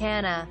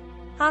Texarkana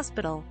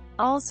Hospital,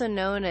 also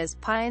known as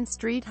Pine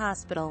Street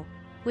Hospital,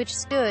 which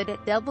stood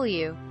at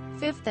W.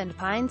 5th and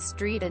Pine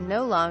Street and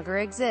no longer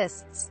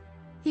exists.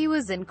 He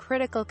was in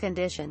critical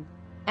condition.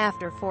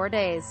 After 4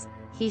 days,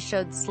 he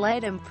showed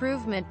slight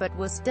improvement but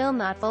was still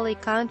not fully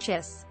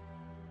conscious.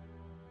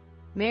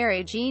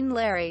 Mary Jean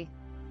Larey.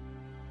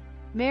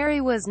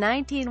 Mary was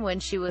 19 when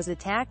she was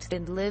attacked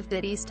and lived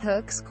at East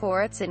Hooks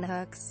Courts in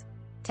Hooks,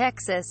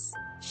 Texas.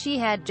 She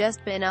had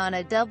just been on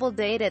a double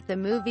date at the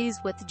movies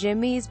with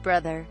Jimmy's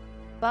brother,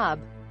 Bob,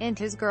 and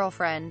his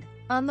girlfriend.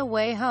 On the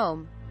way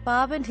home,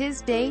 Bob and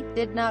his date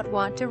did not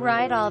want to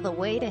ride all the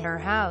way to her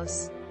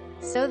house,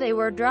 so they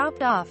were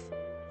dropped off.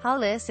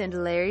 Hollis and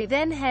Larry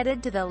then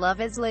headed to the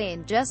Lovers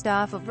Lane just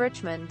off of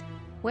Richmond,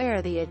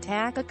 where the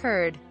attack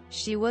occurred.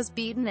 She was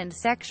beaten and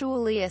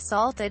sexually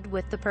assaulted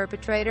with the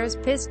perpetrator's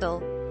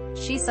pistol.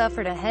 She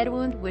suffered a head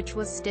wound which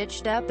was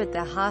stitched up at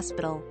the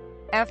hospital.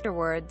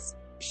 Afterwards,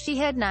 she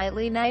had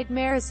nightly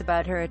nightmares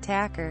about her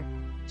attacker.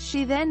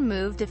 She then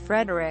moved to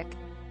Frederick,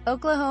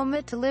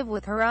 Oklahoma to live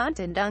with her aunt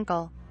and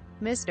uncle,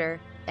 Mr.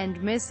 and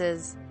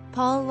Mrs.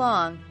 Paul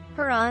Long.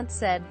 Her aunt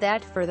said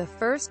that for the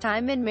first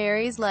time in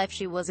Mary's life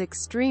she was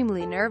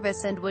extremely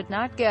nervous and would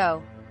not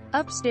go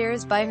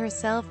upstairs by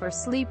herself or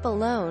sleep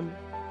alone.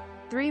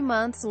 3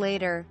 months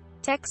later,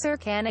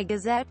 Texarkana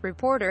Gazette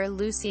reporter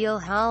Lucille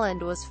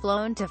Holland was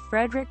flown to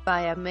Frederick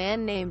by a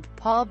man named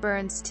Paul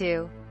Burns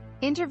to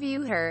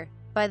interview her.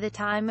 By the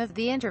time of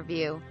the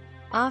interview,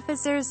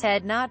 officers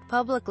had not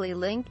publicly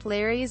linked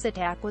Larry's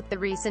attack with the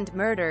recent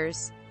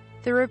murders.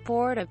 The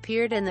report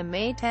appeared in the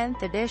May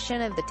 10th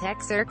edition of the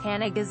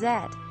Texarkana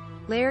Gazette.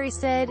 Larry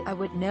said, "I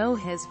would know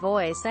his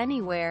voice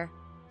anywhere.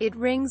 It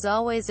rings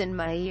always in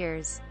my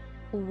ears.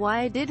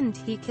 Why didn't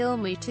he kill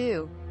me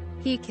too?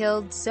 He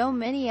killed so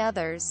many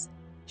others."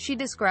 She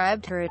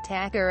described her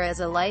attacker as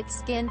a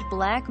light-skinned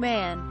black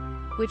man,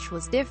 which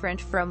was different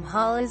from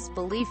Hollis'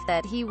 belief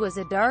that he was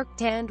a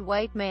dark-tanned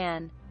white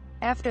man.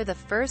 After the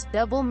first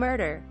double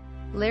murder,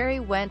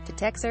 Larry went to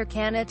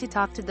Texarkana to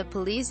talk to the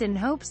police in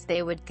hopes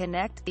they would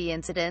connect the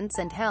incidents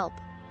and help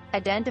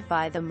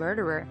identify the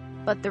murderer.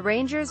 But the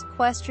Rangers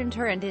questioned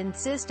her and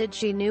insisted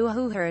she knew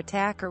who her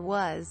attacker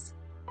was.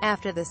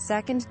 After the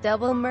second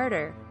double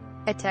murder,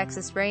 a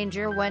Texas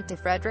Ranger went to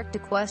Frederick to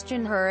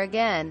question her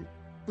again.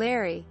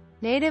 Larry,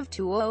 native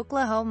to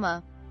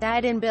Oklahoma,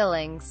 died in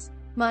Billings,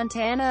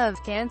 Montana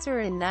of cancer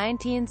in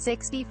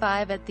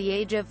 1965 at the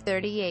age of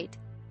 38.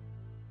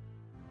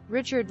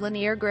 Richard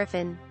Lanier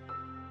Griffin.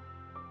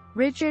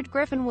 Richard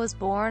Griffin was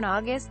born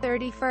August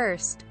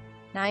 31,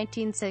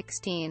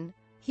 1916.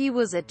 He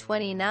was a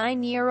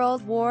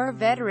 29-year-old war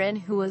veteran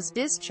who was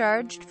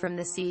discharged from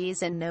the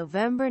seas in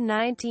November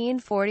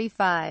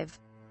 1945.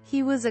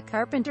 He was a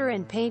carpenter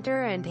and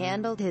painter and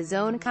handled his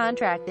own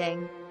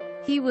contracting.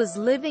 He was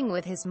living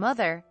with his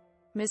mother,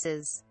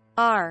 Mrs.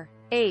 R.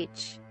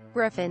 H.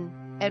 Griffin,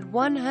 at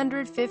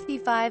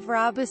 155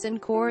 Robinson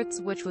Courts,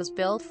 which was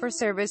built for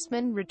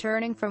servicemen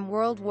returning from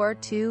World War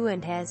II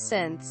and has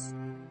since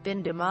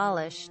been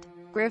demolished.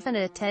 Griffin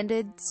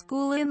attended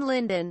school in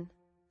Linden,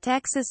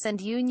 Texas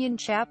and Union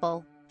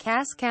Chapel,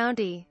 Cass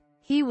County.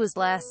 He was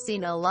last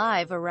seen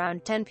alive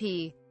around 10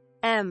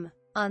 p.m.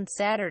 on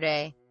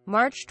Saturday,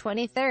 March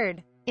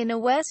 23, in a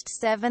West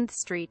 7th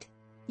Street,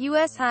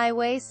 U.S.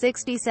 Highway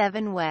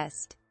 67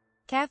 West.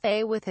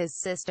 cafe with his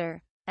sister,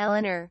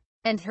 Eleanor,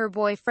 and her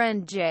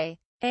boyfriend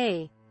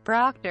J.A.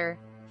 Proctor.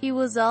 He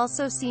was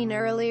also seen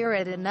earlier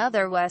at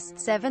another West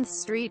 7th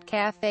Street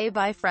cafe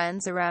by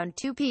friends around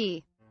 2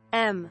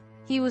 p.m.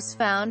 He was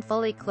found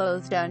fully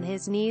clothed on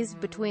his knees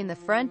between the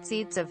front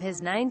seats of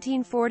his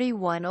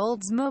 1941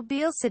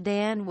 Oldsmobile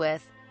sedan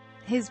with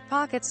his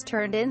pockets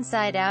turned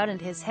inside out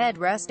and his head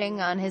resting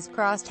on his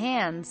crossed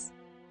hands.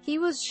 He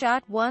was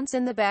shot once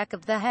in the back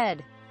of the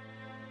head.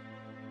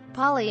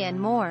 Polly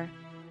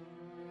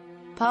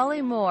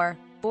Moore,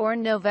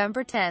 born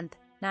November 10,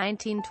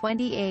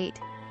 1928,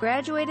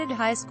 graduated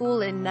high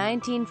school in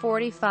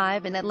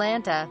 1945 in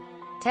Atlanta,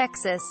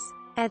 Texas,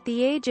 at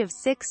the age of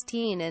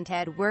 16 and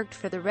had worked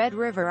for the Red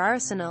River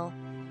Arsenal,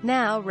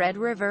 now Red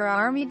River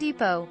Army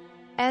Depot,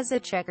 as a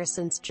checker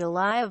since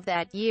July of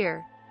that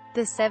year.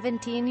 The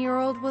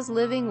 17-year-old was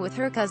living with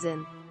her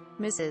cousin,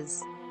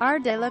 Mrs.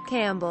 Ardella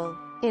Campbell,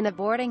 in a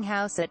boarding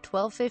house at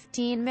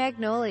 1215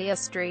 Magnolia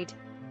Street,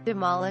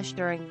 demolished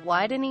during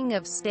widening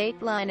of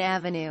State Line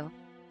Avenue.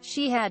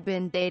 She had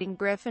been dating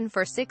Griffin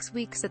for 6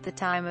 weeks at the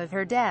time of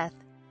her death.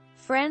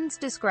 Friends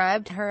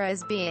described her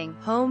as being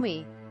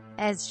homey,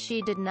 as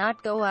she did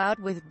not go out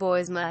with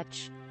boys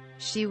much.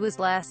 She was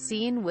last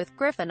seen with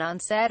Griffin on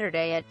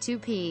Saturday at 2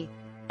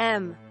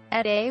 p.m.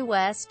 at a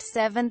West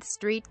 7th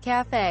Street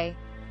cafe,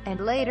 and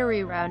later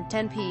around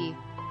 10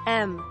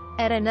 p.m.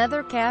 at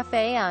another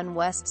cafe on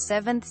West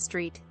 7th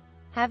Street,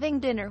 having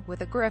dinner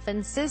with a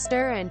Griffin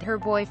sister and her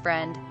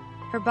boyfriend.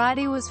 Her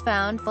body was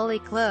found fully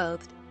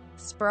clothed,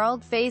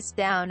 sprawled face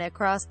down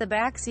across the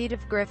back seat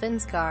of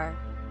Griffin's car,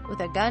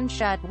 with a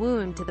gunshot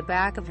wound to the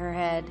back of her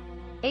head.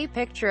 A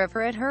picture of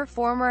her at her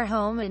former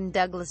home in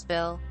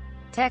Douglasville,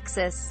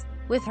 Texas,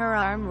 with her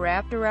arm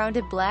wrapped around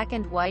a black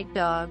and white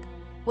dog,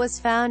 was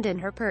found in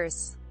her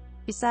purse.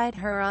 Beside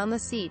her on the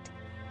seat,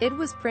 it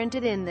was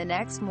printed in the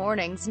next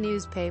morning's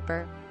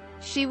newspaper.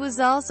 She was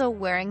also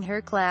wearing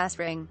her class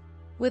ring,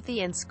 with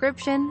the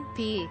inscription,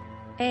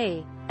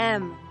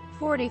 P.A.M.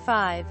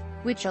 45,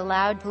 which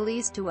allowed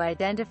police to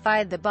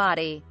identify the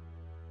body.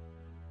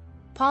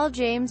 Paul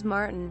James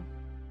Martin,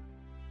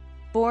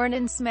 born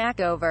in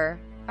Smackover,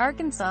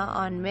 Arkansas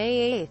on May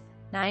 8,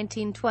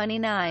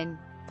 1929.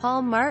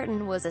 Paul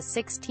Martin was a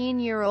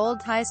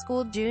 16-year-old high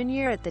school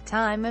junior at the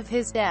time of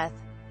his death.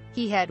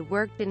 He had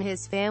worked in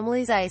his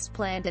family's ice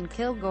plant in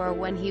Kilgore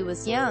when he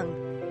was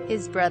young.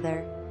 His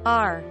brother,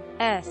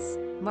 R.S.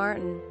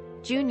 Martin,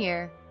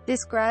 Jr.,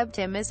 described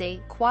him as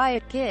a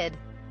quiet kid.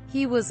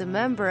 He was a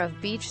member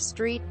of Beach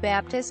Street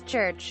Baptist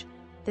Church,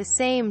 the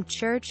same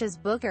church as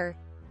Booker.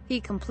 He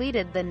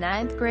completed the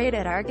 9th grade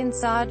at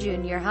Arkansas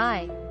Junior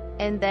High,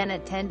 and then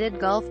attended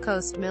Gulf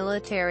Coast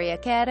Military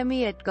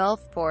Academy at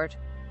Gulfport,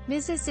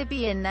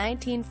 Mississippi in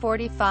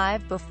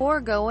 1945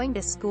 before going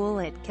to school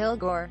at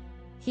Kilgore.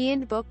 He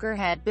and Booker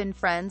had been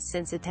friends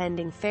since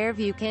attending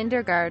Fairview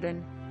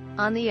Kindergarten,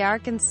 on the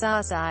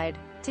Arkansas side,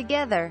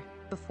 together,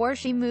 before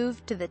she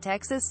moved to the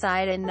Texas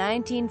side in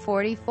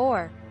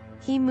 1944.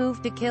 He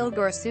moved to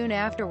Kilgore soon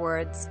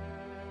afterwards.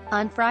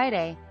 On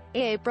Friday,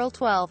 April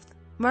 12,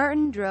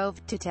 Martin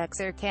drove to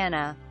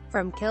Texarkana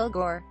from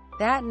Kilgore.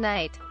 That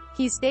night,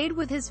 he stayed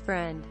with his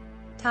friend,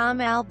 Tom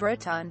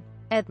Albritton,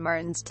 at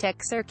Martin's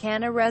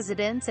Texarkana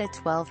residence at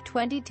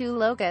 1222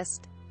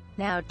 Locust,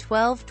 now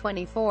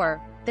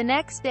 1224. The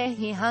next day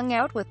he hung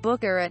out with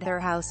Booker at her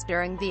house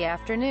during the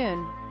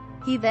afternoon.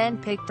 He then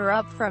picked her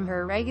up from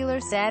her regular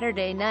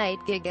Saturday night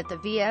gig at the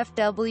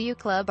VFW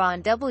Club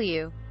on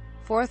W.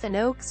 4th and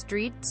Oak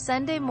Street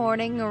Sunday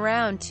morning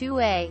around 2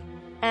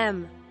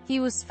 a.m. He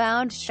was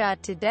found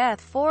shot to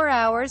death 4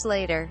 hours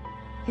later,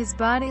 his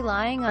body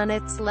lying on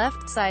its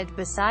left side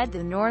beside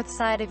the north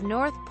side of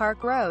North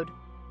Park Road,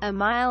 a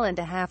mile and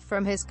a half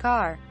from his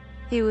car.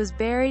 He was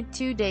buried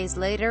 2 days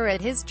later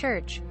at his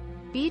church,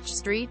 Beach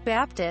Street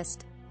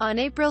Baptist, on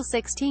April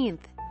 16,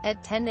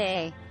 at 10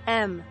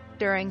 a.m.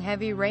 during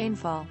heavy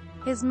rainfall.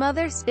 His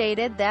mother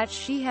stated that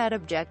she had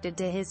objected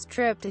to his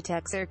trip to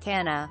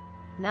Texarkana,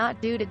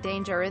 not due to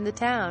danger in the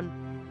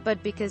town,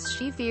 but because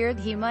she feared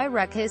he might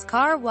wreck his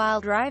car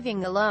while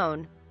driving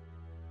alone.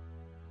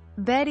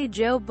 Betty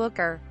Jo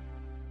Booker.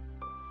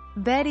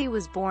 Betty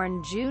was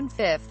born June 5,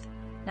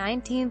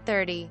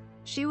 1930.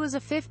 She was a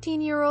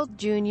 15-year-old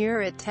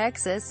junior at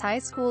Texas High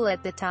School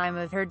at the time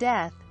of her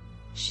death.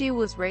 She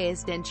was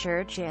raised in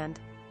church and,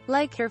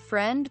 like her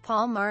friend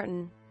Paul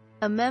Martin,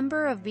 a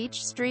member of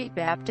Beach Street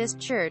Baptist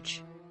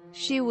Church.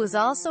 She was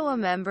also a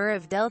member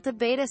of Delta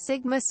Beta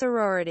Sigma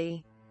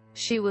sorority.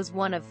 She was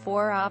one of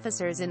 4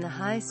 officers in the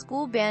high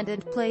school band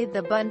and played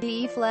the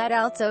Bundy E-flat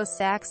alto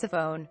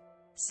saxophone,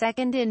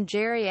 second in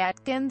Jerry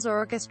Atkins'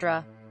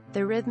 orchestra,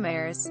 the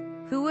Rhythmaires,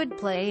 who would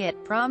play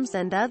at proms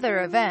and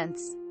other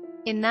events.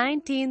 In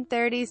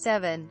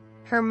 1937,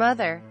 her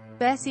mother,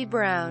 Bessie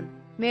Brown,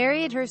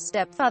 married her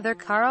stepfather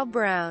Carl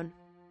Brown,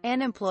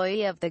 an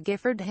employee of the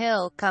Gifford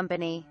Hill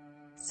Company.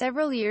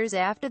 Several years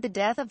after the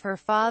death of her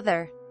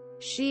father,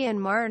 she and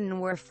Martin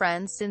were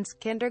friends since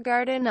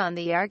kindergarten on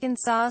the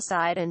Arkansas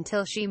side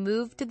until she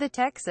moved to the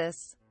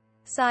Texas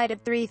side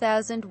of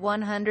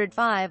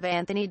 3105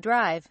 Anthony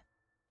Drive.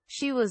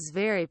 She was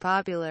very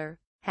popular,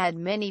 had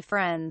many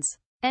friends,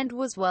 and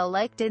was well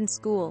liked in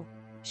school.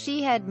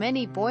 She had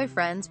many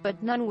boyfriends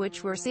but none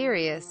which were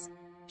serious.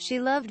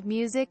 She loved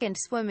music and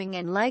swimming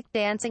and liked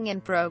dancing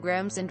in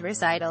programs and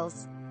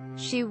recitals.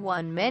 She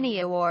won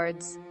many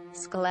awards,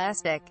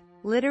 scholastic,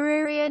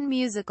 literary and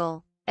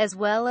musical, as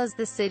well as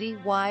the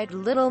city-wide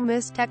Little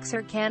Miss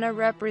Texarkana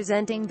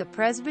representing the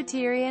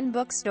Presbyterian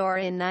bookstore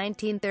in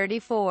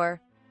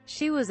 1934.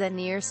 She was a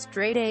near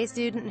straight-A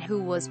student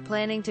who was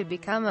planning to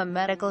become a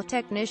medical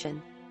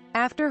technician.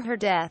 After her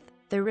death,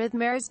 the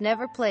Rhythmares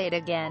never played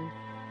again.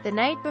 The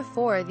night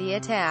before the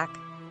attack,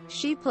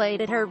 she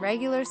played at her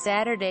regular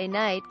Saturday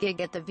night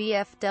gig at the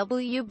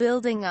VFW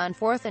building on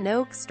 4th and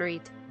Oak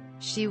Street.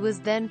 She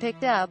was then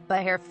picked up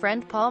by her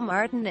friend Paul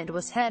Martin and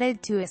was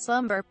headed to a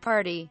slumber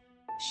party.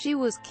 She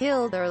was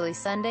killed early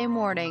Sunday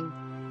morning.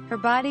 Her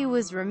body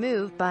was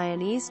removed by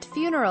an East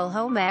Funeral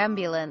Home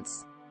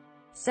ambulance.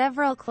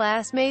 Several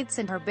classmates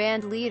and her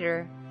band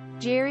leader,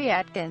 Jerry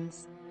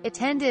Atkins,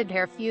 attended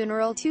her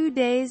funeral 2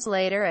 days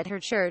later at her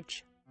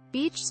church,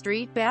 Beach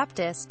Street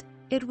Baptist.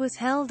 It was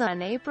held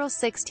on April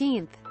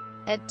 16th,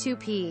 at 2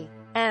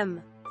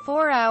 p.m.,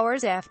 4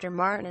 hours after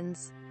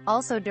Martin's.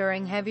 Also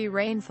during heavy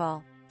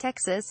rainfall,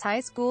 Texas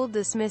High School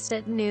dismissed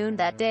at noon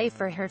that day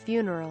for her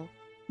funeral.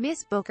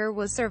 Miss Booker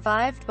was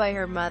survived by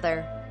her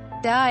mother,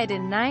 died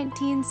in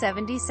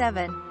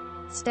 1977,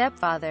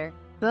 stepfather,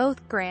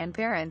 both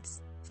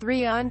grandparents,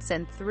 3 aunts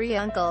and 3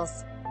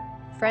 uncles.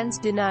 Friends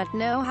do not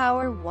know how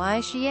or why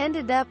she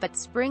ended up at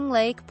Spring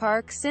Lake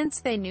Park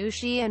since they knew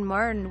she and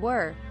Martin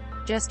were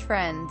just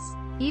friends.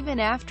 Even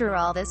after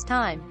all this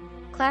time,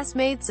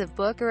 classmates of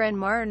Booker and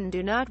Martin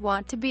do not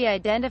want to be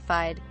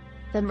identified.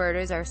 The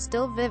murders are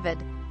still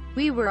vivid.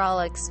 We were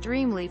all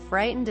extremely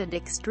frightened and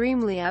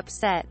extremely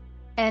upset.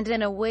 And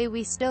in a way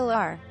we still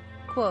are.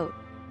 Quote,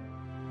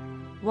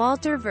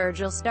 Walter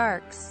Virgil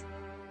Starks.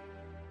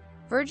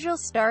 Virgil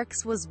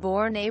Starks was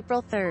born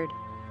April 3,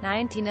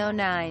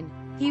 1909.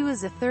 He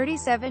was a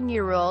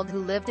 37-year-old who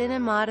lived in a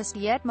modest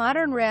yet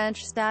modern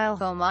ranch-style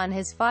home on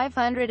his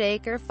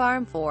 500-acre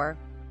farm for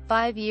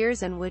 5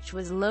 years and which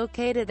was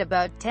located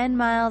about 10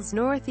 miles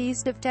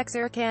northeast of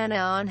Texarkana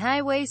on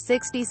Highway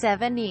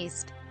 67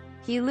 East.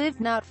 He lived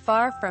not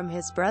far from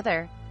his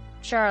brother,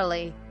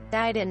 Charlie,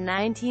 died in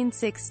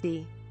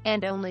 1960,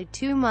 and only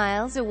 2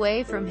 miles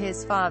away from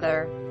his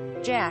father,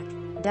 Jack,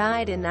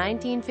 died in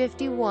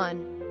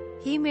 1951.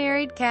 He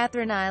married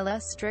Catherine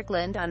Isla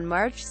Strickland on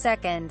March 2,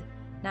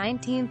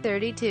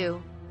 1932,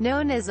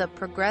 known as a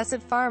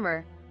progressive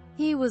farmer.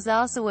 He was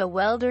also a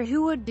welder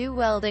who would do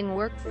welding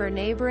work for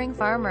neighboring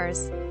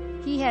farmers.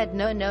 He had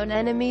no known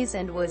enemies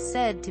and was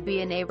said to be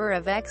a neighbor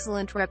of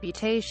excellent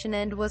reputation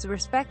and was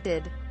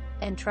respected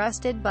and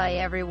trusted by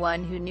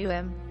everyone who knew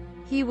him.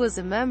 He was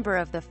a member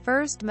of the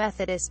First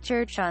Methodist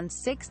Church on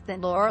 6th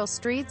and Laurel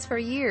Streets for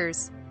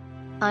years.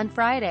 On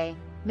Friday,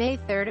 May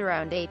 3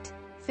 around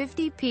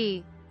 8:50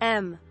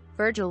 p.m.,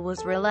 Virgil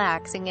was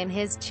relaxing in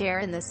his chair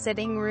in the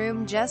sitting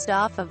room just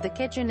off of the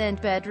kitchen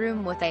and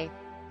bedroom with a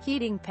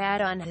heating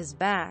pad on his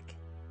back.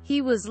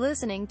 He was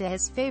listening to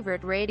his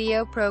favorite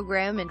radio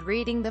program and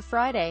reading the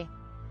Friday,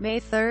 May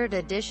 3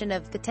 edition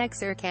of the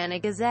Texarkana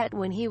Gazette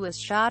when he was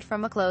shot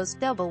from a closed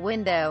double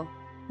window,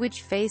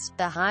 which faced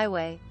the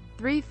highway.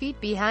 3 feet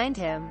behind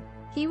him,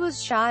 he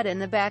was shot in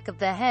the back of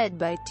the head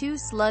by 2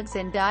 slugs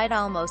and died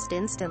almost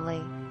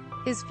instantly.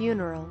 His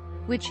funeral,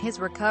 which his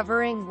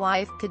recovering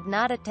wife could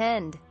not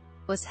attend,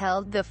 was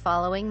held the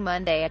following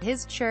Monday at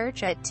his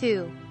church at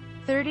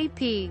 2:30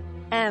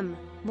 p.m.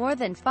 More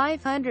than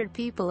 500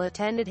 people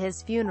attended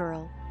his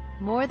funeral,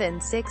 more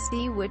than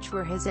 60 which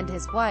were his and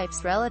his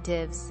wife's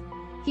relatives.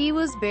 He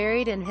was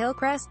buried in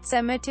Hillcrest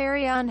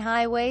Cemetery on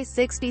Highway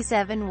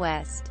 67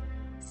 West,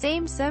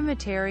 same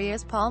cemetery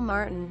as Paul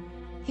Martin.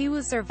 He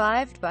was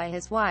survived by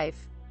his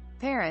wife,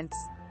 parents,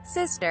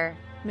 sister,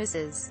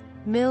 Mrs.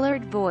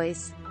 Millard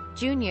Boyce,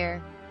 Jr.,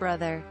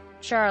 brother,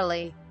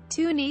 Charlie,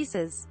 2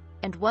 nieces,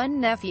 and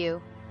 1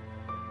 nephew.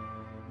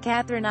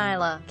 Catherine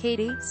Isla,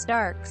 Katie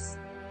Starks.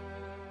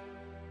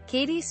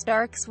 Katie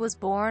Starks was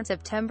born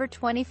September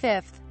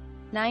 25,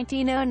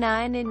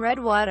 1909 in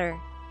Redwater,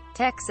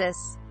 Texas.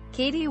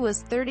 Katie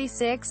was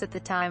 36 at the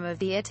time of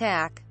the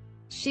attack.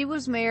 She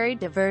was married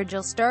to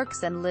Virgil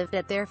Starks and lived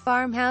at their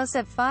farmhouse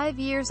of 5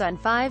 years on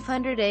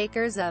 500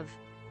 acres of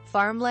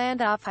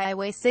farmland off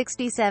Highway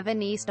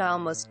 67 East,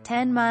 almost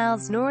 10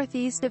 miles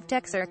northeast of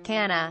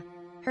Texarkana.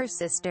 Her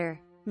sister,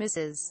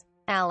 Mrs.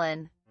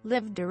 Allen,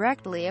 lived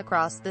directly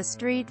across the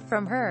street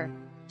from her.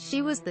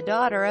 She was the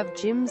daughter of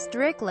Jim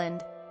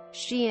Strickland.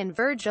 She and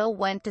Virgil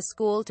went to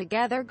school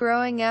together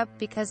growing up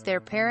because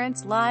their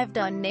parents lived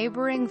on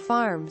neighboring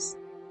farms.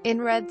 In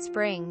Red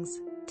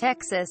Springs,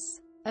 Texas,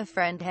 a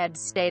friend had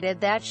stated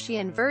that she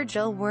and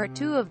Virgil were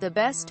 2 of the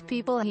best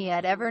people he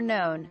had ever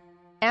known.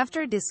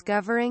 After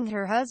discovering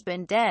her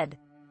husband dead,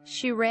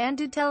 she ran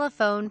to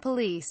telephone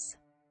police.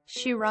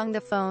 She rung the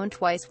phone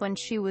twice when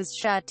she was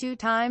shot 2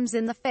 times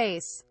in the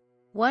face.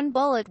 1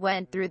 bullet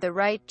went through the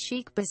right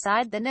cheek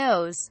beside the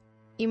nose,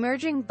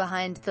 emerging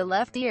behind the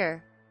left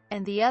ear.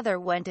 and the other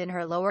went in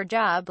her lower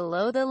jaw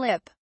below the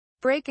lip,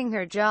 breaking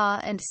her jaw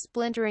and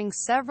splintering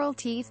several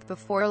teeth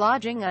before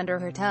lodging under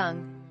her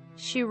tongue.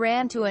 She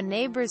ran to a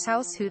neighbor's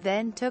house who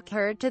then took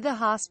her to the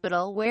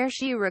hospital where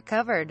she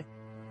recovered.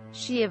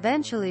 She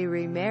eventually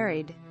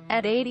remarried.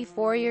 At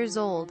 84 years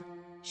old,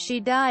 she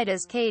died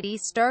as Katie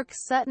Stark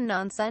Sutton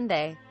on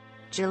Sunday,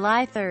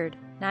 July 3,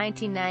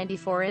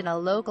 1994 in a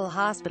local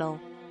hospital.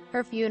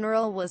 Her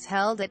funeral was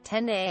held at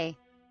 10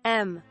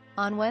 a.m.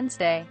 on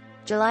Wednesday,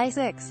 July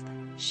 6.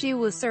 She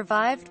was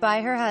survived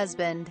by her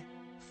husband,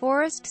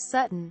 Forrest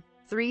Sutton,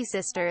 3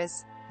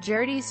 sisters,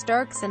 Gertie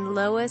Starks and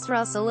Lois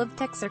Russell of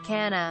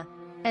Texarkana,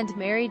 and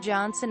Mary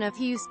Johnson of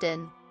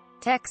Houston,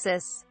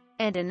 Texas,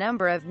 and a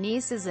number of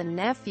nieces and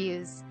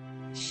nephews.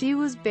 She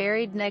was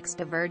buried next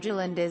to Virgil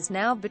and is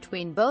now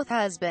between both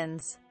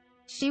husbands.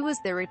 She was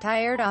the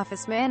retired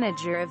office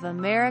manager of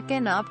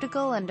American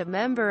Optical and a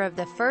member of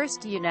the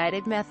First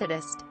United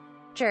Methodist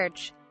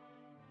Church.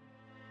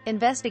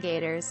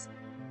 Investigators.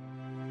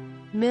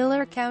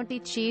 Miller County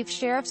Chief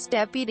Sheriff's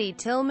Deputy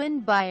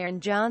Tillman Byron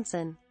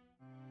Johnson.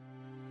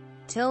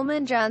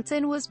 Tillman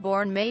Johnson was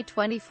born May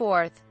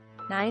 24,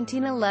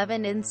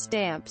 1911 in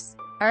Stamps,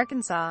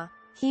 Arkansas.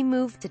 He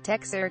moved to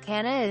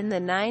Texarkana in the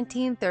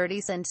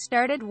 1930s and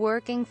started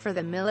working for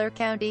the Miller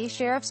County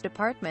Sheriff's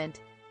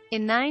Department.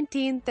 In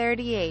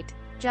 1938,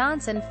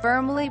 Johnson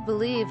firmly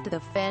believed the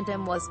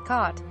Phantom was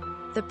caught.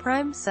 The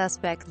prime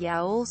suspect,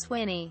 Yoel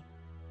Swinney.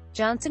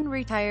 Johnson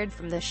retired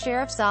from the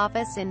sheriff's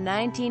office in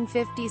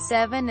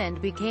 1957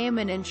 and became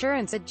an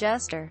insurance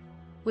adjuster,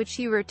 which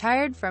he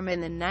retired from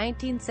in the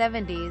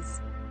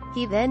 1970s.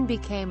 He then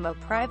became a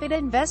private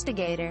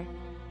investigator.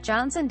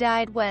 Johnson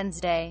died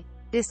Wednesday,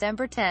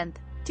 December 10,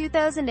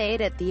 2008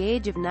 at the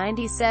age of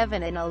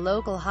 97 in a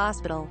local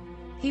hospital.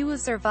 He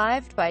was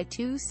survived by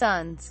 2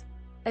 sons,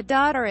 a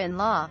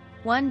daughter-in-law,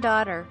 1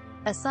 daughter,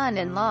 a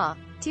son-in-law,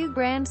 2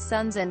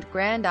 grandsons and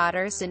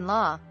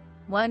granddaughters-in-law,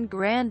 1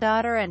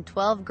 granddaughter and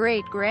 12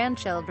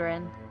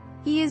 great-grandchildren.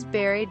 He is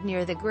buried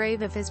near the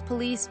grave of his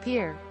police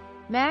peer,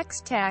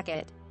 Max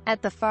Tackett,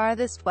 at the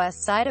farthest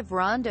west side of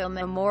Rondo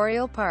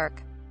Memorial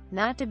Park,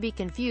 not to be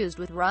confused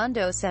with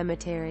Rondo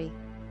Cemetery,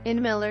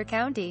 in Miller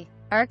County,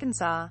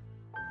 Arkansas.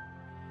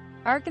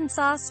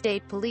 Arkansas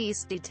State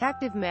Police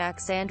Detective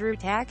Max Andrew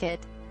Tackett.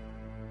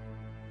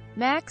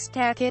 Max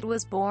Tackett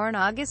was born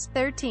August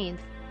 13,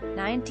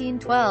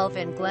 1912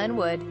 in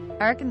Glenwood,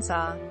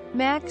 Arkansas.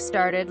 Max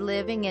started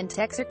living in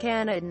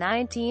Texarkana in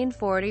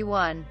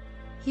 1941.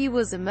 He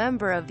was a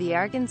member of the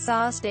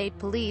Arkansas State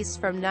Police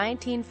from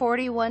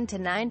 1941 to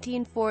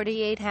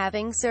 1948,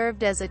 having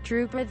served as a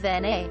trooper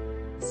then a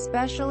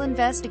special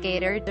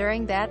investigator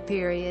during that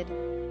period.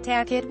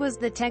 Tackett was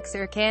the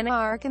Texarkana,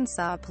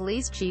 Arkansas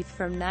police chief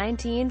from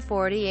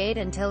 1948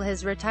 until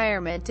his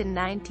retirement in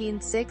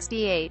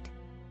 1968.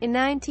 In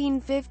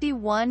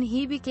 1951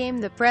 he became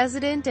the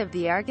president of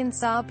the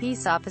Arkansas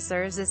Peace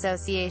Officers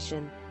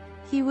Association.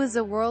 He was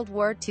a World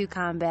War II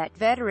combat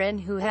veteran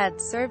who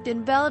had served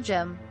in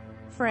Belgium,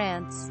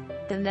 France,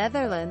 the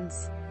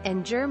Netherlands,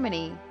 and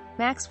Germany.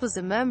 Max was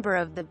a member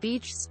of the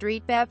Beach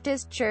Street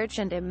Baptist Church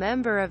and a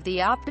member of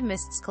the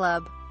Optimists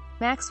Club.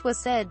 Max was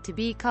said to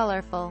be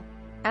colorful,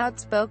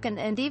 outspoken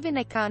and even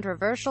a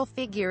controversial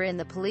figure in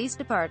the police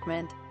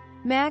department.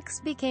 Max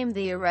became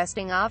the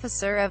arresting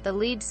officer of the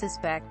lead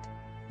suspect,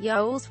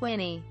 Yoel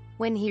Swinney,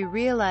 when he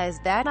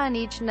realized that on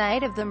each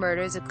night of the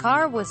murders a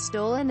car was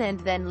stolen and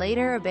then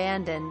later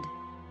abandoned.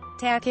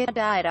 Tackett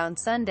died on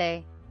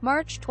Sunday,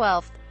 March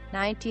 12,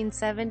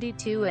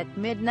 1972 at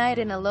midnight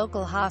in a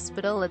local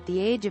hospital at the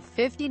age of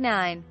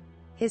 59.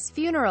 His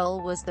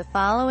funeral was the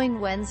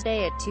following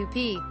Wednesday at 2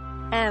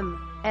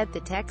 p.m. at the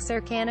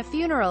Texarkana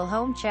Funeral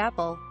Home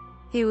Chapel.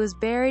 He was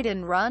buried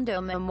in Rondo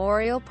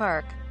Memorial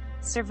Park.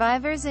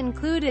 Survivors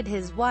included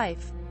his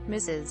wife,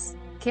 Mrs.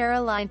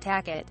 Caroline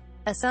Tackett,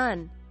 a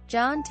son,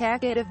 John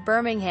Tackett of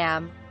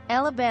Birmingham,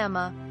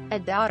 Alabama, a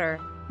daughter,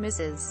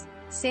 Mrs.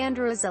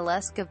 Sandra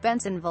Zalesk of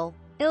Bensenville,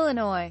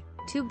 Illinois,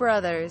 2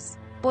 brothers,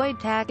 Boyd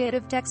Tackett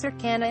of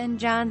Texarkana and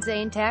John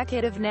Zane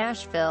Tackett of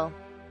Nashville,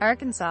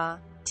 Arkansas,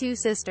 2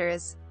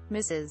 sisters,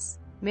 Mrs.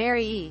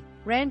 Mary E.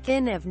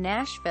 Rankin of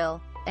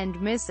Nashville, and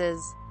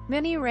Mrs.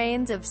 Minnie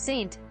Rains of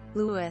St.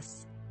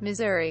 Louis,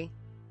 Missouri.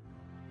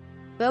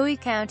 Bowie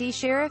County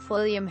Sheriff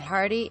William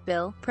Hardy,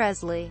 Bill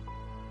Presley.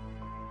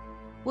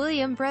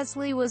 William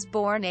Presley was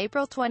born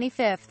April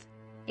 25,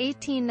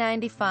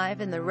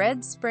 1895 in the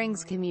Red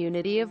Springs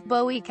community of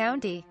Bowie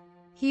County.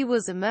 He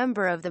was a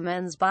member of the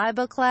men's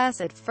Bible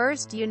class at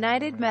First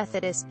United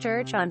Methodist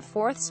Church on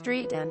 4th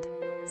Street and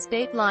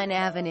State Line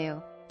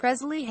Avenue.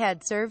 Presley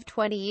had served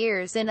 20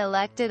 years in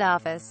elected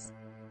office,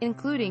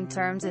 including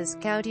terms as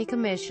county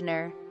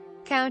commissioner,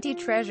 county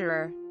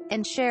treasurer,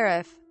 and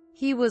sheriff.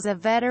 He was a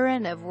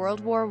veteran of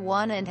World War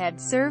I and had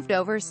served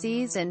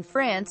overseas in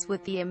France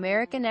with the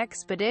American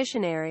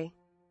Expeditionary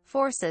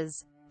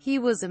Forces. He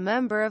was a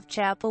member of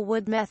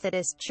Chapelwood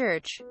Methodist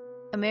Church,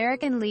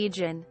 American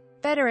Legion,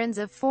 Veterans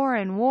of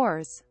Foreign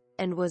Wars,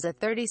 and was a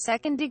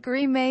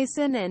 32nd-degree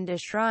Mason and a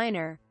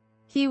Shriner.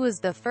 He was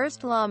the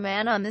first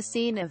lawman on the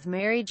scene of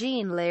Mary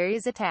Jean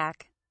Larry's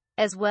attack,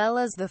 as well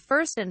as the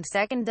first and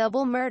second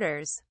double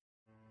murders.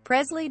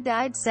 Presley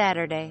died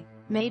Saturday,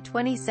 May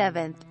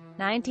 27,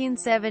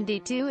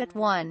 1972 at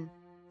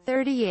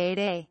 1:38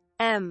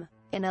 a.m.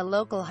 in a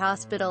local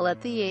hospital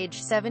at the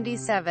age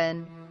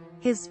 77.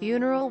 His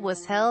funeral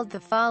was held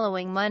the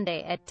following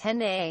Monday at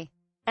 10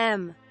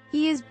 a.m.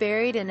 He is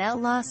buried in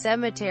Outlaw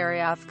Cemetery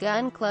off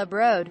Gun Club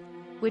Road,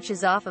 which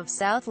is off of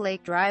South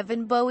Lake Drive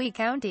in Bowie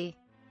County.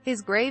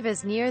 His grave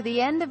is near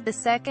the end of the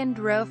second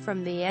row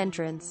from the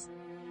entrance.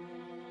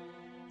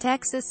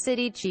 Texas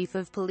City Chief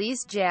of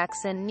Police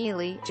Jackson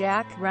Neely,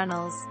 Jack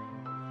Reynolds.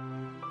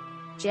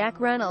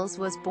 Jack Reynolds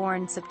was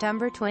born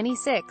September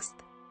 26,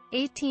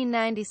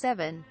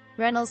 1897.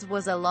 Reynolds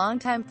was a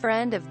longtime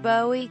friend of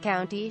Bowie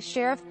County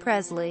Sheriff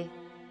Presley.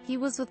 He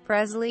was with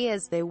Presley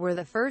as they were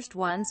the first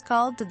ones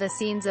called to the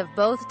scenes of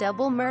both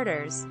double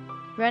murders.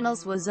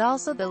 Reynolds was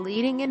also the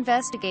leading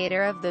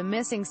investigator of the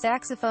missing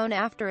saxophone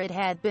after it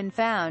had been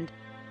found.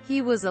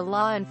 He was a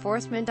law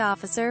enforcement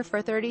officer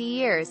for 30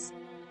 years,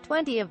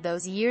 20 of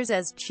those years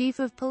as chief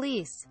of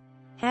police,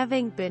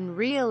 having been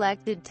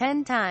re-elected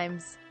 10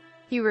 times.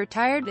 He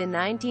retired in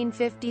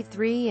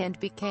 1953 and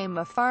became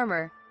a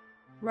farmer.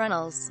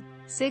 Reynolds,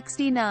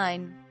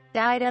 69,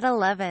 died at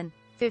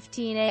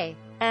 11:15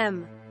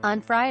 a.m.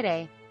 on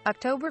Friday,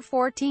 October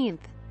 14,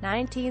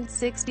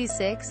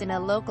 1966 in a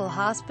local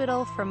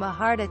hospital from a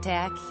heart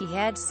attack he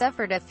had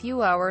suffered a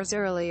few hours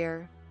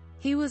earlier.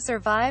 He was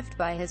survived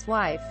by his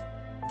wife,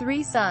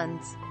 3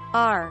 sons,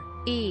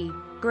 R.E.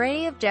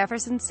 Gray of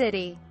Jefferson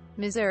City,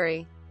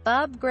 Missouri,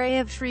 Bob Gray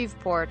of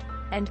Shreveport,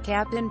 and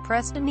Captain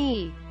Preston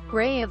E.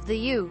 Gray of the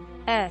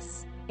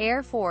U.S.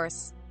 Air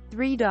Force.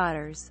 3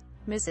 daughters,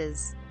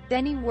 Mrs.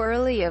 Denny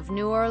Worley of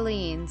New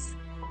Orleans,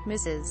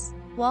 Mrs.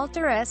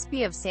 Walter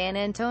Espy of San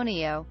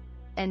Antonio,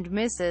 and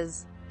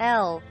Mrs.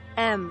 L.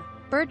 M.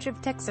 Birch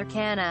of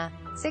Texarkana.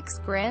 6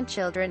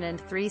 grandchildren and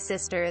 3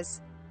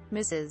 sisters,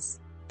 Mrs.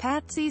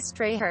 Patsy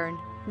Strayhorn,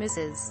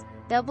 Mrs.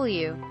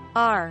 W.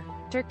 R.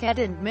 Turkett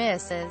and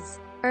Mrs.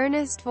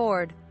 Ernest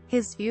Ford.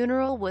 His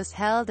funeral was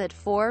held at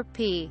 4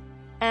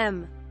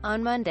 p.m.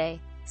 on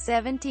Monday,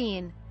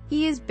 17.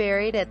 He is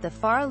buried at the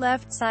far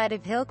left side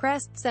of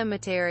Hillcrest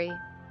Cemetery,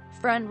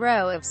 front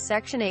row of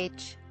Section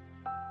H.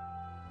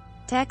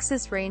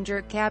 Texas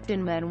Ranger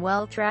Captain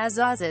Manuel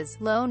Trazazas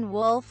Lone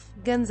Wolf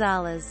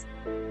Gonzalez.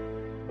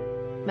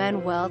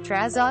 Manuel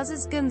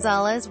Trazazas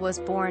Gonzalez was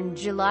born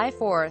July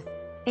 4,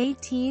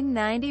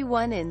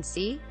 1891 in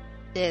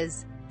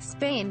Cádiz,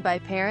 Spain by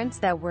parents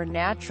that were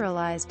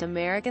naturalized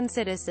American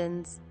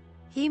citizens.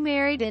 He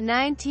married in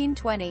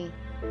 1920,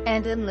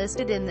 and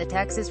enlisted in the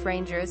Texas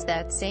Rangers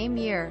that same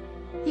year.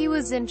 He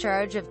was in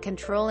charge of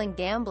controlling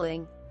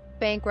gambling,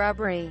 bank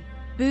robbery,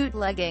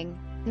 bootlegging,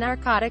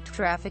 narcotic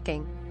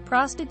trafficking,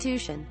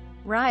 prostitution,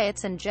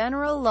 riots and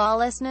general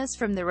lawlessness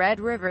from the Red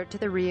River to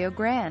the Rio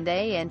Grande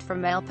and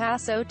from El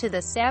Paso to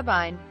the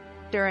Sabine.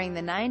 During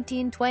the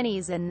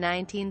 1920s and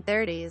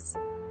 1930s,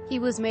 he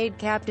was made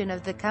captain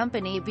of the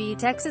Company B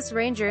Texas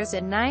Rangers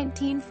in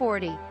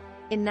 1940.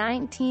 In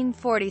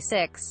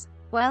 1946,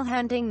 while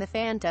hunting the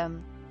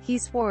Phantom, he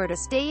swore to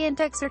stay in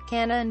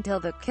Texarkana until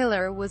the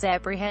killer was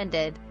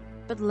apprehended,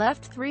 but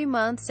left 3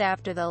 months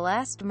after the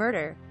last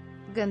murder.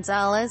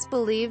 Gonzalez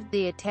believed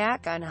the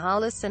attack on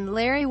Hollis and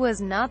Larry was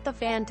not the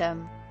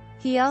Phantom.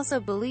 He also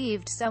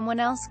believed someone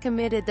else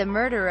committed the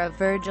murder of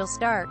Virgil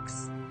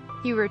Starks.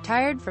 He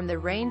retired from the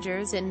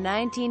Rangers in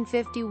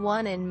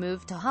 1951 and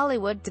moved to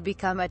Hollywood to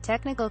become a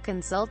technical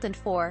consultant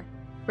for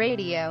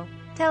radio,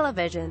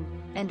 television,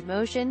 and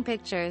motion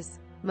pictures,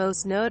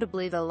 most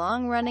notably the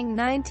long-running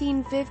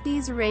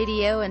 1950s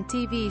radio and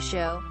TV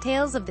show,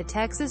 Tales of the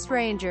Texas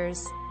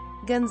Rangers.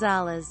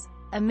 Gonzalez,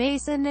 a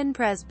Mason and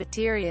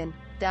Presbyterian,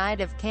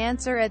 died of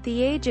cancer at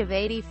the age of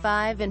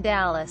 85 in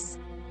Dallas,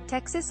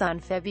 Texas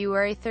on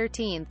February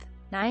 13,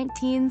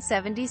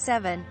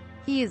 1977.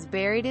 He is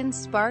buried in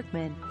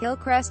Sparkman,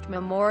 Hillcrest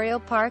Memorial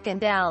Park in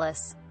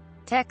Dallas,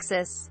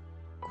 Texas.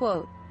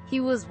 Quote,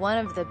 "He was one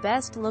of the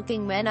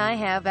best-looking men I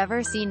have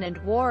ever seen and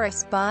wore a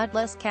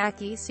spotless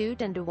khaki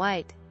suit and a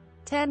white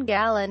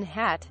 10-gallon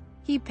hat.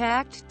 He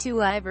packed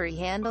 2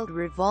 ivory-handled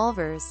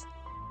revolvers."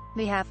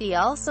 Mahaffey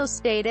also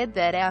stated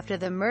that after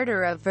the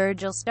murder of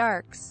Virgil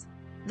Starks,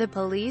 the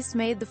police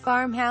made the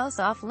farmhouse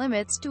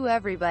off-limits to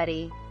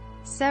everybody.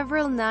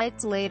 Several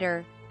nights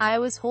later, I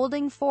was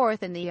holding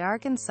forth in the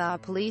Arkansas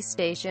police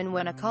station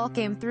when a call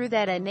came through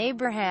that a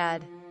neighbor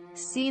had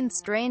seen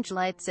strange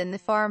lights in the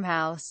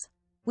farmhouse.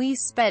 We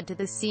sped to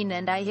the scene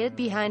and I hid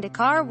behind a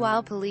car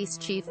while Police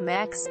Chief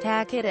Max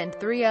Tackett and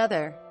 3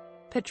 other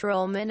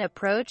patrolmen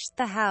approached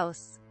the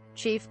house.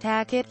 Chief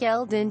Tackett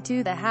yelled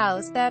into the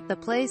house that the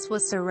place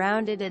was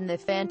surrounded and the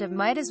Phantom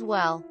might as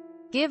well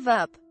give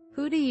up.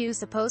 Who do you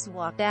suppose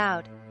walked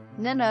out?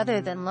 None other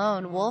than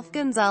Lone Wolf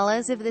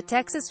Gonzalez of the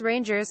Texas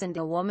Rangers and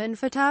a woman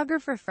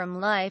photographer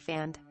from Life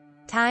and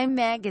Time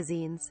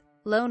magazines.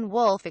 Lone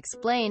Wolf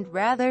explained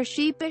rather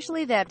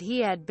sheepishly that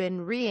he had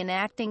been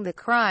reenacting the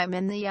crime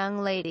and the young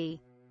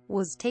lady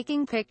was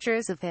taking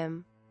pictures of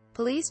him.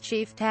 Police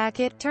Chief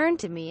Tackett turned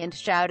to me and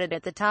shouted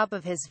at the top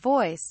of his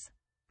voice,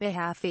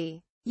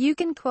 "Mahaffey, you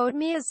can quote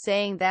me as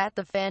saying that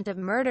the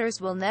Phantom murders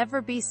will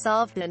never be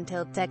solved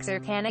until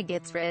Texarkana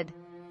gets rid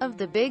of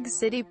the big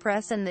city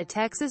press and the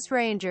Texas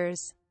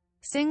Rangers."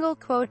 Single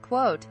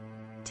quote.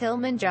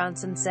 Tillman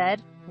Johnson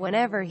said,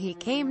 whenever he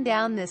came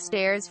down the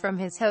stairs from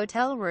his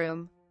hotel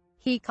room,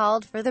 he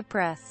called for the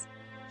press.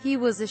 He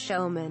was a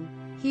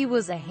showman. He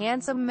was a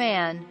handsome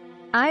man,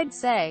 I'd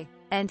say.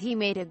 And he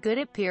made a good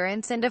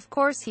appearance, and of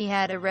course he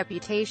had a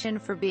reputation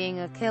for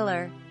being a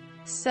killer.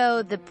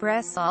 So the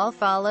press all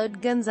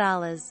followed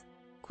Gonzalez.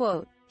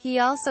 Quote, he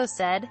also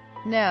said,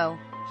 no,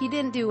 he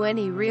didn't do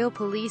any real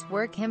police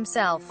work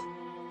himself.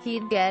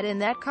 He'd get in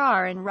that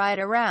car and ride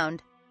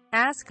around,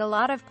 ask a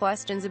lot of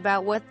questions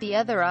about what the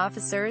other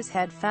officers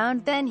had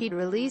found, then he'd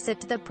release it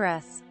to the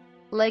press,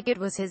 like it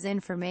was his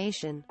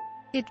information.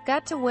 It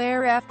got to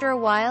where after a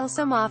while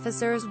some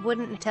officers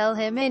wouldn't tell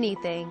him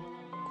anything.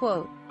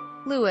 Quote,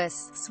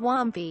 Louis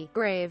 "Swampy"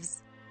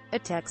 Graves, a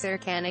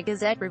Texarkana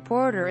Gazette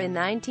reporter in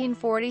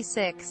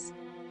 1946,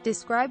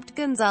 described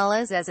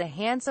Gonzalez as a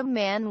handsome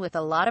man with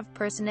a lot of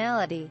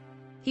personality.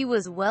 He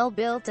was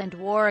well-built and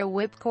wore a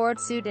whipcord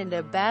suit and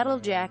a battle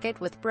jacket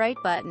with bright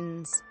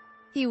buttons.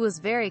 He was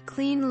very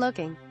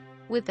clean-looking,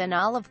 with an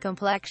olive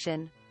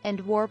complexion,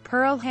 and wore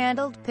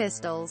pearl-handled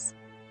pistols,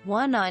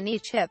 one on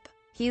each hip.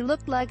 He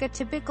looked like a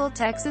typical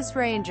Texas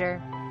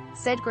Ranger,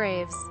 said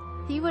Graves.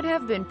 He would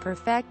have been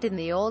perfect in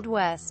the Old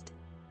West.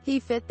 He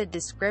fit the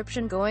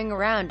description going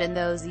around in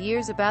those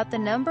years about the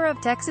number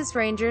of Texas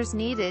Rangers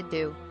needed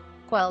to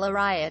quell a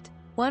riot.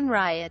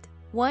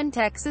 One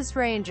Texas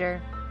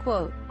Ranger.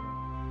 Quote.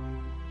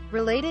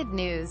 Related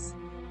news.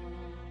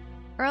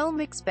 Earl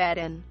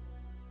McSpadden.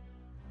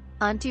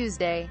 On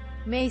Tuesday,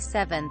 May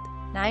 7,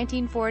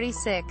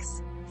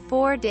 1946,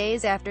 4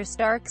 days after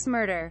Stark's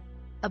murder,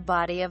 a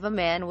body of a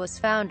man was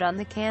found on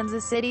the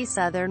Kansas City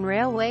Southern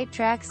Railway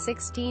tracks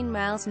 16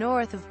 miles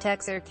north of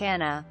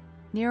Texarkana,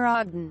 near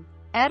Ogden.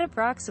 At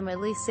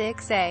approximately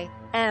 6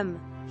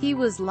 a.m., he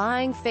was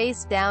lying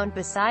face down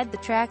beside the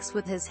tracks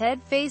with his head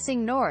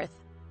facing north.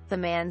 The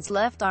man's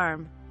left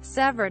arm,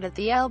 severed at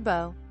the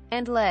elbow,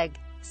 and leg,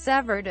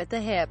 severed at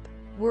the hip,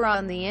 were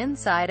on the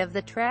inside of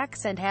the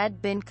tracks and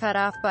had been cut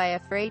off by a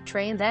freight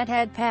train that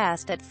had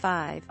passed at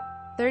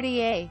 5:30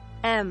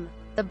 a.m.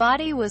 The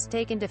body was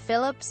taken to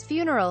Phillips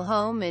Funeral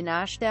Home in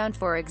Ashdown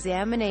for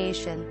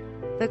examination.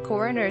 The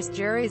coroner's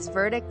jury's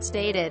verdict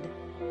stated,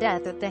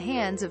 death at the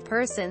hands of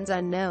persons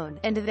unknown,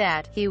 and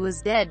that he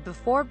was dead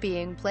before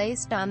being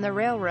placed on the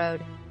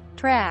railroad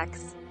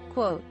tracks.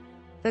 Quote,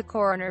 the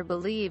coroner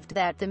believed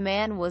that the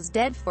man was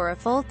dead for a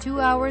full 2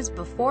 hours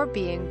before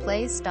being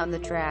placed on the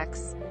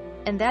tracks,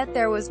 and that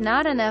there was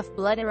not enough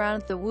blood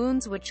around the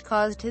wounds which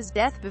caused his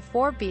death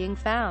before being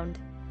found.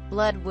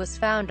 Blood was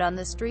found on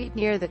the street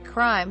near the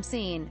crime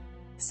scene.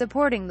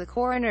 Supporting the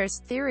coroner's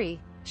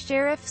theory,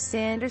 Sheriff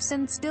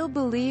Sanderson still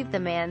believed the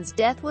man's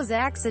death was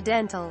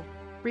accidental,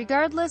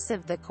 regardless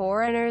of the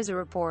coroner's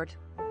report,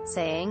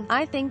 saying,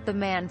 I think the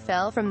man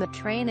fell from the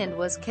train and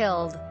was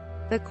killed.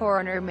 The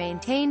coroner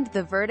maintained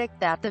the verdict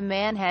that the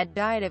man had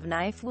died of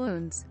knife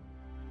wounds.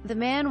 The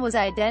man was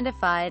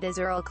identified as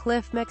Earl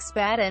Cliff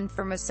McSpadden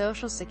from a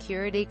Social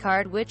Security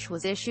card which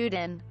was issued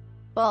in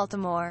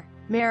Baltimore,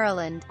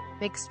 Maryland.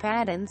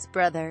 McSpadden's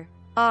brother,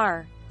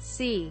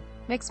 R.C.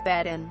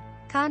 McSpadden,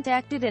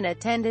 contacted an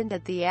attendant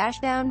at the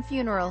Ashdown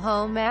Funeral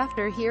Home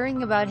after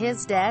hearing about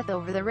his death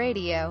over the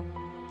radio.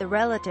 The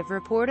relative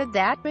reported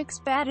that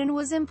McSpadden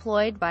was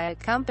employed by a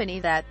company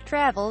that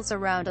travels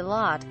around a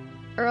lot.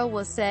 Earl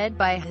was said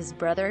by his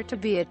brother to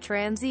be a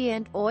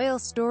transient oil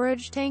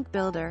storage tank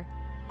builder.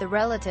 The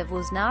relative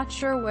was not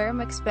sure where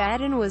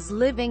McSpadden was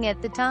living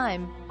at the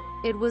time.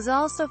 It was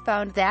also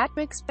found that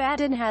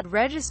McSpadden had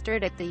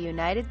registered at the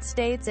United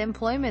States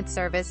Employment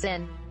Service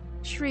in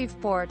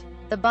Shreveport.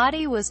 The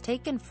body was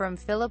taken from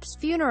Phillips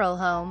Funeral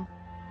Home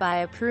by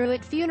a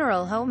Pruitt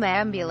Funeral Home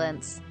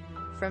ambulance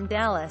from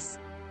Dallas.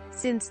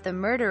 Since the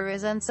murder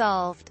is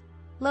unsolved,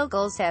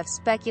 locals have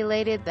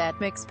speculated that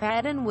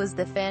McSpadden was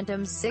the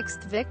Phantom's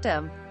sixth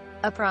victim.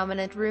 A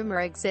prominent rumor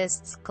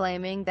exists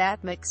claiming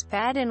that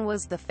McSpadden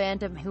was the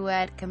Phantom who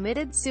had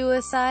committed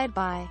suicide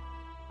by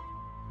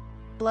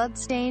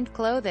blood-stained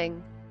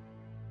clothing.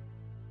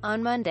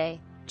 On Monday,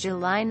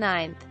 July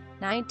 9,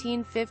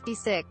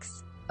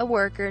 1956, a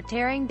worker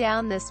tearing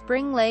down the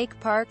Spring Lake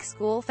Park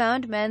School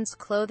found men's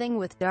clothing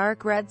with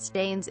dark red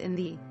stains in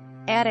the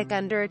attic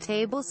under a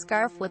table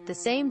scarf with the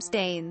same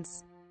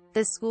stains.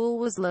 The school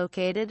was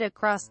located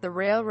across the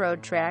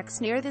railroad tracks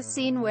near the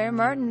scene where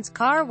Martin's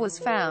car was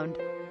found.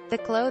 The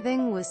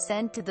clothing was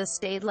sent to the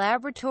state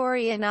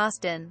laboratory in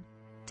Austin,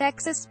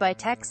 Texas by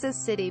Texas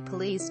City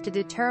Police to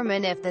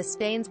determine if the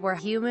stains were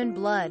human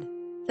blood.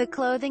 The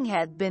clothing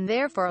had been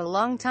there for a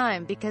long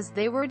time because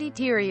they were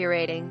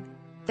deteriorating.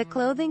 The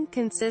clothing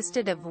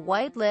consisted of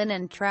white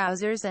linen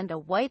trousers and a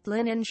white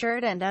linen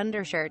shirt and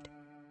undershirt.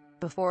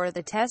 Before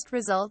the test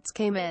results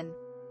came in,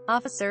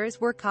 officers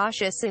were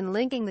cautious in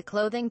linking the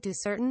clothing to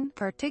certain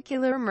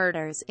particular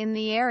murders in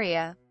the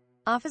area.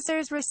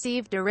 Officers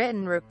received a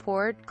written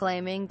report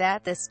claiming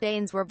that the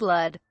stains were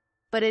blood,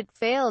 but it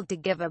failed to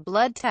give a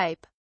blood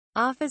type.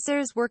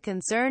 Officers were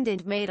concerned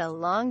and made a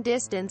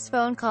long-distance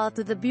phone call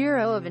to the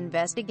Bureau of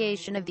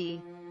Investigation of the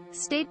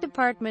State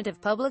Department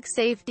of Public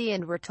Safety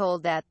and were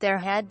told that there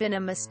had been a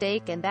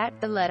mistake and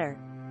that the letter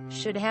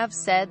should have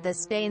said the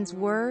stains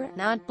were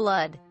not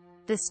blood.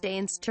 The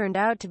stains turned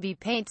out to be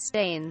paint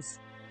stains.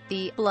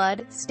 The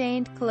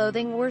blood-stained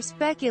clothing were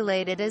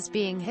speculated as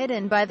being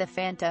hidden by the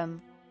Phantom,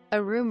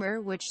 a rumor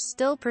which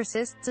still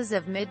persists as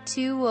of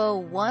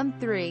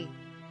mid-2013.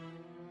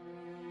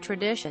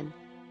 Tradition.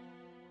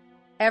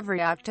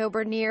 Every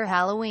October near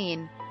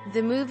Halloween,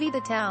 the movie The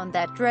Town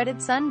That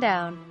Dreaded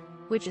Sundown,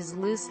 which is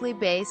loosely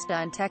based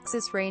on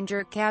Texas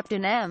Ranger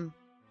Captain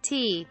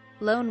M.T.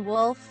 Lone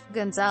Wolf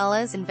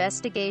Gonzalez's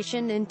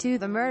investigation into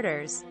the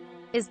murders,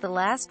 is the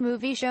last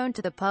movie shown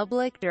to the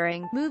public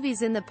during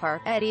Movies in the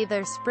Park at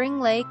either Spring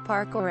Lake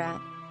Park or at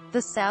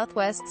the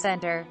Southwest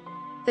Center.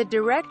 The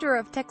director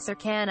of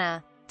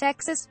Texarkana,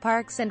 Texas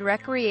Parks and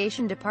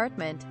Recreation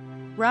Department,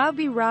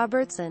 Robbie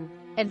Robertson,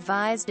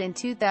 advised in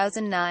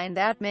 2009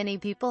 that many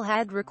people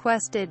had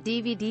requested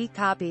DVD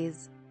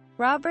copies.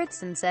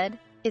 Robertson said,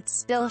 "It's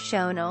still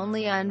shown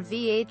only on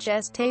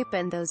VHS tape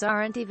and those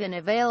aren't even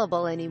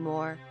available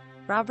anymore."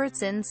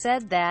 Robertson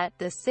said that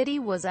the city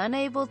was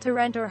unable to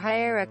rent or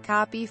hire a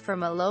copy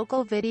from a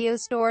local video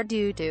store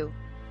due to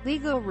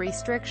legal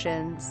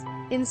restrictions.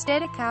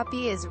 Instead, a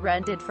copy is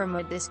rented from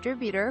a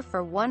distributor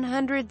for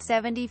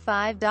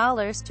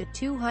 $175 to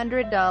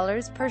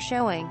 $200 per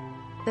showing.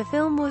 The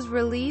film was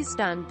released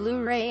on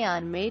Blu-ray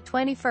on May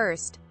 21,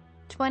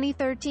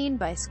 2013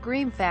 by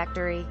Scream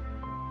Factory.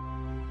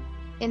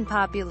 In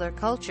popular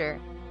culture,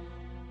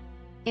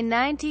 in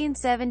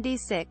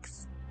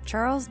 1976,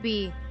 Charles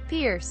B.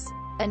 Pierce,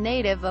 a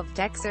native of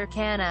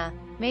Texarkana,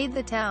 made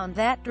The Town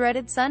That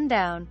Dreaded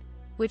Sundown,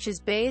 which is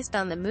based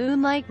on the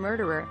Moonlight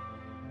murderer.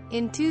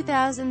 In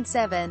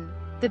 2007,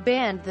 the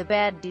band The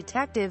Bad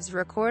Detectives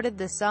recorded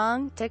the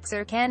song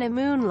Texarkana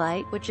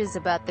Moonlight, which is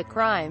about the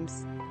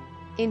crimes.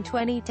 In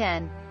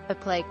 2010, a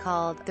play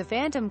called The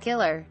Phantom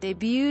Killer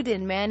debuted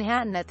in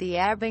Manhattan at the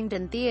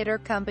Abingdon Theatre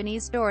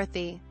Company's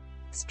Dorothy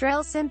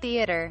Strelson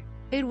Theatre.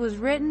 It was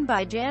written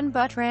by Jan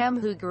Buttram,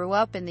 who grew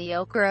up in the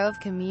Oak Grove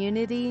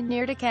community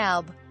near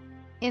DeKalb.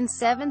 In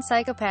Seven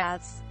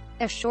Psychopaths,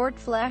 a short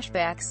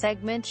flashback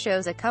segment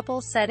shows a couple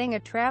setting a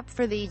trap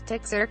for the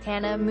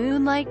Texarkana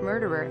Moonlight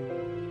murderer.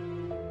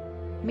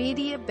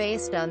 Media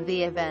based on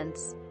the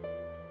events.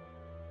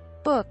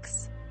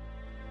 Books.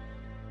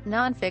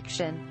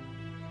 Nonfiction.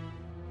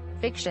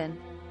 Fiction.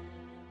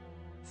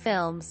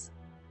 Films.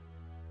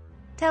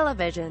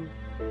 Television.